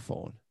 Jason on the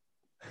phone.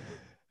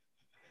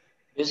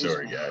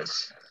 Sorry,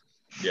 guys.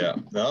 Yeah.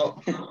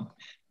 No.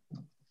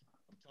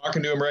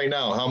 Talking to him right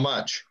now. How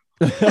much?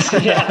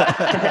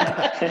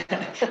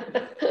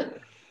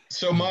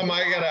 So, Mom,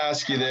 I got to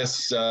ask you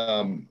this.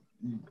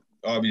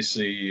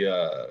 Obviously,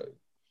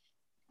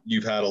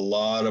 you've had a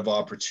lot of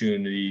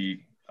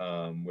opportunity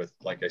with,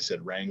 like I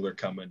said, Wrangler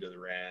coming to the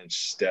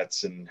ranch,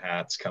 Stetson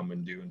hats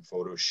coming, doing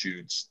photo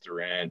shoots at the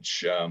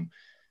ranch.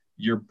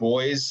 Your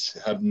boys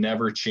have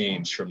never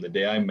changed from the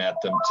day I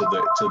met them to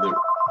the.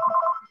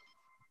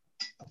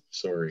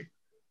 Sorry,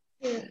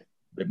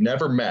 they've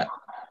never met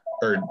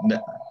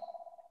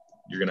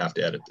You're going to have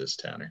to edit this,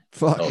 Tanner.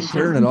 Fucking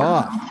turn it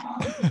off.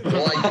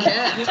 Well, I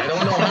can't. I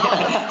don't know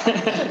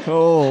how.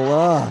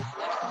 Oh,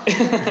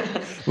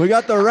 we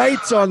got the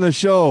rights on the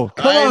show.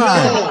 Come on.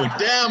 I know.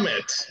 Damn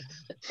it.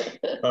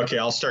 Okay,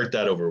 I'll start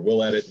that over.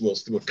 We'll edit. We'll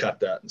cut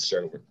that and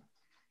start over.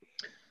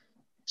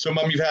 So,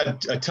 Mom, you've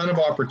had a ton of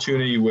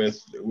opportunity with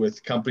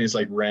companies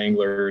like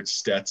Wrangler,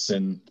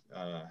 Stetson,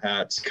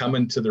 hats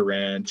coming to the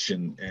ranch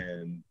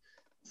and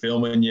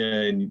filming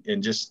you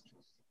and just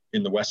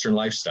in the Western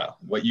lifestyle,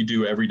 what you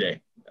do every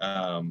day.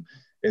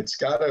 It's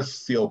got to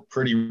feel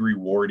pretty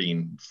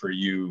rewarding for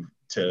you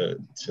to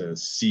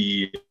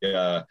see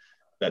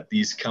that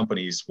these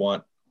companies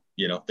want,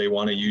 they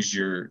want to use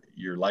your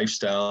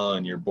lifestyle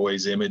and your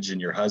boy's image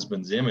and your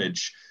husband's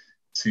image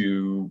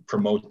to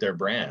promote their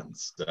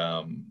brands.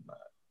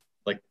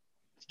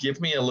 Give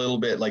me a little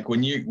bit, like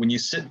when you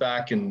sit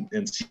back and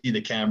see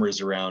the cameras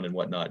around and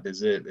whatnot,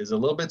 is it a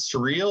little bit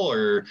surreal,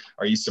 or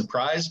are you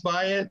surprised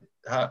by it?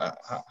 How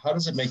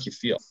does it make you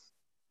feel?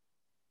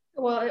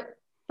 Well,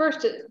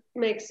 first it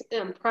makes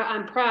I'm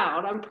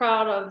proud. I'm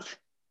proud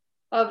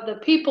of the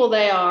people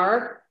they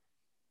are,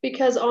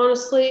 because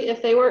honestly,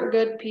 if they weren't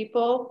good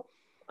people,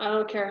 I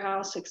don't care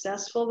how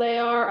successful they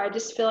are. I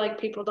just feel like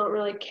people don't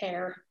really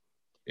care.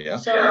 Yeah.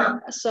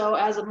 So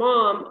as a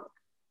mom,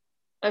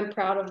 I'm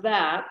proud of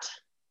that.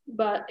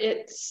 But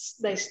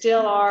they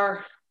still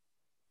are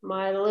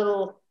my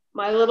little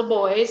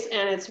boys,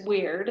 and it's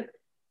weird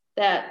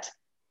that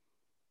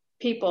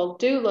people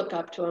do look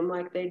up to them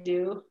like they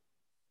do.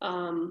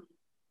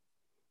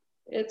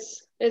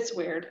 It's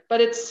weird, but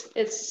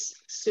it's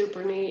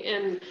super neat,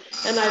 and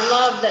I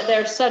love that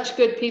they're such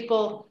good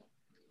people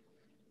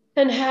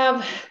and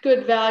have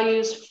good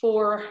values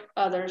for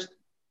others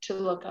to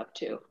look up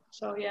to.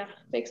 So yeah,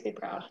 it makes me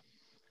proud.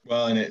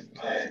 Well, and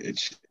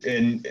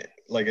and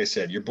like I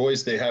said, your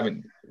boys, they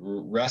haven't.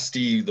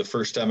 Rusty, the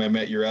first time I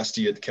met you,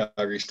 Rusty, at the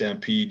Calgary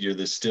Stampede,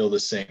 you're still the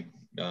same.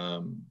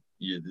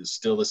 You're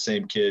still the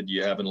same kid.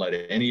 You haven't let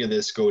any of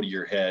this go to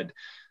your head.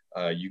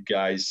 You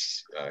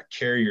guys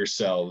carry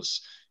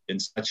yourselves in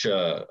such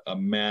a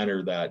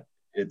manner that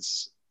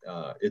it's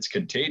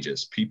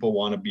contagious. People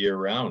want to be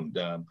around.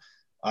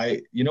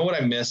 You know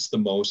what I missed the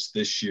most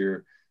this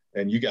year,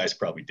 and you guys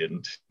probably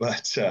didn't,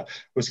 but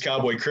was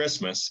Cowboy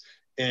Christmas.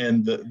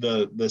 And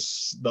the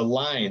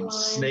line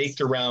snaked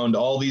around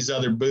all these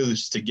other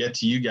booths to get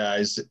to you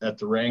guys at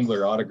the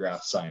Wrangler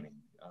autograph signing.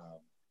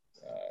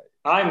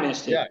 I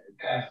missed it.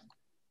 Yeah.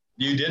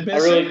 You did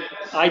miss it?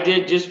 I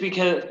did, just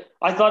because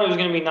I thought it was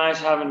going to be nice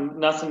having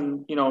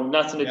nothing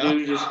to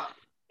do,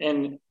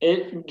 and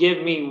it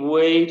gave me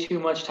way too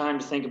much time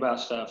to think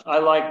about stuff. I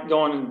like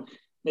going, and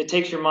it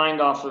takes your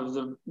mind off of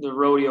the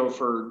rodeo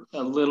for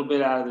a little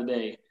bit out of the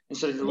day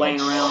instead of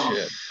laying around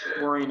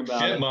worrying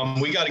about it. Mom,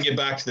 we got to get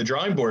back to the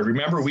drawing board.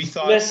 Remember, we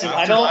thought last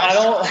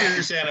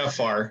year's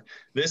NFR,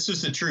 this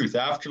was the truth.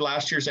 After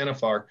last year's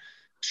NFR,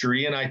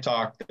 Cherie and I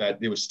talked that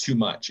it was too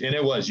much, and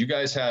it was. You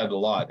guys had a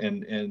lot,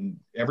 and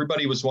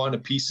everybody was wanting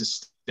a piece of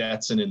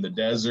Stetson in the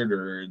desert,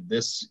 or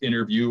this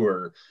interview,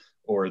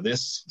 or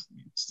this.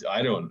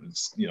 I don't,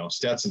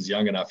 Stetson's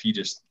young enough. He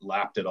just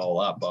lapped it all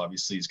up.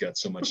 Obviously, he's got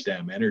so much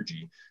damn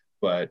energy,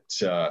 but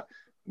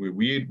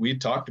we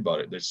talked about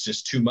it. That's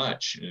just too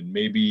much, and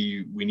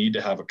maybe we need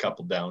to have a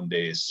couple down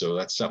days. So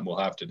that's something we'll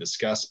have to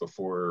discuss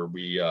before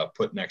we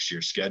put next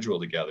year's schedule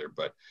together.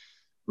 But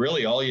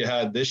really, all you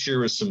had this year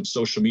was some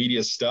social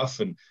media stuff,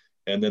 and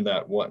then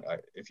that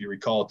if you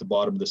recall at the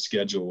bottom of the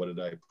schedule, what did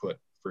I put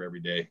for every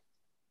day?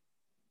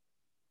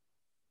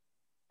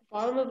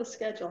 Bottom of the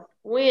schedule.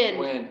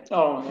 Win.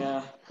 Oh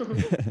yeah.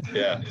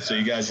 Yeah. So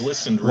you guys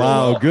listened. Real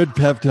Wow, well. good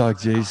pep talk,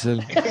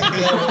 Jason.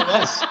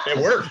 It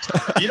worked.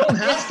 You don't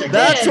have to.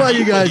 That's why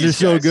you guys are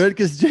so good,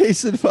 because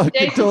Jason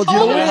fucking told you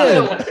to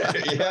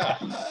win. Yeah.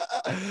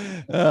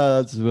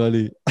 That's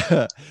funny.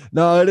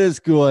 No, it is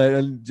cool.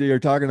 And you're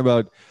talking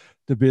about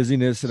the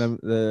busyness and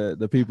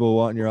the people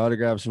wanting your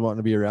autographs and wanting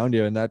to be around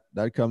you, and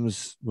that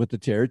comes with the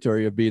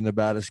territory of being the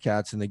baddest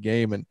cats in the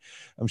game. And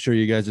I'm sure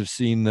you guys have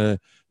seen the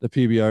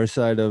PBR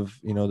side of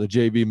the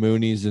JB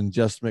Moonies and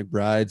Justin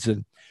McBrides,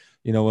 and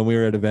when we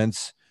were at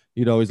events,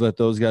 you'd always let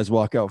those guys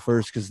walk out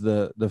first because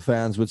the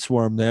fans would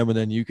swarm them, and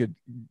then you could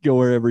go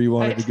wherever you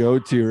wanted to go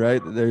to.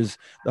 Right? There's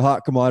the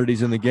hot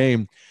commodities in the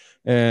game,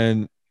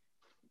 and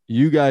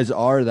you guys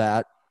are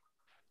that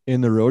in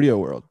the rodeo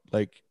world,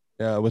 like.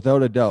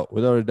 Without a doubt,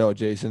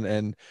 Jason.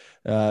 And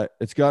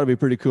it's got to be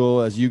pretty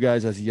cool as you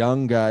guys, as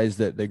young guys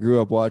that they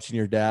grew up watching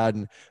your dad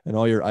and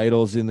all your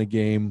idols in the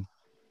game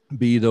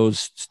be those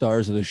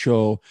stars of the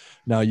show.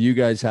 Now you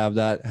guys have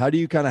that. How do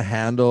you kind of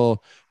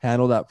handle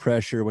that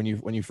pressure when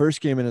you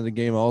first came into the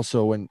game?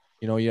 Also, when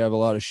you have a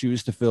lot of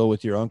shoes to fill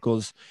with your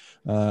uncles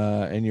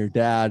and your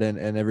dad,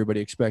 and everybody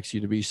expects you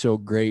to be so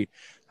great.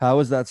 How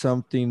is that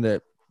something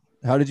that?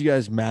 How did you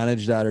guys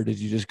manage that, or did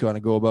you just kind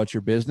of go about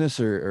your business,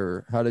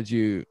 or how did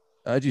you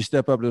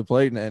step up to the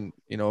plate and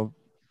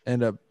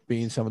end up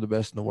being some of the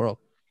best in the world?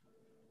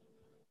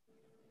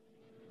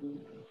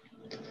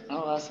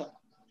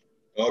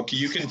 Okay,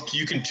 you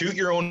can toot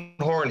your own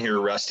horn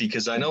here, Rusty,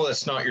 because I know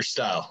that's not your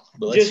style,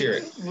 but let's hear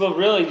it. Well,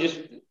 really,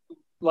 just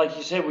like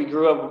you said, we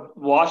grew up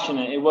watching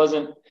it. It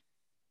wasn't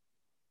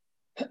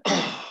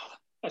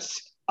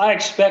I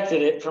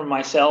expected it from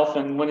myself,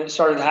 and when it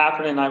started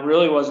happening, I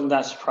really wasn't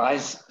that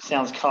surprised.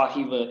 Sounds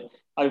cocky, but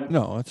I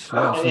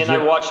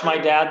watched my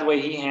dad, the way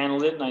he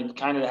handled it, and I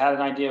kind of had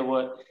an idea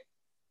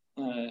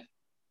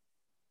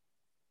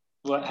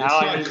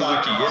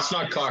It's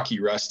not cocky,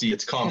 Rusty.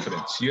 It's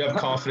confidence. You have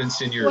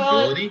confidence in your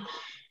ability,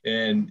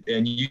 and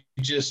you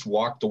just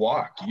walk the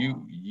walk.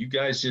 You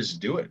guys just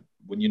do it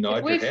when you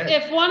nod your head.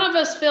 If one of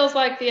us feels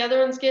like the other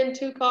one's getting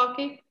too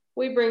cocky,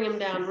 we bring him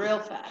down real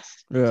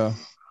fast. Yeah.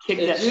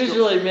 It's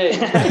usually me.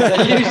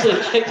 They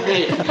usually kick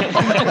me.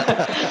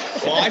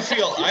 Well, I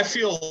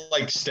feel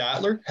like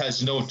Statler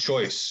has no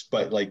choice,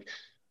 but like,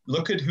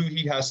 look at who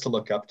he has to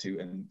look up to,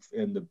 and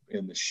in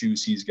the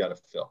shoes he's got to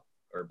fill.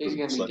 He's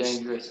going to be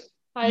dangerous.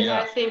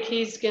 I think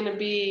he's going to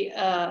be.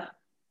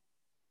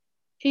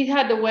 He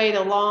had to wait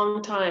a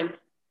long time.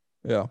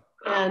 Yeah.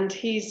 And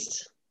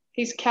he's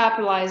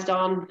capitalized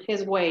on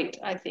his weight.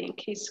 I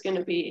think he's going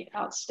to be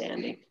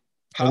outstanding.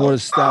 And what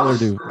does Statler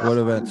do? What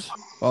events?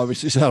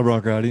 Obviously, saddle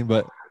bronc riding,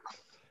 but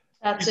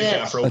that's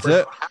it. That's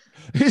it.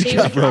 He's he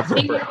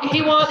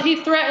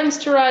threatens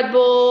to ride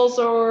bulls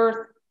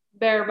or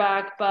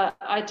bareback, but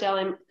I tell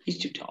him he's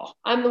too tall.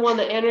 I'm the one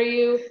that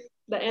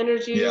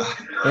enters you. Yeah.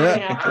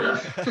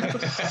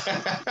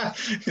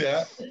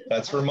 Yeah,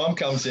 that's where Mom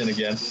comes in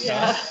again.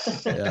 Yeah.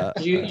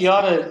 You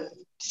ought to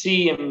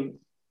see him,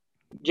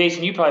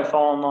 Jason. You probably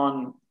follow him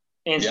on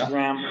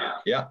Instagram.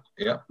 Yeah.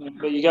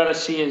 But you got to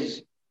see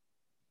his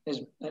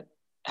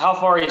how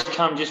far he's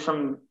come just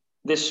from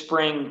this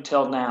spring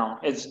till now.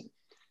 It's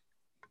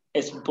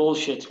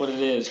bullshit's what it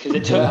is, because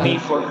it took me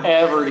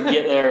forever to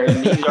get there,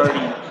 and he's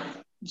already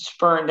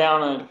spurring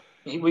down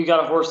we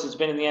got a horse that's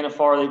been in the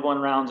NFR they've won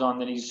rounds on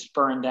that he's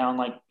spurring down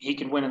like he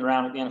could win a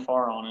round at the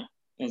NFR on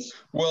it.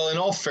 Well, in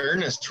all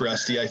fairness,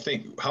 Rusty, I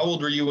think, how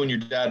old were you when your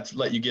dad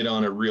let you get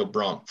on a real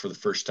bronc for the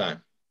first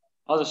time?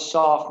 I was a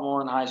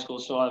sophomore in high school,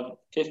 so I was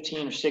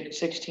 15 or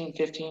 16,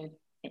 15.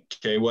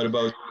 Okay, what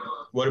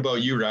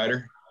about you,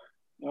 Ryder?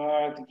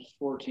 I think it was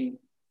 14.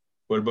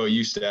 What about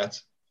you,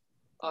 Stats?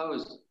 I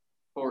was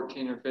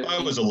 14 or 15.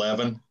 I was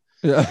 11.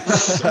 Yeah.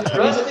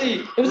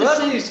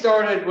 Rusty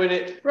started when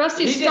it.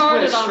 Rusty he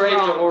started just went straight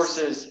on to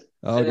horses.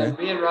 Okay. And then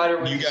me and Ryder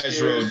went. You guys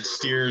rode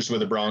steers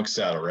with a bronc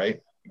saddle, right?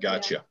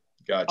 Gotcha.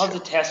 Gotcha. I was a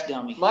test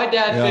dummy. My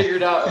dad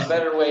figured out a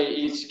better way to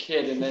each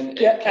kid, and then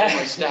it kind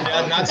of stuck.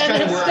 Yeah, that's And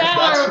kind of the where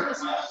Staller,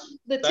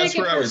 the that's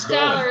ticket where I for was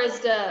going. Staller is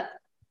to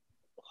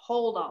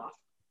hold off.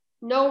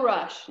 No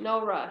rush,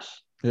 no rush.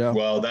 Yeah.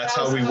 Well, that's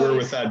That how was we were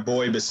Cody's. with that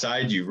boy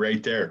beside you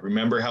right there.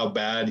 Remember how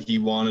bad he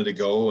wanted to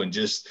go, and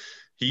just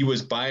he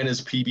was buying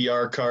his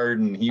PBR card,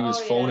 and he was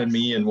phoning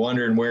me and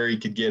wondering where he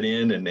could get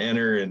in and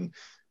enter, and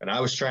I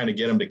was trying to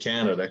get him to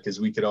Canada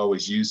because we could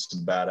always use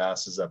some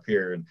badasses up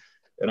here, and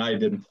I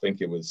didn't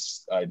think it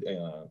was.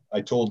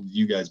 I told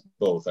you guys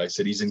both. I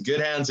said he's in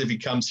good hands if he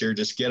comes here.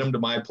 Just get him to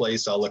my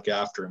place. I'll look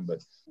after him.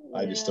 But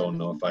I just don't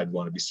know if I'd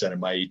want to be sending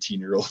my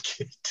 18-year-old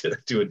kid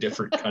to a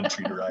different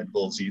country to ride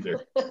bulls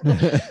either.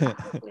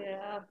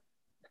 Yeah.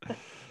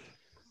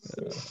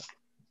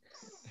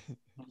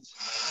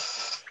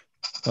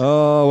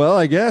 Oh, well,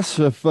 I guess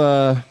if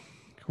we're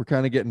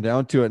kind of getting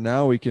down to it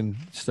now, we can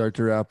start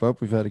to wrap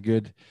up. We've had a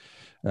good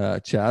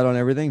chat on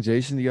everything.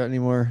 Jason, you got any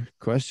more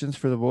questions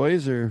for the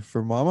boys or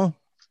for Mama?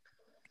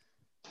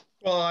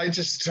 Well, I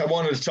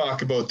wanted to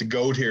talk about the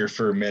goat here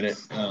for a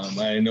minute.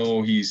 I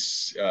know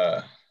he's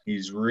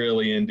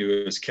really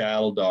into his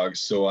cattle dogs.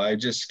 So I'm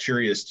just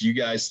curious, do you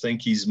guys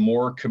think he's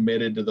more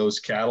committed to those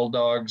cattle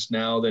dogs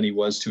now than he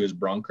was to his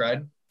bronc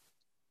riding?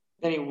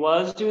 Than he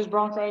was to his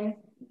bronc riding?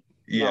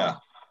 Yeah.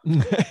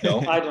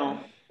 No, I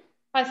don't.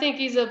 I think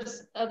he's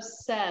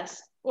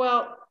obsessed.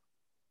 Well,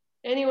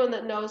 anyone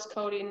that knows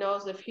Cody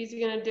knows if he's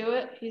going to do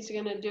it, he's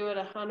going to do it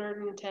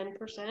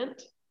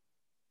 110%.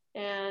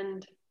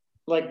 And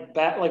like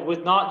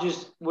with not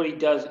just what he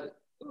does,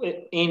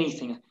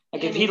 anything.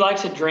 Like if he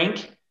likes a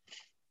drink,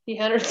 he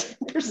 110%.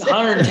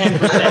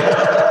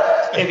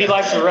 110%. If he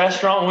likes a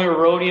restaurant, when we were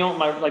rodeoing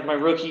my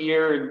rookie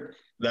year, and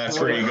that's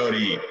where you go to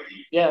eat.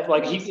 Yeah,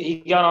 like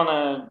he got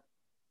on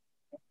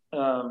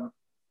a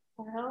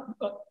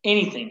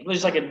anything. It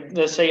was like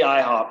let's say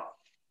IHOP,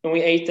 and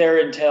we ate there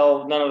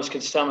until none of us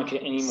could stomach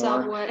it anymore.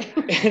 Subway.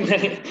 And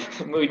then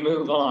we'd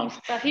move on.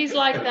 But he's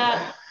like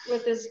that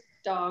with his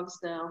dogs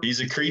now.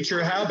 He's a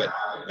creature of habit.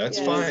 That's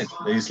fine.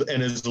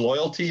 And his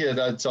loyalty,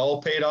 it's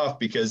all paid off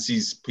because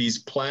he's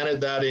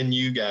planted that in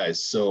you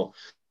guys. So,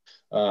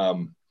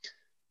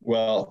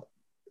 well,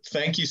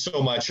 thank you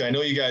so much. I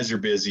know you guys are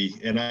busy,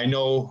 and I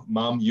know,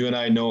 Mom, you and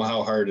I know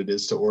how hard it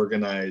is to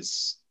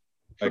organize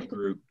a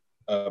group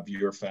of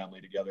your family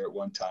together at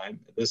one time.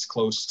 This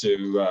close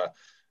to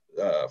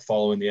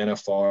following the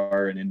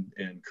NFR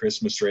and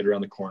Christmas right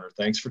around the corner.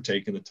 Thanks for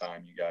taking the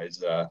time, you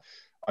guys.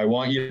 I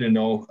want you to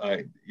know,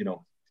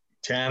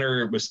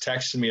 Tanner was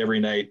texting me every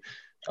night.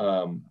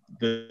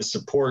 The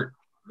support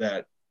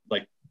that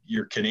like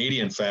your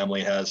Canadian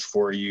family has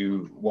for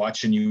you,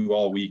 watching you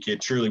all week, it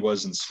truly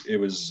wasn't. It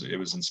was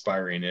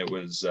inspiring. It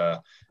was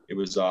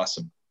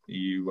awesome.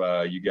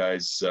 You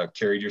guys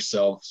carried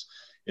yourselves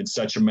in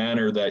such a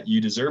manner that you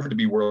deserve to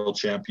be world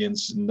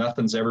champions.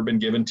 Nothing's ever been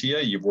given to you.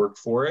 You've worked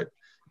for it,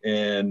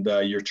 and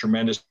you're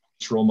tremendous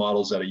role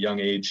models at a young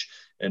age.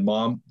 And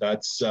Mom,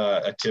 that's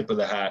a tip of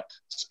the hat.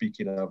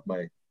 Speaking of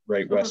my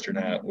right Western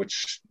hat,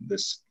 which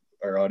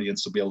our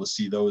audience will be able to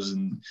see those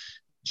in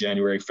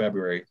January,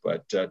 February.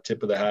 But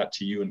tip of the hat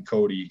to you and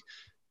Cody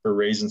for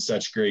raising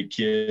such great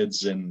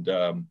kids. And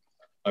I'm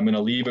going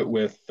to leave it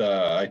with,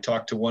 I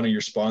talked to one of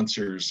your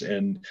sponsors,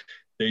 and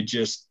they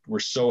just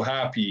were so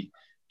happy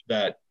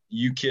that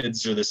you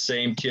kids are the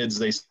same kids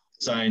they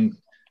signed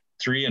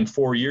 3 and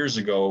 4 years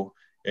ago,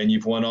 and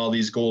you've won all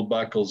these gold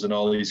buckles and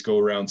all these go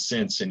rounds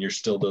since, and you're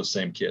still those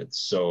same kids.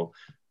 So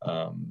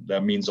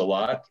that means a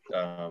lot.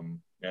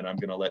 And I'm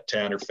going to let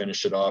Tanner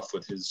finish it off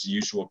with his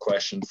usual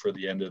question for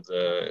the end of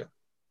the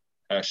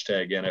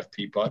hashtag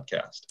NFP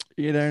podcast.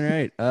 You're darn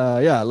right.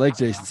 Yeah, like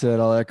Jason said,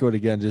 I'll echo it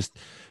again. Just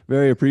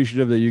very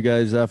appreciative that you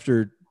guys,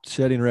 after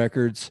setting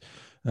records,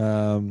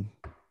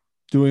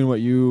 doing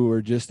what you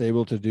were just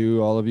able to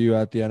do, all of you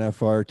at the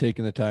NFR,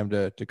 taking the time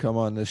to come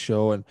on this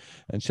show and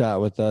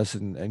chat with us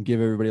and give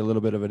everybody a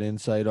little bit of an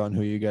insight on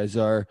who you guys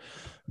are. It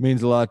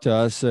means a lot to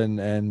us.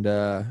 And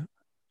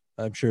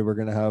I'm sure we're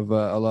going to have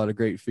a lot of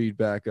great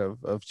feedback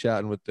of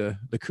chatting with the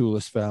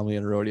coolest family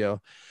in rodeo.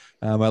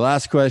 My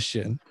last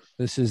question,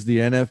 this is the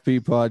NFP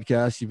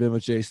podcast. You've been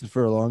with Jason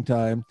for a long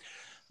time.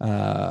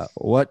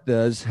 What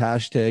does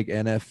hashtag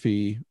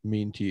NFP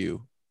mean to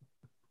you?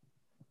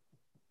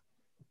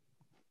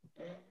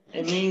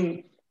 I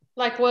mean,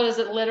 like, what does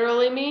it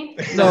literally mean?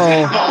 No,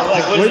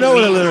 like, we know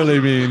what it literally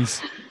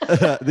means.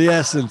 The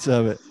essence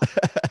of it.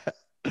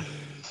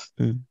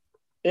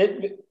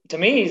 It to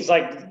me, it's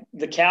like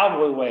the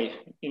cowboy way.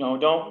 You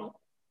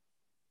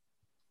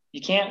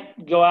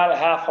can't go out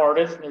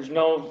half-hearted.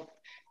 You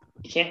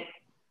can't.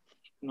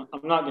 I'm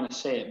not going to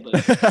say it, but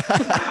I'm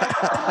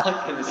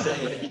not going to say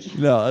it.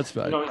 No, that's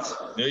fine. I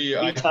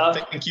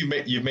think you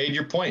made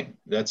your point.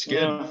 That's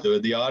good. Yeah.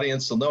 The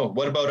audience will know.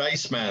 What about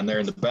Iceman there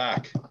in the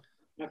back?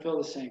 I feel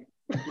the same.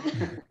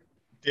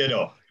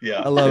 Ditto.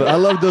 Yeah. I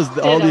love those.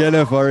 All the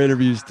NFR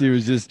interviews too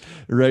is just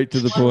right to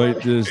the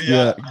point. Just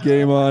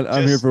game on.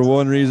 I'm here for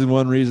one reason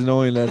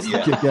only, and that's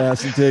to kick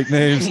ass and take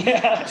names.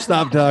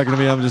 Stop talking to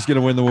me. I'm just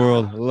gonna win the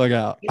world. Look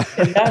out.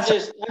 And I'm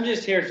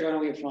just here so I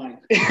don't get fined.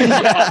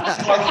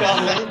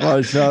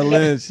 Marshawn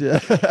Lynch. Yeah.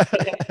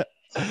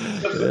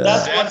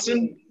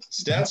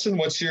 Stetson,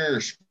 what's your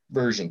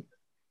version?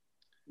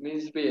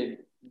 Means to be a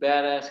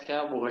badass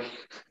cowboy.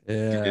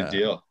 Yeah. Good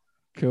deal.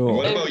 Cool. And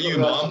what about you,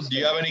 Mom? Do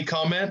you have any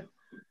comment?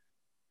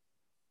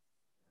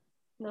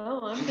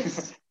 No, I'm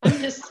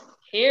just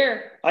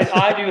here.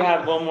 I do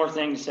have one more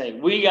thing to say.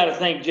 We got to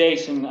thank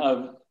Jason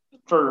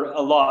for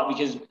a lot,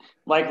 because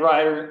like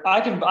Ryder,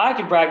 I can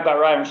brag about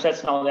Ryder and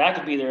Stetson all day. I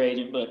could be their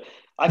agent, but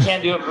I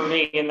can't do it for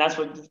me. And that's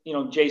what,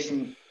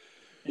 Jason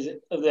is,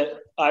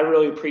 that I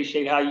really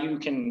appreciate how you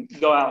can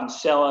go out and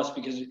sell us,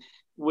 because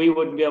we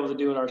wouldn't be able to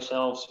do it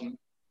ourselves. And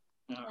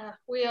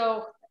we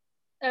owe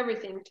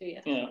everything to you.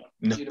 Yeah.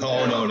 No.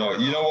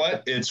 You know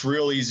what? It's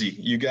real easy.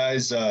 You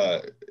guys,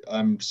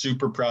 I'm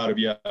super proud of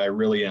you. I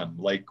really am.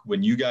 Like,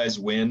 when you guys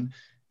win,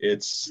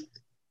 it's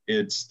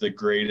the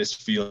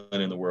greatest feeling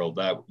in the world.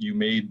 That you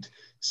made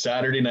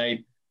Saturday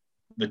night,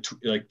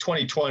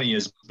 2020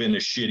 has been a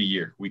shitty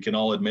year. We can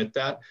all admit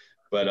that.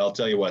 But I'll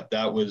tell you what,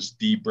 that was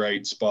the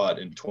bright spot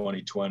in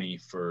 2020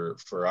 for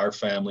our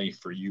family,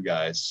 for you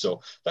guys.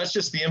 So that's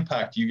just the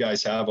impact you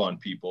guys have on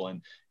people.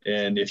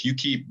 And if you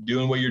keep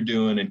doing what you're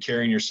doing and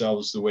carrying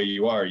yourselves the way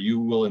you are, you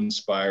will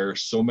inspire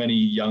so many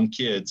young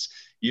kids,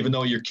 even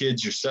though you're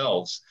kids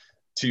yourselves,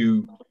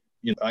 to,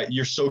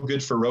 you're so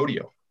good for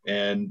rodeo.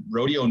 And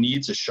rodeo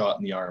needs a shot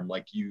in the arm,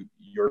 like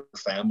your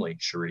family,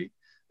 Cherie.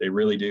 They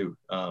really do.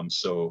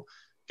 So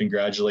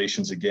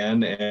congratulations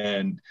again.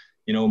 And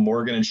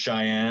Morgan and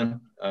Cheyenne,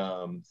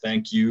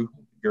 thank you,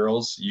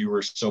 girls. You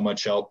were so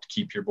much help to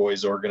keep your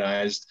boys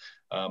organized.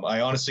 I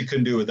honestly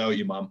couldn't do it without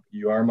you, Mom.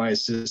 You are my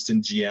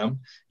assistant GM.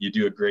 You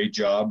do a great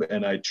job,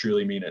 and I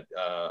truly mean it.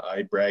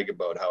 I brag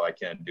about how I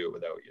can't do it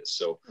without you.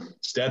 So,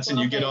 Stetson,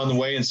 you get on the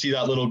way and see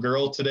that little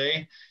girl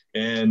today,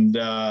 and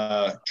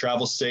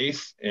travel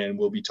safe. And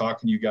we'll be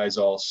talking to you guys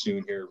all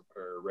soon here,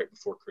 or right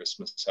before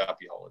Christmas.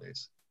 Happy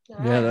holidays.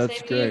 All yeah, right,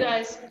 that's great. You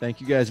guys. Thank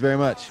you guys very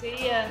much.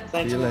 See ya.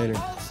 See you later.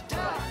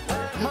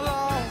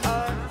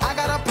 I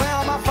got a play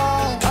on my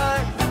phone.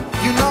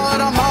 You know what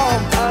I'm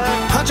home.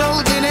 Huncho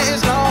Houdini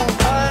is gone.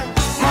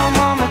 My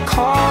mama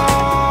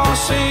calls,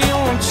 see you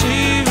on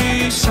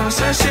TV.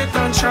 Sunset shit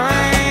done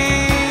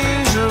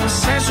changed ever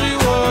since we